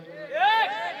যাবেন।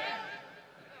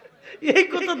 এই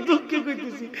কথা দুঃখে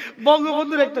কইতেছি,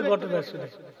 বঙ্গবন্ধুর একটা ঘটনা শুনে।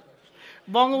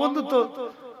 বঙ্গবন্ধু তো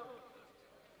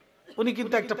উনি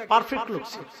কিন্তু একটা পারফেক্ট লোক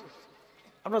ছিল,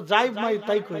 আমরা যাই মাই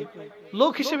তাই কই,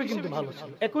 লোক হিসেবে কিন্তু ভালো ছিল,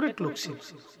 একুরেট লোক ছিল,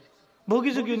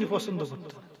 ভোগীযোগী উনি পছন্দ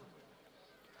করতেন।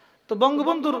 তো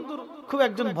বঙ্গবন্ধুর খুব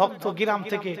একজন ভক্ত গ্রাম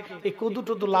থেকে এই কদু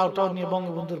টদু লাউটাও নিয়ে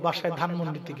বঙ্গবন্ধুর বাসায়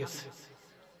ধানমন্ডিতে গেছে।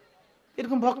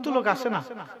 এরকম ভক্ত লোক আছে না,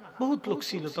 বহুত লোক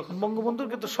ছিল তখন,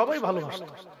 বঙ্গবন্ধুকে তো সবাই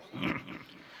ভালোবাসত।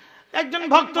 একজন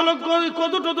ভক্ত লোক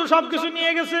কদু টদু সবকিছু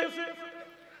নিয়ে গেছে,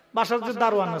 বাসার যে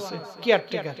দারোয়ান আছে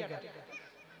কেয়ারটেকার,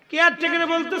 কেয়ারটেকারে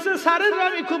বলতেছে, স্যারের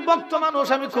আমি খুব ভক্ত মানুষ,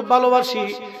 আমি খুব ভালোবাসি,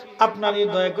 আপনার এই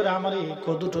দয়া করে আমার এই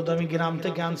কদু টদু আমি গ্রাম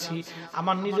থেকে আনছি,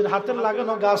 আমার নিজের হাতের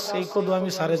লাগানো গাছ, এই কদু আমি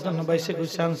স্যারের জন্য বাইসে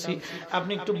গুছে আনছি,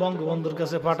 আপনি একটু বঙ্গবন্ধুর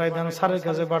কাছে পাঠাই দেন, স্যারের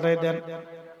কাছে পাঠাই দেন।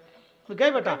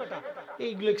 গাই বেটা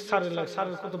এইগুলো স্যারের লাগে,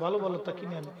 স্যারের কত ভালো ভালো তা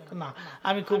কিনে আন না,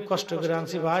 আমি খুব কষ্ট করে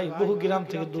আনছি ভাই, বহু গ্রাম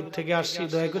থেকে দূর থেকে আসছি,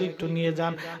 দয়া করে একটু নিয়ে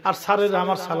যান, আর স্যারের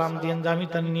আমার সালাম দিয়েন যে আমি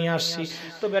তা নিয়ে আসছি।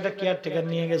 তো বেটা কেয়ারটেকার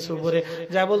নিয়ে গেছে উপরে,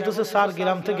 যা বলতেছে, স্যার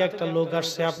গ্রাম থেকে একটা লোক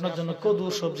আসছে, আপনার জন্য কদু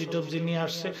সবজি টবজি নিয়ে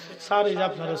আসছে, স্যার এই যে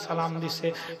আপনার সালাম দিছে।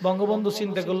 বঙ্গবন্ধু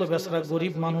চিন্তা করলো, বেচারা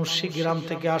গরিব মানুষ, সে গ্রাম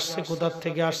থেকে আসছে, কোথার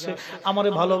থেকে আসছে, আমারে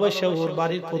ভালোবাসে ওর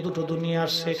বাড়ির কদু টদু নিয়ে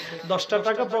আসছে। 10টা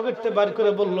টাকা পকেটে বার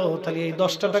করে বললো, তাহলে এই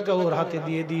 10টা টাকা ওর হাতে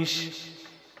দিয়ে দিস।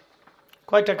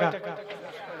 কয় টাকা?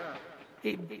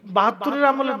 72-এর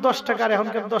আমলের 10 টাকা, আর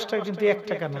এখনকার 10 টাকা কিন্তু 1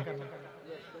 টাকা না।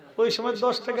 ওই সময়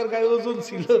 10 টাকার গায়ে ওজন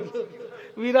ছিল,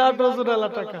 বিরাট ওজনওয়ালা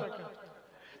টাকা,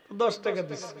 10 টাকা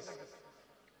দিচ্ছে।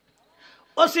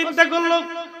 ও চিন্তা করলো,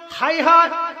 হাই হাই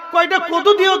কয়টা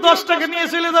কদু দিয়েও 10 টাকা নিয়ে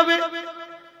চলে যাবে,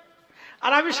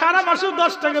 আর আমি সারা মাসেও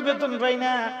 10 টাকা বেতন পাই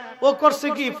না। ও করছে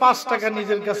কি, 5 টাকা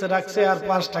নিজের কাছে রাখছে, আর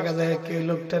 5 টাকা যায় কে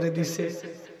লোকটারে দিছে,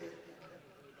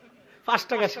 5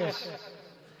 টাকা শেষ।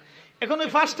 এখন ওই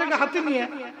 5 টাকা হাতে নিয়ে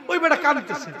ওই বেটা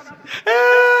কাঁদতেছে,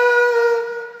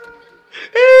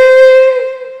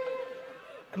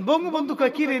 বঙ্গবন্ধু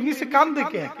কয় কি রে নিচে কান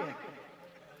দেখে,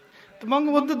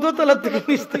 বঙ্গবন্ধু দোতলা থেকে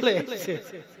নিচতলায় এসেছে।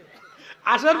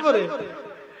 আসার পরে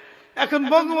এখন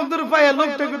বঙ্গবন্ধুর পায়ে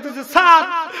লোকটা করতেছে, স্যার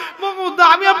বঙ্গবন্ধু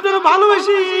আমি আপনার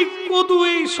ভালোবাসি, এই কদু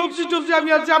এই সবজি টবজি আমি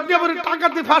আছি, আপনি আমার টাকা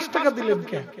দিয়ে 5 টাকা দিলেন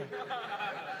কে?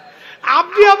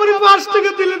 আপনি আমার 5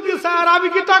 টাকা দিলেন কে স্যার? আমি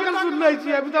কি টাকা শুনলাইছি?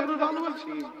 আমি তো আপনার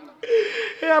ভালোবাসি।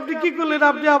 আপনি কি করলেন?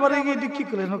 আপনি আবার এটি কি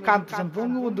করলেন? কাঁদতেছেন।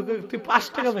 বঙ্গবন্ধুকে তুই 5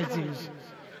 টাকা পাইছিস,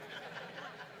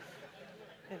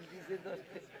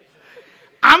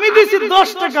 আমি দিছি 10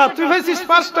 টাকা, তুই পাইছিস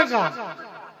 5 টাকা।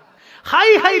 হাই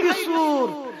হাই রে সুর,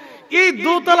 এই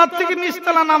দোতলা থেকে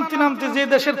নিচতলা নামতে নামতে যে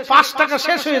দেশের 5 টাকা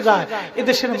শেষ হয়ে যায়, এ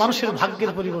দেশের মানুষের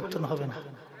ভাগ্যের পরিবর্তন হবে না।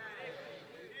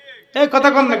 এই কথা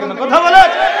কোন না কেন কথা বলে?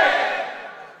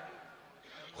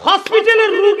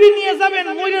 হসপিটালের রোগী নিয়ে যাবেন,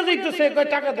 মরে যাইতেছে, কয়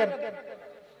টাকা দেন।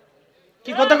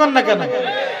 কি কথা কোন না কেন?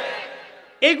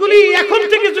 এগুলি এখন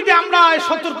থেকে যদি আমরা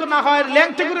সতর্ক না হয়,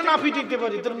 ল্যাংটে করে না পিটিতে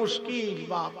পারি, তোর মুশকিল।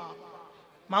 বাবা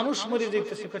মানুষ মরে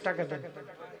যাইতেছে, কয় টাকা দেন।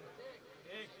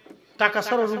 টাকা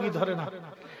ছাড়া রোগী ধরে না,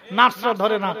 নার্সরা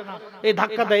ধরে না, এই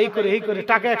ধাক্কা দেয়, এই করে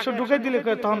টাকা 100 ঢুকাই দিলে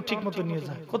তখন ঠিক মতো নিয়ে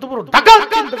যায়। কত বড় টাকা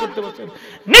চিন্তা করতে পারছেন?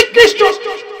 নিকৃষ্ট,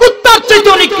 কুত্তার চাইতে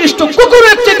নিকৃষ্ট,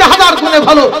 কুকুরের চাইতে 1000 গুণে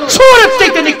ভালো, শুয়োরের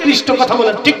চাইতে নিকৃষ্ট। কথা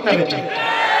বলেন ঠিক না বেটা?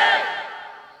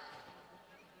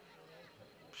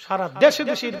 সারা দেশে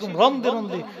দেশে এরকম রন্দে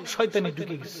রন্দে শয়তানি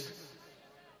ঢুকে গেছে।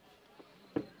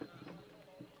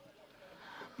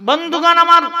 বন্ধুগণ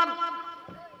আমার,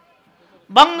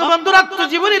 বঙ্গবন্ধুর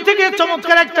আত্মজীবনী থেকে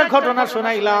চমৎকার একটা ঘটনা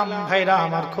শোনাইলাম। ভাইরা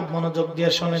আমার খুব মনোযোগ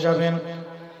দিয়ে শুনে যাবেন।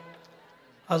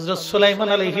 হযরত সুলাইমান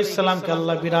আলাইহিস সালামকে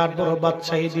আল্লাহ বিরাট বড়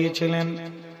বাদশাহী দিয়েছিলেন।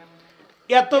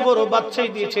 এত বড় বাদশাহী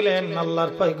দিয়েছিলেন,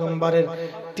 আল্লাহর পয়গম্বরের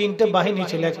 3টে বাহিনী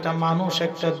ছিল, একটা মানুষ,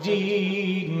 একটা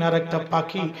জিন আর একটা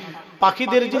পাখি।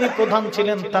 পাখিদের যিনি প্রধান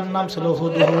ছিলেন তার নাম ছিল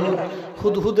হুদহুদ।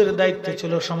 হুদহুদের দায়িত্বে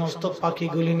ছিল সমস্ত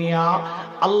পাখিগুলি নিয়ে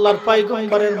আল্লাহর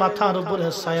পয়গম্বরের মাথার উপরে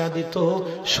ছায়া দিত,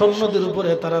 সৈন্যদের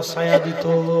উপরে তারা ছায়া দিত।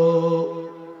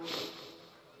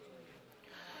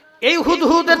 এই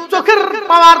হুদহুদের চোখের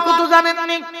পাওয়ার কত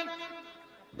জানেননি?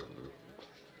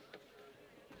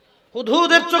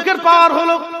 হুদহুদের চোখের পাওয়ার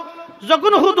হলো,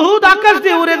 যখন হুদহুদ আকাশ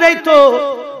দিয়ে উড়ে যাইতো,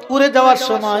 উড়ে যাওয়ার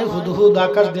সময় হুদহুদ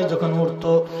আকাশ দিয়ে যখন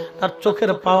উড়তো, তার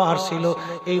চোখের পাওয়ার ছিল,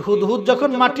 এই হুদহুদ যখন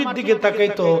মাটির দিকে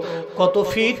তাকাইতো, কত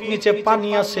ফিট নিচে পানি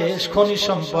আছে, খনিজ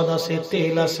সম্পদ আছে,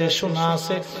 তেল আছে, সোনা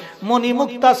আছে,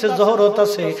 মণিমুক্তা আছে, জহরত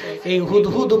আছে, এই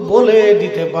হুদহুদ বলে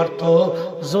দিতে পারতো।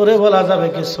 জোরে বলা যাবে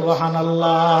কি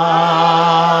সুবহানাল্লাহ?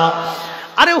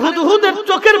 আরে হুদহুদের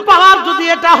চোখের পাওয়ার যদি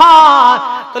এটা হয়,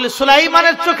 তাহলে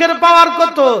সুলাইমানের চোখের পাওয়ার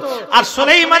কত? আর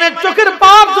সুলাইমানের চোখের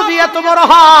পাওয়ার যদি এত বড়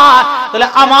হয়, তাহলে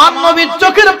আমার নবীর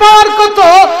চোখের পাওয়ার কত?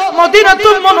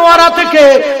 মদিনাতুল মুনওয়ারা থেকে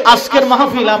আজকের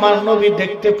মাহফিল আমার নবী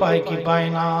দেখতে পায় কি পায়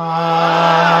না?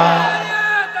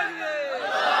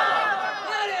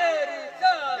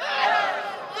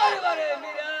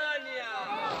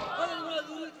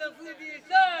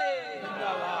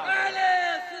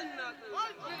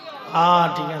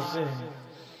 ঠিক আছে,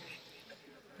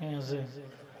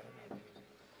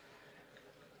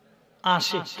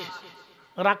 আশিক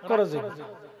রাগ করে যে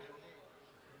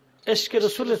ইশকে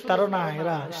রাসূলের তাড়না,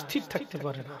 এরা স্থির থাকতে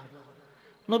পারে না।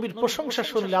 নবীর প্রশংসা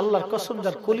শুনলে আল্লাহর কসম,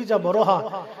 যার কলিজা বড় হয়,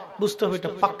 বুঝতে হবে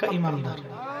এটা পাক্কা ঈমানদার।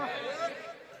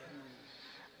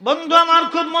 বন্ধু আমার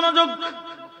খুব মনোযোগ।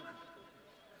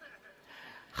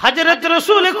 হযরত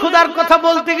রাসূল খুদার কথা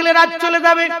বলতে গেলে রাত চলে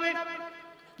যাবে,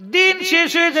 দিন শেষ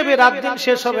হয়ে যাবে, রাত দিন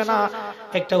শেষ হবে না।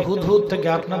 একটা হুদহুদ থেকে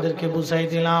আপনাদেরকে বুঝাই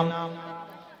দিলাম।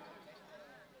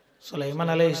 সুলাইমান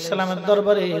আলাইহিস সালামের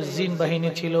দরবারে জিন বাহিনী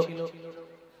ছিল,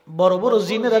 বড় বড়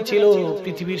জিনেরা ছিল,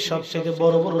 পৃথিবীর সবচেয়ে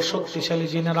বড় বড় শক্তিশালী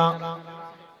জিনেরা।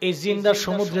 এই জিনরা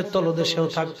সমুদ্রের তলদেশেও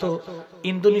থাকতো।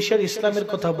 ইন্দোনেশিয়ার ইসলামের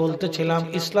কথা বলতেছিলাম,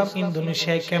 ইসলাম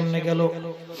ইন্দোনেশিয়ায় কেমনে গেল?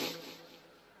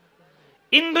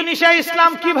 ইন্দোনেশিয়া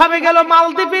ইসলাম কিভাবে গেল?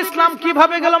 মালদ্বীপে ইসলাম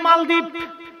কিভাবে গেল? মালদ্বীপ,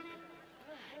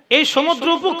 এই সমুদ্র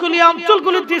উপকূলীয়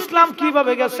অঞ্চলগুলিতে ইসলাম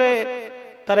কিভাবে গেছে,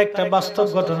 তার একটা বাস্তব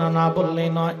ঘটনা না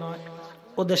বললেই নয়।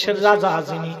 ও দেশের রাজা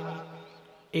যিনি,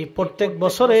 এই প্রত্যেক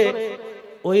বছরে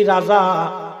ওই রাজা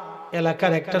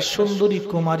এলাকার একটা সুন্দরী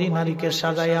কুমারী নারীকে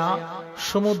সাজাইয়া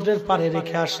সমুদ্রের পাড়ে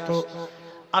রেখে আসতো।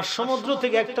 আর সমুদ্র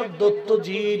থেকে একটা দৈত্য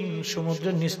জিন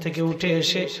সমুদ্রের নিচ থেকে উঠে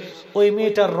এসে ওই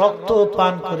মেয়েটার রক্ত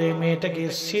পান করে মেয়েটাকে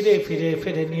ছিঁড়ে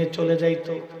ফিরে নিয়ে চলে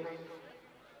যাইতো।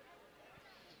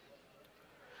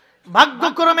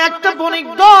 ভাগ্যক্রমে একটা বণিক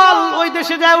দল ওই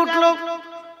দেশে যায় উঠলো।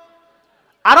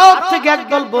 আরব থেকে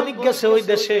একদল বণিক গেছে ওই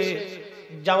দেশে।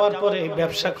 যাওয়ার পরে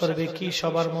ব্যবসা করবে কি,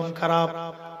 সবার মন খারাপ,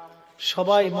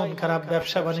 সবাই মন খারাপ,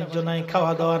 ব্যবসা বাণিজ্য নাই,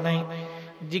 খাওয়া দাওয়া নাই।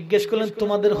 জিজ্ঞেস করলেন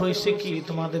তোমাদের হয়েছে কি,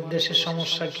 তোমাদের দেশের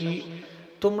সমস্যা কি?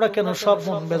 তোমরা কেন সব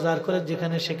মন বেজার করে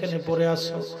যেখানে সেখানে পড়ে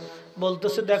আসো?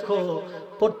 বলতেছে দেখো,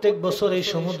 প্রত্যেক বছর এই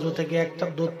সমুদ্র থেকে একটা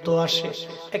দৈত্য আসে,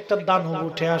 একটা দানব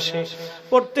উঠে আসে।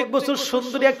 প্রত্যেক বছর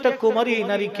সুন্দরী একটা কুমারী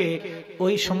নারীকে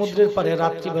ওই সমুদ্রের পারে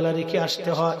রাত্রিবেলা রেখে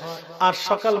আসতে হয়, আর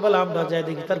সকালবেলা আমরা যাই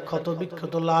দেখি তার ক্ষত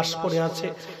বিক্ষত লাশ পড়ে আছে।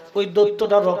 ওই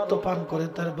দৈত্যটা রক্ত পান করে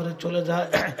তারপরে চলে যায়।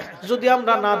 যদি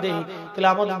আমরা না দেই তাহলে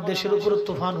আমাদের দেশের উপর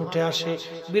তুফান উঠে আসে,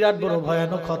 বিরাট বড়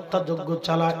ভয়ানক হত্যাযজ্ঞ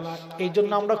চালায়। এই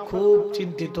জন্য আমরা খুব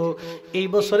চিন্তিত। এই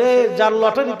বছরে যার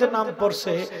লটারিতে নাম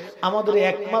পড়ছে আমাদের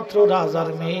একমাত্র রাজার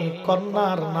মেয়ে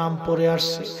কন্যার নাম পড়ে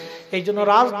আসছে। এই জন্য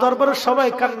রাজ দরবারে সবাই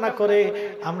কান্না করে,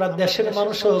 আমরা দেশের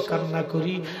মানুষও কান্না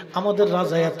করি। আমাদের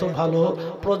রাজা এত ভালো,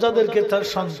 প্রজাদেরকে তার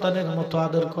সন্তানের মতো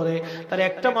আদর করে। তার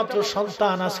একটা মাত্র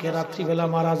সন্তান আজকে রাত্রিবেলা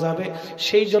মারা যাবে,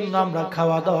 সেই জন্য আমরা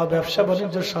খাওয়া দাওয়া ব্যবসা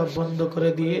বাণিজ্য সব বন্ধ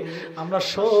করে দিয়ে আমরা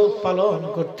শোক পালন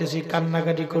করতেছি,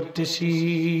 কান্নাকাটি করতেছি।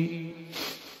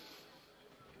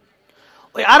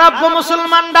 ওই আরব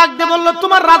মুসলমান ডাক দিয়ে বলল,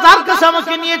 তোমার রাজার কাছে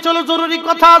আমাকে নিয়ে চলো, জরুরি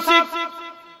কথা আছে।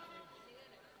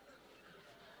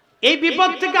 এই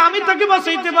বিপদ থেকে আমি তাকে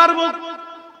বাঁচাইতে পারবো।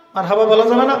 মারহাবা বলা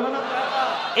যাবে না?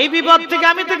 এই বিপদ থেকে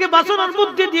আমি তাকে বাঁচানোর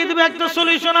বুদ্ধি দিয়ে দেব, একটা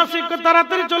সলিউশন আছে,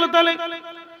 তাড়াতাড়ি চলো। তাহলে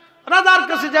রাজার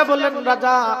কাছে যা বললেন,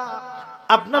 রাজা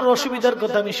আপনার অসুবিধার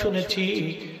কথা আমি শুনেছি,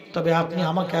 তবে আপনি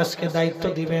আমাকে আজকে দায়িত্ব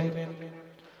দিবেন।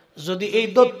 যদি এই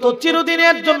দৈত্য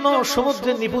চিরদিনের জন্য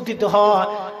সমুদ্রে নিপতিত হয়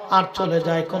আর চলে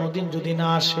যায়, কোনোদিন যদি না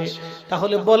আসে,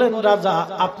 তাহলে বলেন রাজা,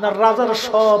 আপনার রাজার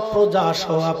সব প্রজা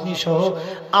সহ আপনি সহ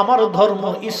আমার ধর্ম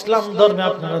ইসলাম ধর্মে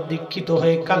আপনারা দীক্ষিত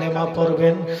হয়ে কালেমা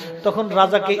পড়বেন। তখন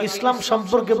রাজাকে ইসলাম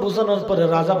সম্পর্কে বোঝানোর পরে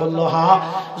রাজা বলল, হ্যাঁ,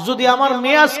 যদি আমার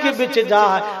মেয়ে আজকে বেঁচে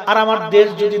যায় আর আমার দেশ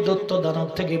যদি দৈত্য দানব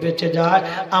থেকে বেঁচে যায়,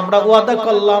 আমরা ওয়াদা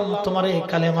করলাম তোমার এই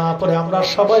কালেমা পড়ে আমরা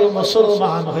সবাই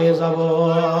মুসলমান হয়ে যাব।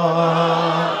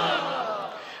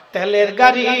 তেলের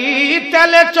গাড়ি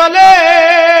তেলে চলে,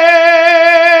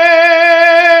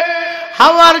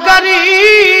 হাওয়ার গাড়ি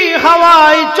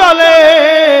হাওয়ায় চলে,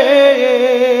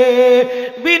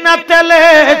 বিনা তেলে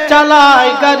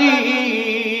চালায় গাড়ি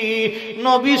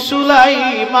নবী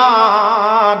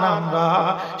সুলাইমান। আমরা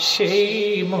সেই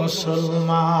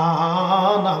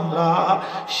মুসলমান, আমরা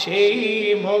সেই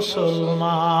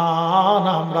মুসলমান,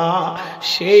 আমরা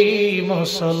সেই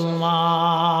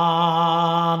মুসলমান।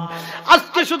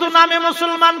 আজকে শুধু নামে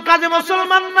মুসলমান, কাজে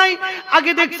মুসলমান নাই।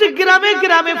 আগে দেখছি গ্রামে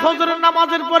গ্রামে ফজরের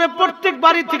নামাজের পরে প্রত্যেক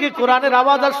বাড়ি থেকে কোরআনের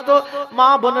আওয়াজ আসতো, মা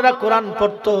বোনেরা কোরআন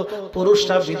পড়তো,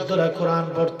 পুরুষরা বৃদ্ধরা কোরআন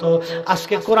পড়তো।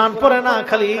 আজকে কোরআন পড়ে না,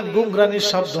 খালি গুংরানির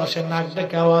শব্দ আসে, নাক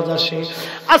ডেকে আওয়াজ আসে।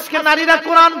 আজকে নারীরা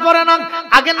কোরআন পড়ে না।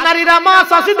 আগের নারীরা মা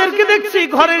চাষিদেরকে দেখছি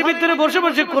ঘরের ভিতরে বসে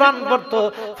বসে কোরআন পড়তো,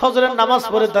 ফজরের নামাজ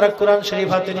পড়ে তারা কোরআন শরীফ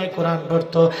হাতে নিয়ে কোরআন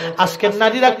পড়তো। আজকের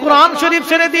নারীরা কোরআন শরীফ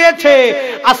ছেড়ে দিয়েছে,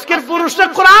 আজকের পুরুষরা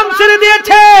কোরআন ছেড়ে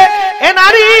দিয়েছে। এ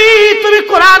নারী, তুমি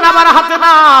কোরআন আমার হাতে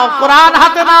নাও, কোরআন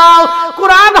হাতে নাও,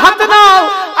 কোরআন হাতে নাও।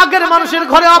 আগের মানুষের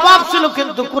ঘরে অভাব ছিল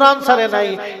কিন্তু কোরআন ছাড়ে নাই,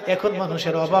 এখন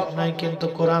মানুষের অভাব নাই কিন্তু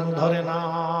কোরআন ধরে না।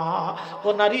 ও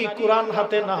নারী, কোরআন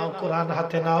হাতে নাও, কোরআন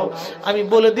হাতে নাও। আমি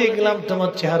বলে দিয়ে গেলাম,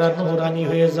 তোমার চেহারা নূরানি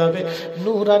হয়ে যাবে,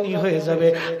 নূরানি হয়ে যাবে।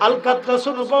 আলকাতরা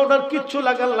সোনো পাউডার কিচ্ছু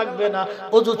লাগার লাগবে না।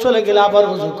 ওযু চলে গেলে আবার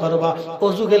ওযু করবা,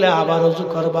 ওযু গেলে আবার ওযু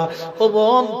করবা। ও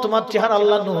বোন, তোমার চেহারা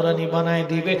আল্লাহ নূরানি বানায়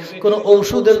দিবে, কোনো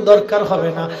ঔষধের দরকার হবে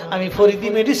না। আমি ফরিদি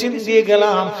মেডিসিন দিয়ে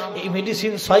গেলাম, এই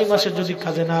মেডিসিন 6 মাসে যদি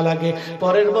কাজে না লাগে,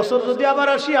 পরের বছর যদি আবার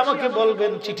আসি আমাকে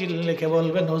বলবেন, চিঠি লিখে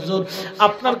বলবেন, হুজুর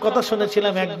আপনার কথা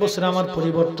শুনেছিলাম, 1 বছর আমার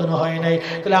পরিবর্তন হয় নাই,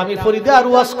 তাহলে আমি ফরিদে আর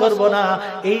ওয়াজ করব না,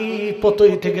 এই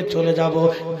পতই থেকে চলে যাব।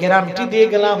 গ্যারান্টি দিয়ে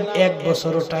গেলাম 1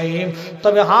 বছর টাইম।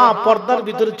 তবে হ্যাঁ, পর্দার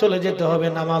ভিতরে চলে যেতে হবে,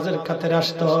 নামাজের কাতারে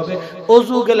আসতে হবে,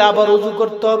 ওযু গেলে আবার ওযু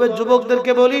করতে হবে।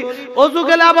 যুবকদেরকে বলি, ওযু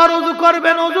গেলে আবার ওযু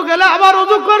করবেন, ওযু গেলে আবার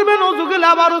ওযু করবেন, ওযু গেলে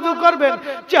আবার ওযু করবেন।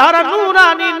 চেহারা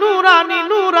নূরানি, নূরানি,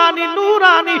 নূরানি,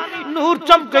 নূরানি, নূর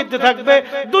চমকাইতে থাকবে।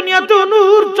 দুনিয়াতেও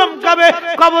নূর চমকাবে,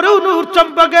 কবরেও নূর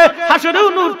চমকাবে, হাসরেও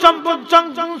নূর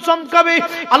চমকাবে।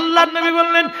 আল্লাহর নবী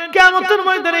বললেন, কিয়ামতের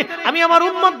ময়দানে আমি আমার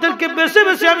উম্মতদেরকে বেছে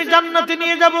বেছে আমি জান্নাতে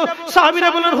নিয়ে যাব। সাহাবীরা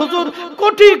বলেন, হুজুর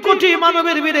কোটি কোটি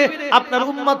মানবের ভিড়ে আপনার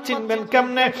উম্মত চিনবেন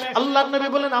কেমনে? আল্লাহর নবী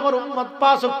বলেন, আমার উম্মত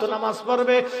 5 ওয়াক্ত নামাজ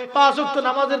পড়বে, 5 ওয়াক্ত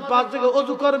নামাজের 5 থেকে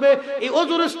ওযু করবে। এই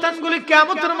ওযুর স্থানগুলি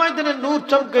কিয়ামতের ময়দানে নূর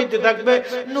চমকাইতে থাকবে,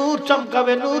 নূর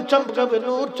চমকাবে, নূর চমকাবে,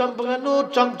 নূর চমকাবে, নূর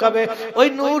চমকাবে। ওই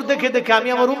নূর দেখে দেখে আমি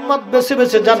আমার উম্মত বেছে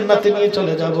বেছে জান্নাতে নিয়ে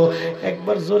চলে যাব।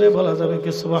 একবার জোরে বলা যাবে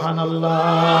কি সুবহানাল্লাহ?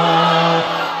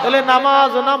 তাহলে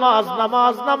নামাজ, নামাজ,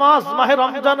 নামাজ, নামাজ। মাহে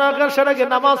রমজান আসার আগে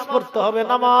নামাজ পড়তে হবে,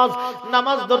 নামাজ,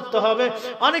 নামাজ ধরতে হবে।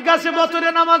 অনেক আছে বছরে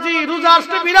নামাজি, রোজা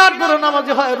আসলে বিরাট বড়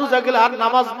নামাজি হয়, রোজা গেলে আর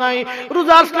নামাজ নাই।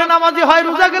 রোজা আসলে নামাজি হয়,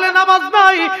 রোজা গেলে নামাজ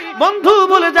নাই। বন্ধু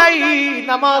বলে যাই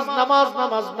নামাজ নামাজ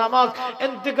নামাজ নামাজ।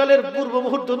 ইন্তেকালের পূর্ব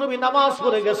মুহূর্ত নবী নামাজ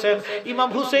পড়ে গেছেন, ইমাম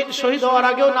হুসেইন শহীদ হওয়ার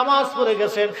আগেও নামাজ পড়ে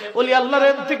গেছেন, ওলি আল্লাহর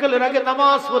ইন্তেকালের আগে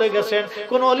নামাজ পড়ে গেছেন,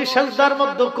 কোন ওলি সেজদার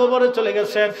মধ্যে কবরে চলে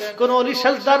গেছেন, কোন ওলি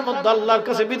সেজদার মধ্যে আল্লাহর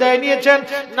কাছে বিদায় নিয়েছেন।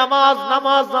 নামাজ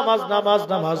নামাজ নামাজ নামাজ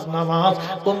নামাজ নামাজ।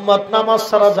 উম্মত নামাজ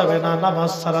ছাড়া যাবে না,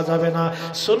 নামাজ ছাড়া যাবে না।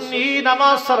 সুন্নি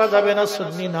নামাজ ছাড়া যাবে না,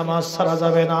 সুন্নি নামাজ ছাড়া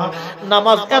যাবে না।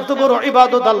 নামাজ এত বড়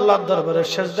ইবাদত, আল্লাহর দরবারে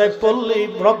সেজদায় পড়লেই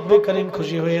রব্বে করিম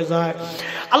খুশি হয়ে যায়।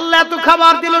 আল্লাহ এত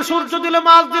খাবার দিল, সূর্য দিল,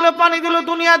 মাছ দিল, পানি দিল,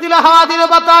 দুনিয়া দিল, হাওয়া দিল,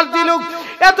 বাতাস দিল,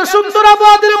 এত সুন্দর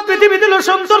আবহাওয়া দিল, পৃথিবী দিল,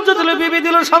 সৌন্দর্য দিল, বিবি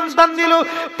দিল, সন্তান দিল,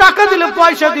 টাকা দিল,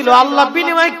 পয়সা দিল। আল্লাহ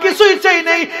বিনিময়ে কিছুই চাই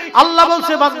নাই। আল্লাহ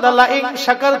বলছে বান্দা লা ইন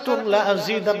শাকারতুম লা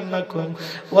আযীদান্নাকুম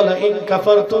ওয়া লা ইন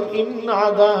কাফারতুম ইন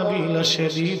আযাবি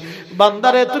লাশাদীদ।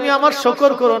 বান্দারে তুমি আমার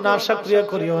শুকর করো না, শুকরিয়া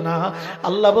করিও না।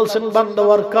 আল্লাহ বলছেন বান্দা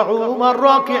ওয়ারকাউ মার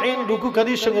রাকিঈন,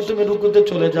 রুকুকারীর সঙ্গে তুমি রুকুতে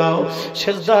চলে যাও,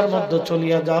 সিজদার মধ্যে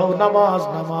চলিয়া যাও। নামাজ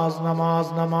নামাজ নামাজ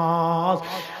নামাজ।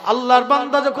 আল্লাহর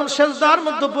বান্দা যখন সিজদার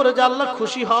মধ্যে পড়ে যায় আল্লাহ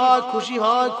খুশি হয়, খুশি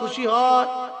হয়, খুশি হয়।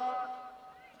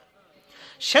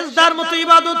 সিজদার মতো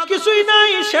ইবাদত কিছুই নাই,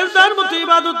 সিজদার মতো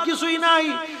ইবাদত কিছুই নাই,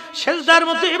 সিজদার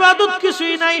মতো ইবাদত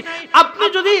কিছুই নাই। আপনি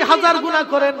যদি হাজার গুনাহ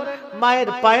করেন, মায়ের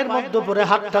পায়ের মধ্যে পড়ে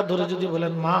হাতটা ধরে যদি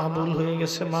বলেন মা ভুল হয়ে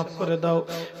গেছে মাফ করে দাও,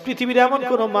 পৃথিবীর এমন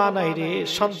কোন মা নাই রে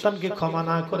সন্তানকে ক্ষমা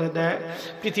না করে দেয়।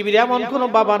 পৃথিবীর এমন কোন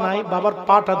বাবা নাই বাবার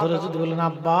পাটা ধরে যদি বলেন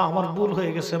আব্বা আমার ভুল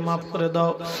হয়ে গেছে মাফ করে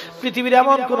দাও। পৃথিবীর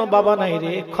এমন কোন বাবা নাই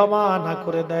রে ক্ষমা না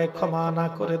করে দেয়, ক্ষমা না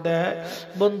করে দেয়।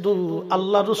 বন্ধু,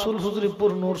 আল্লাহ রাসূল হুজুরপুর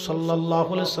নূর সাল্লাল্লাহু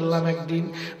আলাইহি সাল্লাম একদিন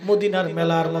মদিনার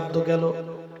মেলার মধ্যে গেল।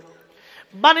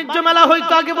 বাণিজ্য মেলা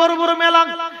হইতো আগে, বড় বড় মেলা।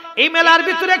 এই মেলার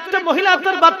ভিতরে একটা মহিলা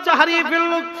তার বাচ্চা হারিয়ে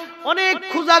ফেলল। অনেক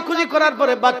খোঁজাখুঁজি করার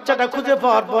পরে বাচ্চাটা খুঁজে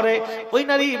পাওয়ার পরে ওই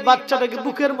নারী বাচ্চাটাকে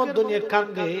বুকের মধ্যে নিয়ে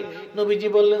কাঁদে। নবীজি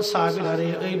বললেন সাহাবীরা রে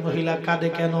ওই মহিলা কাঁদে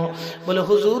কেন? বলে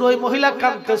হুজুর ওই মহিলা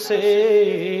কাঁদতেছে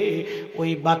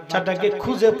ওই বাচ্চাটাকে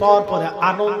খুঁজে পাওয়ার পরে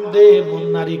আনন্দে মন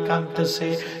নারী কাঁদতেছে।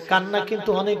 কান্না কিন্তু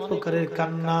অনেক প্রকারের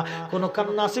কান্না। কোন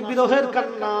কান্না আছে বিরহের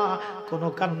কান্না, কোন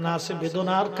কান্না আছে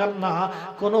বেদনার কান্না,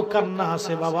 কোন কান্না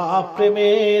আছে বাবা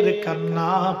প্রেমের কান্না,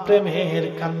 প্রেমের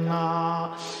কান্না।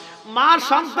 মা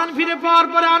সন্তান ফিরে পাওয়ার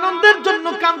পরে আনন্দের জন্য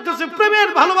কাঁদতেছে, প্রেমের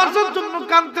ভালোবাসার জন্য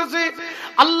কাঁদতেছে।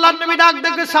 আল্লাহর নবী ডাক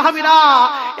দেখে সাহাবীরা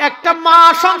একটা মা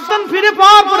সন্তান ফিরে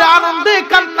পাওয়ার পরে আনন্দে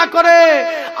কান্না করে।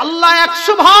 আল্লাহ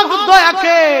 100 ভাগ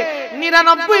দয়াকে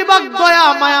 99 ভাগ দয়া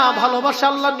মায়া ভালোবাসা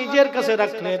আল্লাহ নিজের কাছে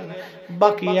রাখলেন,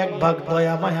 বাকি 1 ভাগ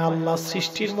দয়া মায়া আল্লাহ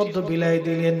সৃষ্টির মধ্যে বিলাই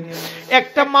দিলেন।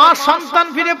 একটা মা সন্তান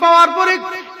ফিরে পাওয়ার পরে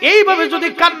এইভাবে যদি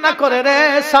কান্না করে রে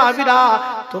সাহাবীরা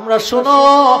তোমরা শোনো,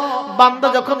 বান্দা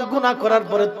যখন গুনাহ করার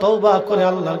পরে তওবা করে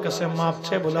আল্লাহর কাছে মাফ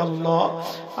চায়, বলে আল্লাহ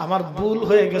আমার ভুল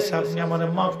হয়ে গেছে আপনি আমারে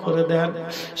মাফ করে দেন।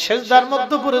 সিজদার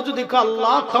মধ্যে পড়ে যদি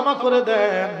আল্লাহ ক্ষমা করে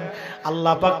দেন,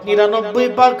 আল্লাহ পাক 99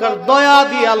 পাকার দয়া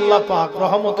দিয়ে আল্লাহ পাক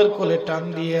রহমতের কোলে টান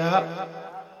দিয়া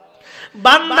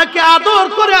বান্দাকে আদর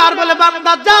করে আর বলে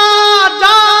বান্দা যা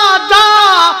যা যা,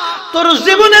 তোর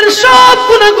জীবনের সব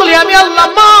গুনাহগুলি আমি আল্লাহ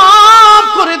মাফ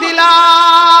করে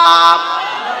দিলাম।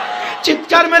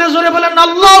 চিৎকার মেরে জোরে বলেন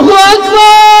আল্লাহু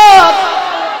আকবার।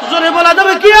 জোরে বলা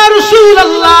যাবে কি ইয়া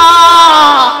রাসূলুল্লাহ?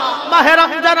 মাহে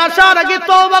রমজান আসার আগে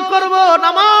তওবা করব,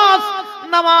 নামাজ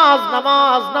নামাজ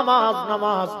নামাজ নামাজ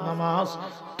নামাজ নামাজ,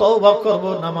 তওবা করব,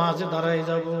 নামাজে দাঁড়ায়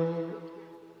যাব।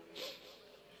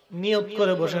 নিয়ত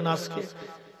করে বসেন আজকে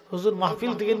হুজুর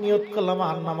মাহফিল থেকে নিয়ত করলাম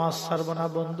আর নামাজ ছাড়ব না।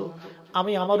 বন্ধু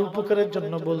আমি আমার উপকারের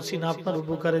জন্য বলছি না, আপনার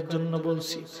উপকারের জন্য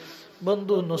বলছি।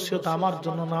 বন্ধু নসিহত আমার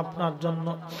জন্য না আপনার জন্য।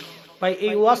 ভাই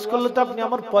এই ওয়াজ করলে তো আপনি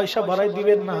আমার পয়সা বাড়াই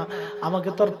দিবেন না, আমাকে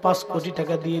তো আর 5 কোটি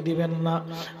টাকা দিয়ে দিবেন না,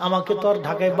 আমাকে তো আর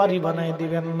ঢাকায় বাড়ি বানায়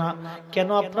দিবেন না। কেন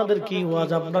আপনাদের কি ওয়াজ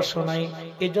আমরা শোনাই?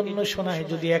 এই জন্য শোনাই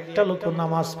যদি একটা লোক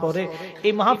নামাজ পড়ে,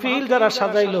 এই মাহফিল যারা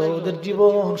সাজাইলো ওদের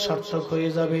জীবন সার্থক হয়ে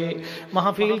যাবে।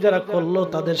 মাহফিল যারা করলো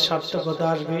তাদের সার্থকতা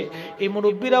আসবে। এই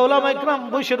মুরব্বীরা ওলামা ইকরাম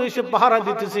বসে রয়েছে পাহারা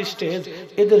দিতেছে স্টেজ,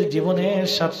 এদের জীবনের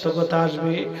সার্থকতা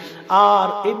আসবে। আর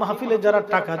এই মাহফিলে যারা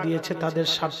টাকা দিয়েছে তাদের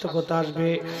সার্থকতা আসবে।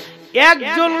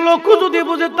 একজন লোক যদি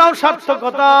বুঝে তাও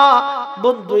সার্থকতা।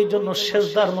 বন্ধু এই জন্য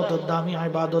সিজদার মতো দামি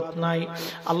ইবাদত নাই।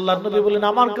 আল্লাহর নবী বলেন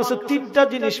আমার কাছে 3টা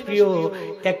জিনিস প্রিয়।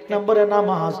 1 নম্বরে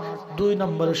নামাজ, 2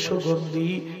 নম্বরে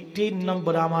সুগন্ধি, 3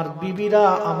 নম্বরে আমার বিবিরা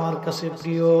আমার কাছে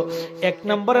প্রিয়। 1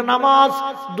 নম্বরে নামাজ,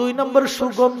 2 নম্বরে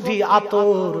সুগন্ধি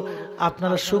আতর।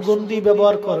 আপনারা সুগন্ধি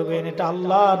ব্যবহার করবেন, এটা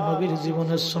আল্লাহর নবীর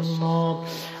জীবনের সুন্নাত।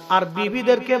 আর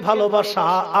বিবিদেরকে ভালোবাসা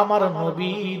আমার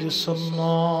নবীর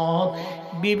সুন্নাত।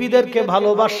 বিবিদেরকে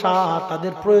ভালোবাসা,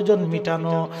 তাদের প্রয়োজন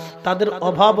মিটানো, তাদের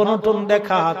অভাব অনটন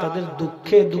দেখা, তাদের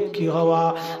দুঃখে দুঃখী হওয়া,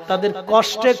 তাদের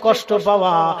কষ্টে কষ্ট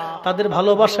পাওয়া, তাদের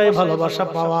ভালোবাসায় ভালোবাসা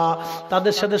পাওয়া,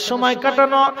 তাদের সাথে সময়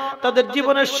কাটানো, তাদের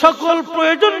জীবনের সকল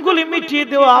প্রয়োজনগুলি মিটিয়ে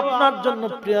দেওয়া আপনার জন্য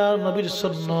প্রিয় নবীর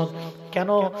সুন্নত। কেন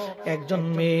একজন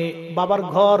মেয়ে বাবার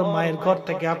ঘর মায়ের ঘর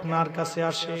থেকে আপনার কাছে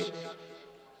আসে,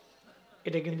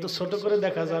 এটা কিন্তু ছোট করে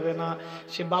দেখা যাবে না।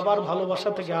 সে বাবার ভালোবাসা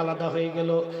থেকে আলাদা হয়ে গেল,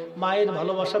 মায়ের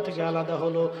ভালোবাসা থেকে আলাদা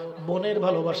হলো, বোনের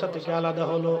ভালোবাসা থেকে আলাদা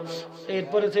হলো,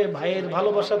 এরপরে সে ভাইয়ের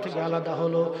ভালোবাসা থেকে আলাদা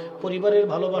হলো, পরিবারের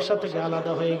ভালোবাসা থেকে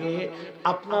আলাদা হয়ে গিয়ে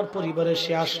আপনার পরিবারে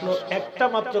সে আসলো একটা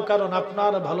মাত্র কারণ,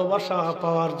 আপনার ভালোবাসা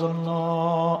পাওয়ার জন্য।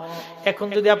 এখন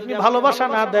যদি আপনি ভালোবাসা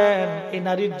না দেন, এই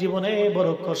নারীর জীবনে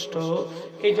বড় কষ্ট।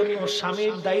 এই জন্য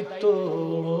স্বামীর দায়িত্ব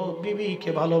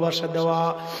বিবিকে ভালোবাসা দেওয়া।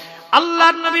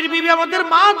 আল্লাহর নবীর বিবি আমাদের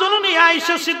মা জননী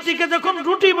আয়েশা সিদ্দিকা যখন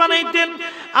রুটি বানাইতেন,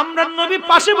 আমরা নবী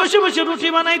পাশে বসে বসে রুটি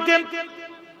বানাইতেন।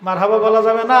 মারহাবা বলা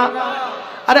যাবে না?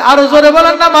 আরে আরো জোরে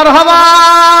বলেন না মারহাবা।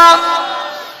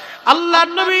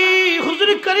 আল্লাহর নবী হুজুর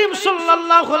করিম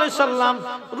সাল্লাল্লাহু আলাইহি সাল্লাম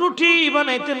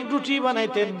রুটি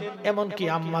বানাইতেন। এমনকি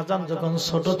আম্মা জান যখন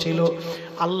ছোট ছিল,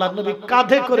 আল্লাহর নবী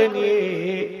কাঁধে করে নিয়ে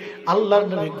আল্লাহর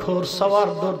নবী ঘোড় সওয়ার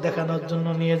দৌড় দেখানোর জন্য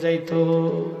নিয়ে যাইতো।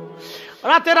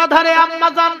 রাতের আধারে আম্মা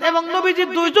জান এবং নবীজি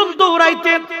দুইজন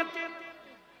দৌড়াইতেন।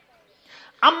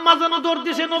 আম্মা জানও দৌড়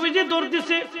দিছে, নবীজি দৌড়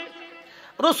দিছে।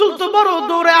 রাসূল তো বড়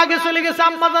দৌড়ে আগে চলে গেছে,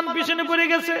 আম্মা জান পিছনে পড়ে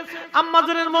গেছে। আম্মা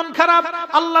জানের মন খারাপ।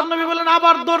 আল্লাহর নবী বলেন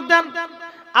আবার দৌড় দেন,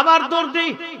 আবার দৌড়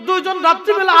দেই। দুইজন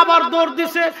রাত্রিবেলা আবার দৌড়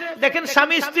দিছে। দেখেন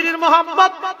স্বামী স্ত্রীর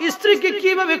মহব্বত, স্ত্রীকে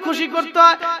কিভাবে খুশি করতে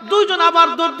হয়। দুইজন আবার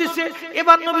দৌড় দিছে।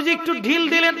 এবার নবীজি একটু ঢিল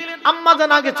দিলেন, আম্মা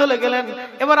জান আগে চলে গেলেন।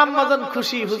 এবার আম্মা জান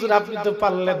খুশি, হুজুর আপনি তো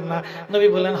পারলেন না। নবী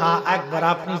বলেন হ্যাঁ, একবার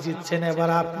আপনি জিতছেন, এবার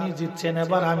আপনি জিতছেন,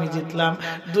 এবার আমি জিতলাম।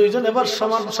 দুইজন এবার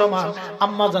সমান সমান।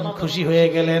 আম্মা জান খুশি হয়ে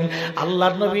গেলেন।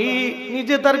 আল্লাহর নবী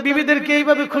নিজে তার বিবিদেরকে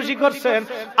এইভাবে খুশি করছেন।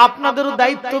 আপনাদেরও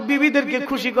দায়িত্ব বিবিদেরকে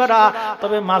খুশি করা।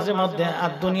 তবে মাঝে মধ্যে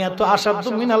দুনিয়া তো আসাদু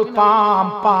মিনাল পাম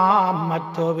পাম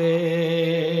মারতে হবে।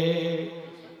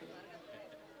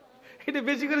 এটা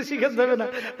বেশি করে শিখে যাবে না,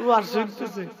 ও আর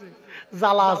শুনতেছে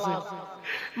জ্বালা আছে।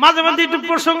 মাঝে মাঝে একটু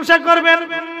প্রশংসা করবেন,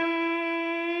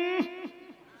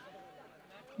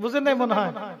 বুঝেন নাই মনে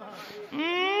হয়।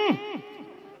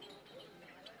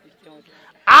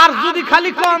 আর যদি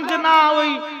খালি কন যে না ওই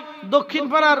দক্ষিণ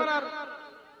পাড়ার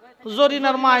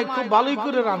জরিনার মায় খুব ভালোই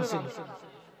করে রাঁধছিল,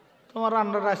 তোমার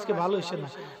রান্নাটা আজকে ভালো হয়েছে না,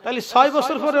 তাহলে 6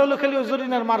 বছর পরে হলো খালি ওই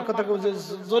জরিনার মার কথা কই, যে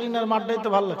জরিনার মারটাই তো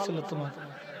ভালো লাগছিল তোমার।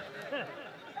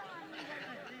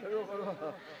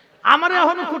 আমার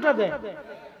এখনো খুঁটা দেয়,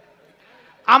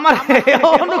 আমার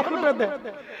এখনো খুঁটা দেয়।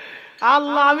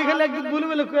 আল্লাহ, আমি খালি একদিন বলে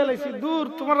বলে কয়ে লাইছি, দূর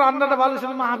তোমার রান্নাটা ভালো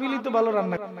ছিল, মাহফিলই তো ভালো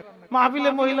রান্না।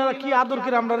 মাহফিলের মহিলারা কি আদর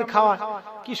করে আমরা খাওয়া,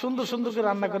 কি সুন্দর সুন্দর করে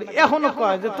রান্না করে। এখনো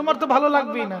কয় যে তোমার তো ভালো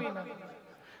লাগবেই না,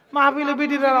 মাহফিলে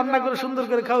বেটিরা রান্না করে সুন্দর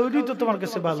করে খাওয়া, ওইটাই তো তোমার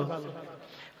কাছে ভালো।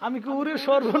 আমি কি ওরে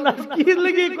সর্বনাশ, কি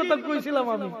লেগে এই কথা কইছিলাম।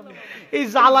 আমি এই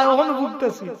জ্বালায় ওখানে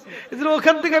ভুগতেছি,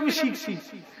 ওখান থেকে আমি শিখছি।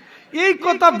 এই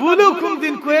কথা বলেও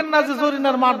কোনদিন কয়েন না যে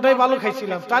জরিনার মাঠটাই ভালো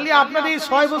খাইছিলাম। তাহলে আপনার এই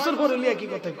 6 বছর পরে লিয়া কি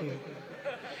কথা কই?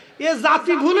 এ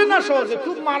জাতি ভুলে না সহজে,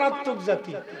 খুব মারাত্মক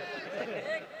জাতি।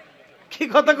 কি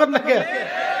কথা কর না কে?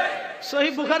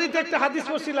 সহিহ বুখারীতে একটা হাদিস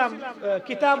পড়ছিলাম,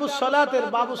 কিতাবুস সালাতের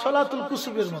বাবু সালাতুল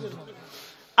কুসুফের মধ্যে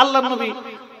আল্লাহর নবী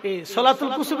এই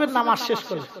সালাতুল কুসুফের নামাজ শেষ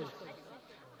করে,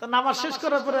 তো নামাজ শেষ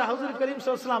করার পরে হুজুর করিম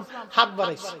সাল্লাল্লাহু আলাইহি ওয়াসাল্লাম হাত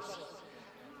বাড়াইছে।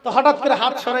 তো হঠাৎ করে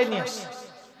হাত সরাই নিয়ে আসছে।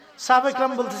 সাহাবায়ে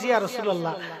কেরাম বলতেছে, ইয়া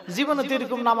রাসূলুল্লাহ, জীবনে তো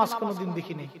এরকম নামাজ কোনোদিন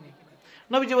দেখিনি।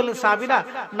 নবীজি বললেন, সাহাবীরা,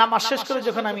 নামাজ শেষ করে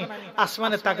যখন আমি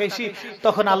আসমানে তাকাইছি,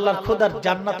 তখন আল্লাহর খোদার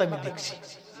জান্নাত আমি দেখছি।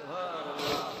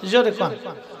 জোরে কোন,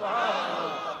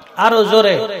 আরো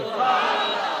জোরে।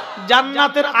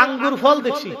 জান্নাতের আঙ্গুর ফল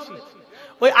দেখছি।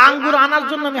 ওই আঙ্গুর আনার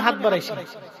জন্য আমি হাত বাড়াইছি।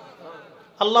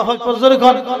 আল্লাহু আকবার, জোরে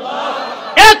কোন,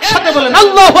 একসাথে বলেন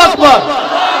আল্লাহু আকবার।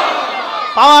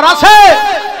 পাওয়ার আছে,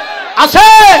 আছে।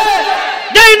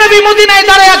 যেই নবী মদিনায়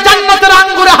দাঁড়ায় জান্নাতের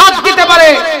আঙ্গুরে হাত দিতে পারে,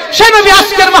 সে নবী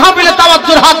আজকের মাহফিলে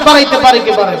তাওয়াজ্জুর হাত বাড়াইতে পারে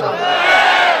কি পারে না?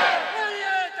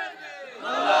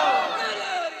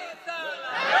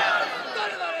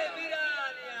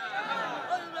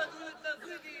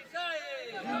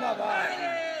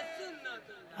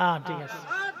 হ্যাঁ, ঠিক আছে।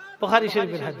 বুখারী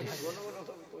শরীফের হাদিস,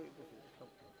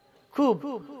 খুব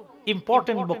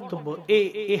ইম্পর্টেন্ট বক্তব্য।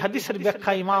 এই হাদিসের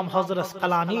ব্যাখ্যা ইমাম হযরত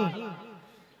আসকালানী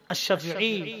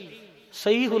আশ-শাফিঈ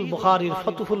সহিহুল বুখারীর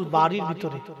ফাতহুল বারীর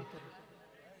ভিতরে,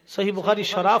 সহিহ বুখারী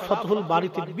শরহ ফাতহুল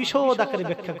বারীতে বিশদ আকারে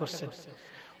ব্যাখ্যা করছেন।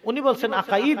 উনি বলছেন,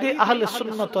 আকাইদে আহলে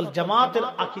সুন্নাত ওয়াল জামাতের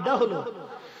আকীদা হলো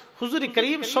হুজুর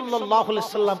করিম সাল্লাল্লাহু আলাইহি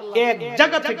সাল্লাম এক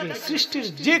জায়গা থেকে সৃষ্টির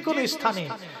যে কোনো স্থানে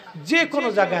যে কোনো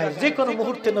জায়গায় যে কোনো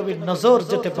মুহূর্তে নবীর নজর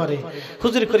যেতে পারে,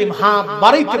 হুজুর করিম হাত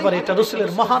বাড়াইতে পারে, এটা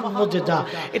রাসূলের মহান মুজিজা।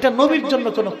 এটা নবীর জন্য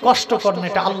কোনো কষ্টকর না,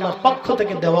 এটা আল্লাহর পক্ষ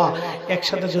থেকে দেওয়া।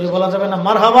 একসাথে জোরে বলা যাবে না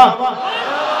মারহাবা?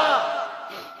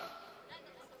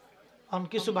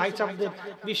 কিছু ভাই চাপদের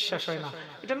বিশ্বাস হয় না,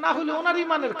 এটা না হলে ওনার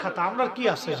ইমানের খাতা, আমরা কি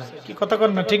আছে, কি কথা কর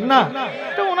না, ঠিক না?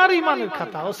 এটা ওনার ইমানের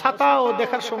খাতা, ও ছাতা ও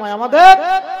দেখার সময় আমাদের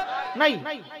নাই।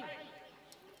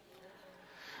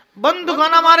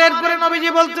 বন্ধুগণ আমার, এরপরে নবীজি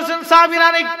বলতেছেন সাহাবীরা,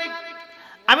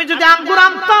 আমি যদি আঙ্গুর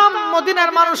আনতাম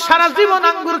মদিনার মানুষ সারা জীবন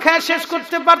আঙ্গুর খেয়ে শেষ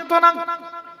করতে পারতো না।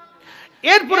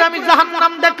 এরপরে আমি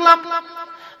জাহান্নাম দেখলাম,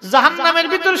 জাহান্নামের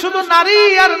ভিতর শুধু নারী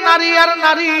আর নারী আর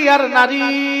নারী আর নারী,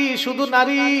 শুধু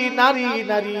নারী নারী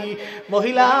নারী,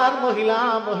 মহিলা আর মহিলা,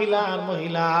 মহিলা আর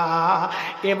মহিলা।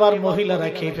 এবার মহিলারা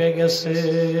খেপে গেছে,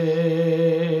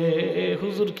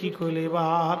 হুজুর কি কইলে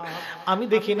এবার? আমি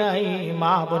দেখি নাই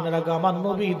মা বোনেরা, আমার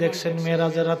নবী দেখছেন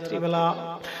মেরাজের রাত্রিবেলা।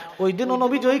 ওই দিনও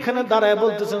নবী ওইখানে দাঁড়ায়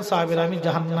বলতেছেন সাহাবীরা, আমি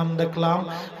জাহান্নাম দেখলাম,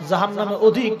 জাহান্নামে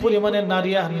অধিক পরিমাণে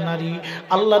নারী আর নারী।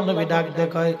 আল্লাহ নবী ডাক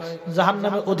দেখায়,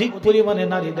 জাহান্নামে অধিক পরিমাণে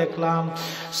নারী দেখলাম।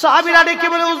 সাহাবীরা ডেকে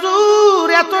বলে, হুজুর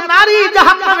এত নারী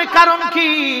জাহান্নামে কারণ কি?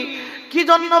 কি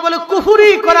জন্য? বলে কুফরি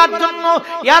করার জন্য।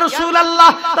 ইয়া রাসূলুল্লাহ,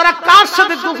 তারা কার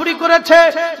সাথে কুফরি করেছে?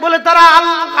 বলে তারা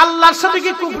আল্লাহর সাথে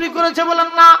কি কুফরি করেছে? বলেন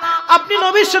না। আপনি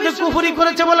নবীর সাথে কুফরি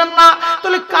করেছে? বলেন না।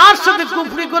 তাহলে কার সাথে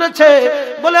কুফরি করেছে?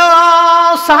 বলে ও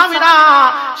সাহাবীরা,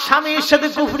 স্বামীর সাথে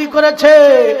কুফরি করেছে।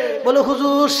 বলে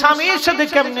হুজুর স্বামীর সাথে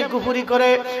কেমনে কুফরি করে?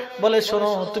 বলে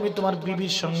শোনো, তুমি তোমার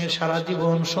বিবির সঙ্গে সারা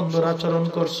জীবন সুন্দর আচরণ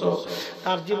করছো,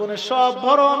 তার জীবনের সব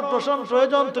ভরণ পোষণ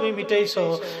প্রয়োজন তুমি মিটাইছো।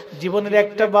 জীবনের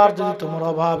একটা বার যদি তোমার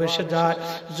অভাব এসে যায়,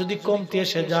 যদি কমতি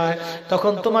এসে যায়,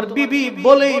 তখন তোমার বিবি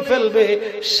বলেই ফেলবে,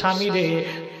 স্বামীরে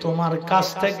তোমার কাছ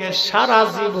থেকে সারা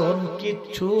জীবন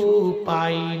কিচ্ছু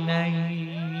পাই নাই।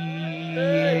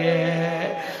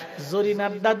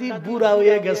 জরিনার দাদি বুড়া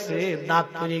হয়ে গেছে, দাঁত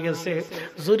পড়ে গেছে।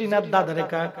 জরিনার দাদারে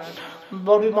কার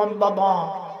ববিমান বাবা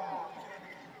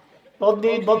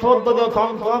বছর ধরে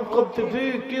সংসার করতেছি,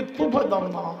 কিচ্ছু পেতাম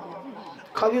না,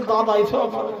 খালি দাদাই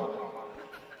সব।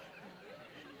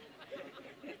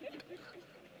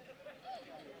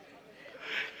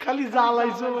 খালি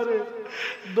জ্বালাইছো মানে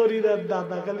দরিদার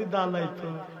দাদা, খালি জ্বালাইতো,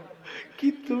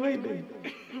 কিচ্ছু নেই।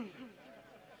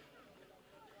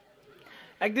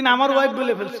 একদিন আমার ওয়াইফ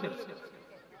বলে ফেলছে,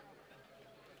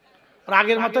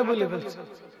 রাগের মাথায় বলে ফেলছে।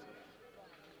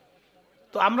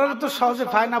 তো আমরা তো সহজে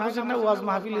ফায় না বুঝেন না, ওয়াজ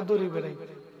মাহফিলে দৌড়ে বেড়াই,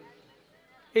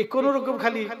 এই কোন রকম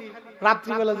খালি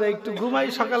রাত্রিবেলা যাই একটু ঘুমাই,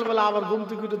 সকালবেলা আবার ঘুম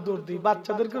থেকে উঠে দৌড় দিই।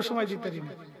 বাচ্চাদেরকেও সময় দিতে পারি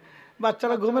না,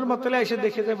 বাচ্চারা ঘুমের মতলে এসে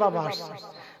দেখে যায় বাবা আসছে,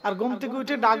 আর ঘুম থেকে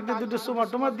উঠে ডাক দিয়ে দুটো চুমা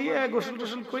টুমা দিয়ে গোসল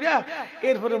টোসল করিয়া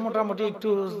এরপরে মোটামুটি একটু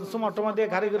চুমা টুমা দিয়ে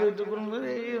ঘাড়ি ঘাড়ি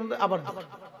আবার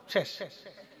শেষ।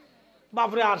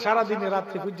 বাপরে, আর সারাদিনে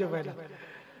রাত্রে খুঁজে পাই না।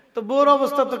 তো বউর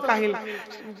অবস্থা তো কাহিল।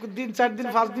 3-4 দিন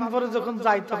 5 দিন পরে যখন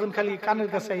যাই, তখন খালি কানের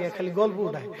কাছে খালি গল্প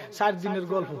উঠায়, 4 দিনের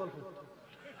গল্প।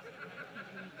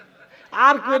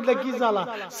 আর কইলে কি জ্বালা,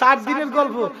 4 দিনের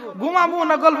গল্প। ঘুমাবো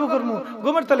না গল্প করবো,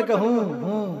 ঘুমের তালিকা হু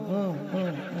হু হু হু।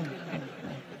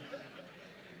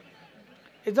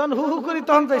 এই যখন হু হু করি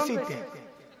তখন যাই শীতে,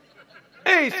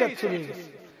 এই সব চলে গেছে।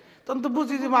 তখন তো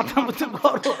বুঝি যে মাথা মধ্যে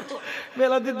গরম,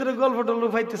 মেলা দিন ধরে গল্প টল্প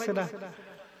পাইতেছে না।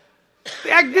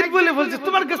 একদিন বলে বলছে,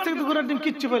 তোমার কাছ থেকে তো কোনো দিন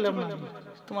কিচ্ছু পাইলাম না,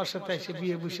 তোমার সাথে এসে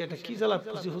বিয়ে বসে এটা কি জ্বালা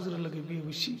করছি, হুজুরের লোকে বিয়ে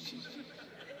বসি,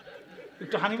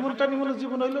 একটু হানিমুন টানিমুনের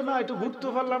জীবন হইলো না, একটু ঘুরতে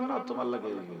পারলাম না, তোমার লাগে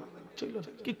চললো না,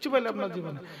 কিচ্ছু পাইলাম না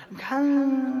জীবনে।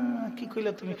 কি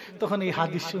কইলা তুমি? তখন এই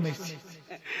হাদিস শুনেছি,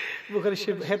 বুখারী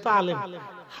শরীফ, হে তো আলেম,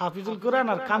 হাফিজুল কোরআন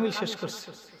আর কামিল শেষ করছে।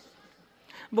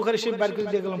 বুখারী শরীফ বার করে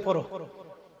দিয়ে গেলাম, পড়ো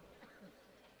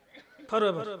পড়ো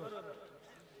এবার।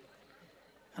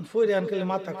 ফইরে আনকালে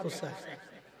মাথা খোঁচায়।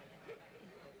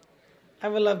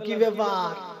 আমি বললাম কি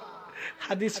ব্যাপার,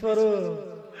 হাদিস পড়ো,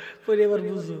 পড়ে এবার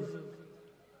বুঝো।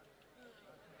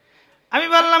 আমি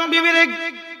বললাম বিবির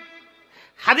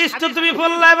হাদিস তো তুমি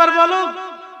পড়লা, এবার বলো।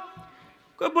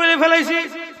 বলে ফেলাইছি।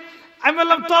 আমি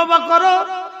বললাম তওবা করো,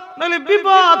 নইলে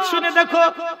বিপদ শুনে দেখো।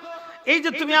 এই যে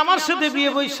তুমি আমার সাথে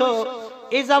বিয়ে বইছো,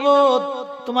 এই যাবত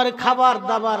তোমার খাবার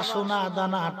দাবার, সোনা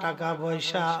দানা, টাকা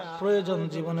পয়সা, প্রয়োজন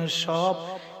জীবনের সব,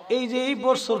 এই যে এই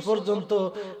বছর পর্যন্ত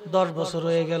 10 বছর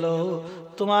হয়ে গেল,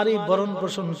 তোমারই বরণ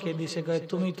পোষণ কে দিছে? কয়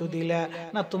তুমি তো দিলা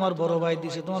না, তোমার বড় ভাই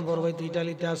দিছে। তোমার বড় ভাই তো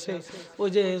ইটালিতে আছে, ওই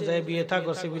যে বিয়ে থা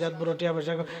করছে, বিরাট বড় টিয়া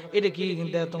পয়সা। এটা কি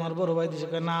তোমার বড় ভাই দিছে?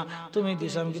 কয় না। তুমি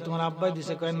দিছে? আমি কি তোমার আব্বাই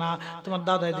দিছে? কয় না। তোমার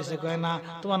দাদাই দিছে? কয় না।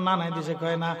 তোমার নানাই দিছে?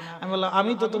 কয় না। আমি বললাম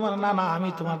আমি তো তোমার নানা, আমি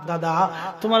তোমার দাদা,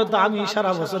 তোমার তো আমি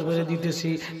সারা বছর ধরে দিতেছি,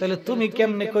 তাহলে তুমি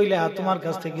কেমনে কইলা তোমার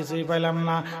কাছ থেকে কিছুই পাইলাম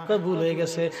না? কয় ভুল হয়ে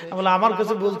গেছে। আমি বললাম আমার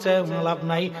কাছে বলছে লাভ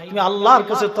নাই, তুমি আল্লাহর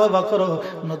কাছে তওবা করো,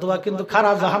 নতুবা কিন্তু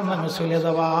খারা জাহান্নামে চলে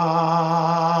যাবা।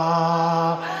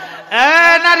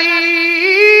 নারী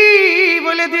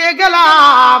বলে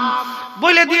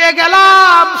দিয়ে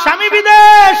গেলাম স্বামী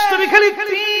বিদেশ, তুমি খালি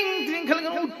খালি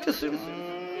উঠতেছে।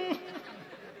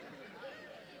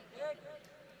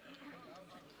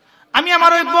 আমি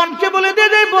আমার ওই বোনকে বলে দিয়ে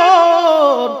যাই,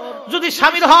 বোন যদি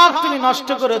স্বামীর হক তুমি নষ্ট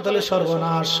করে তাহলে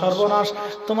সর্বনাশ, সর্বনাশ,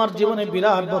 তোমার জীবনে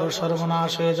বিরাট বড়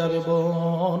সর্বনাশ হয়ে যাবে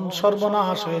বোন,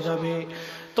 সর্বনাশ হয়ে যাবে।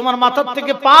 তোমার মাথার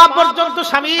থেকে পা পর্যন্ত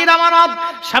স্বামীর আমানত,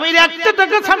 স্বামীর একটা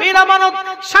টাকা স্বামীর আমানত,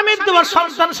 স্বামীর তোমার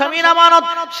সন্তান স্বামীর আমানত,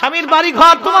 স্বামীর বাড়ি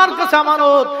ঘর তোমার কাছে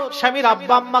আমানত, স্বামীর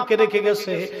আব্বা আম্মাকে রেখে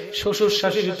গেছে, শ্বশুর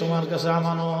শাশুড়ি তোমার কাছে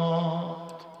আমানত।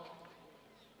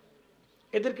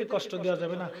 এদেরকে কষ্ট দেওয়া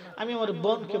যাবে না। আমি আমার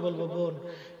বোনকে বলবো, বোন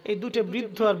এই দুটো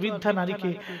বৃদ্ধ আর বৃদ্ধা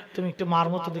নারীকে তুমি একটু মার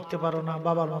মতো দেখতে পারো না,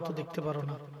 বাবার মতো দেখতে পারো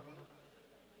না?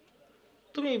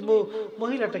 তুমি এই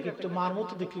মহিলাটাকে একটু মার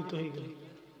মতো দেখলেই তো হয়ে গেল।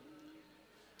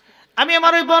 আমি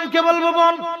আমার ওই বোনকে বলবো,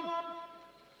 বোন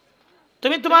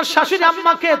তুমি তোমার শাশুড়ি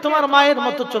আম্মাকে তোমার মায়ের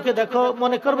মতো চোখে দেখো,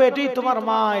 মনে করবে এটাই তোমার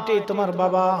মা, এটাই তোমার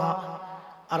বাবা।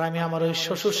 আর আমি আমার ওই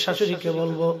শ্বশুর শাশুড়িকে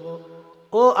বলবো,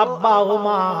 ও আব্বা, ও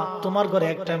মা, তোমার ঘরে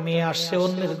একটা মেয়ে আসছে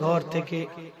অন্যের ঘর থেকে,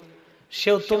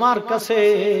 সেও তোমার কাছে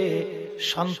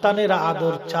সন্তানের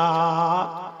আদর চা।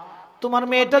 তোমার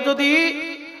মেয়েটা যদি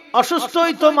অসুস্থ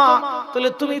হইতো মা, তাহলে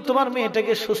তুমি তোমার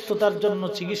মেয়েটাকে সুস্থতার জন্য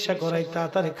চিকিৎসা করাইতা,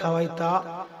 তারে খাওয়াইতা,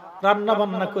 রান্না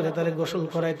বান্না করে তারে গোসল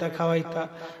করাইতা, খাওয়াইতা।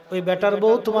 ওই বেটার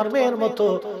বউ তোমার মেয়ের মতো,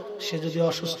 সে যদি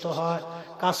অসুস্থ হয়,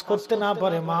 কাজ করতে না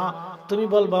পারে, মা তুমি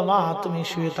বলবা, মা তুমি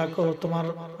শুয়ে থাকো, তোমার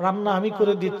রান্না আমি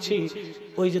করে দিচ্ছি।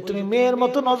 ওই যে তুমি মেয়ের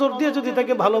মতো নজর দিয়ে যদি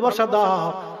তাকে ভালোবাসা দাও,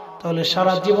 তাহলে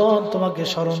সারা জীবন তোমাকে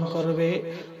স্মরণ করবে,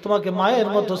 তোমাকে মায়ের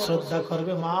মতো শ্রদ্ধা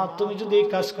করবে। মা তুমি যদি এই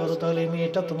কাজ করো, তাহলে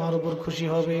মেয়েটা তোমার উপর খুশি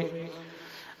হবে।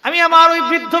 আমি আমার ওই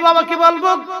বৃদ্ধ বাবাকে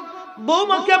বলবো,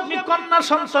 বৌমাকে আপনি কন্যা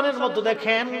সন্তানের মতো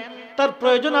দেখেন, তার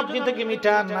প্রয়োজন আপনি তাকে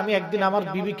মিটান। আমি একদিন আমার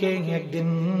বিবিকে একদিন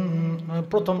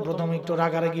প্রথম একটু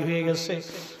রাগারাগি হয়ে গেছে,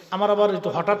 আমার আবার একটু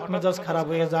হঠাৎ মেজাজ খারাপ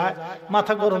হয়ে যায়,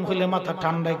 মাথা গরম হইলে মাথা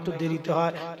ঠান্ডা একটু দেরিতে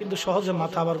হয়, কিন্তু সহজে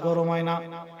মাথা আবার গরম হয় না।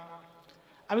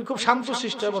 আমি খুব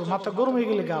শান্তশিষ্ট, আবার মাথা গরম হয়ে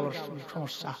গেলে আবার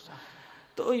সমস্যা।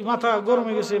 তো ওই মাথা গরম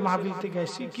হয়ে গেছে, মাহফিল থেকে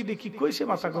আসছি, কি দেখি কইছে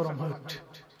মাথা গরম হয়ে উঠে,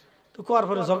 তো কোয়ার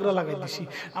পরে ঝগড়া লাগাই দিছি।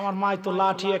 আমার মায় তো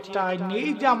লাঠি একটা আইনি,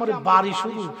 এই যে আমার বাড়ি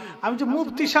শুরু, আমি যে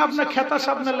মুফতি সাহেব না খেতা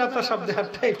সাহেব না লেতা সাহেব দেখার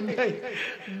টাইম নাই,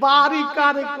 বাড়ি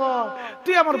কারে কর,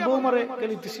 তুই আমার বৌমারে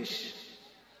গেলিতেছিস।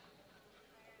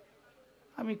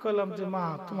 আমি কইলাম যে মা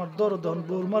তোমার দরদন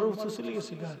বৌমার উঁচু চলে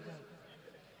গেছি গা।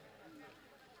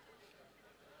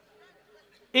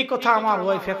 এই কথা আমার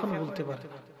ওয়াইফ এখন বলতে পারে।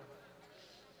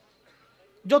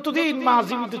 যতদিন মা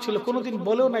জীবিত ছিল কোনোদিন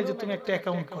বলেও নাই যে তুমি একটা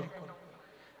অ্যাকাউন্ট করো।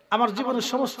 আমার জীবনের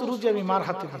সমস্ত রুজি আমি মার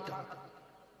হাতে দিতাম,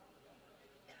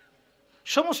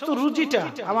 সমস্ত রুজিটা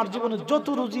আমার জীবনে যত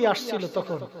রুজি আসছিল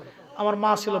তখন আমার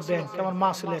মা ছিল ব্যাংক, আমার মা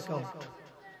ছিল অ্যাকাউন্ট,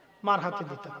 মার হাতে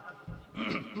দিতাম।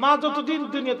 মা যতদিন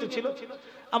দুনিয়াতে ছিল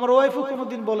আমার ওয়াইফও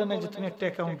কোনোদিন বলে নাই যে তুমি একটা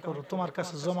অ্যাকাউন্ট করো, তোমার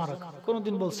কাছে জমা রাখো,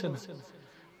 কোনোদিন বলছে না।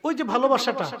 ওই যে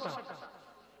ভালোবাসাটা,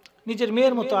 নিজের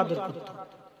মেয়ের মতো আদর করত,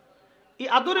 এই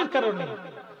আদরের কারণে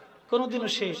কোনোদিনও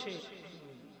সে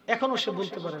এখনো সে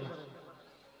বলতে পারে না।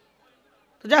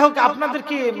 যাই হোক,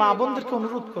 আপনাদেরকে মা বোনদেরকে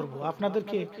অনুরোধ করব,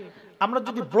 আপনাদেরকে আমরা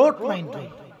যদি ব্রড মাইন্ড হই,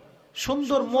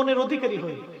 সুন্দর মনের অধিকারী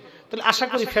হই, তাহলে আশা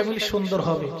করি ফ্যামিলি সুন্দর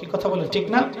হবে। কি কথা বলে ঠিক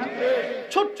না?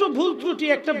 ছোট্ট ভুল ত্রুটি,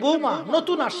 একটা বৌমা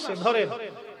নতুন আসছে, ধরেন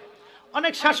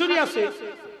অনেক শাশুড়ি আছে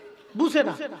বুঝে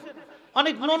না,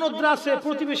 অনেক ননদরা আছে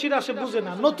প্রতিবেশীরা আছে বুঝে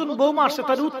না, নতুন বৌমা আসছে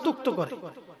তার উত্তুক্ত করে,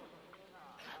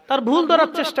 তার ভুল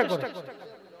ধরার চেষ্টা করে।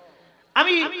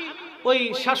 আমি ওই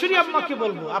শাশুড়ি আম্মাকে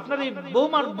বলবো, আপনার এই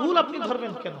বৌমার ভুল আপনি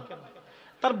ধরবেন কেন?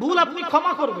 তার ভুল আপনি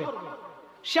ক্ষমা করবেন।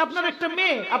 সে আপনার একটা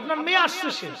মেয়ে, আপনার মেয়ে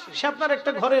আসছে, সে আপনার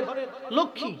একটা ঘরের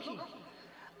লক্ষ্মী।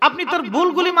 আপনি তার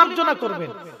ভুলগুলি মার্জনা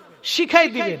করবেন, শিখাই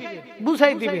দিবেন,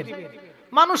 বুঝাই দিবেন।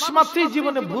 মানুষ মাত্রই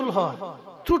জীবনে ভুল হয়,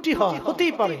 ত্রুটি হয়,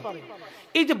 হতেই পারে।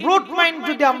 এই যে ব্রড মাইন্ড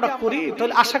যদি আমরা করি,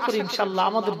 তাহলে আশা করি ইনশাআল্লাহ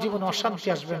আমাদের জীবনে অশান্তি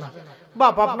আসবে না।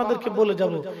 বাপ আপনাদেরকে বলে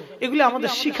যাব, এগুলি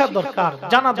আমাদের শিখা দরকার,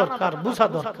 জানা দরকার, বুঝা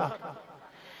দরকার।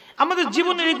 আমাদের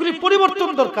জীবনের এগুলি পরিবর্তন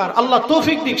দরকার। আল্লাহ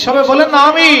তৌফিক দিক, সবাই বলেন না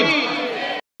আমিন।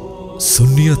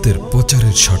 সুন্নিয়াতের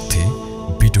প্রচারের স্বার্থে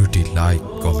ভিডিওটি লাইক,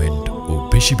 কমেন্ট ও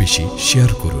বেশি বেশি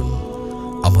শেয়ার করুন।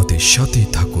 আমাদের সাথেই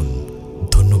থাকুন।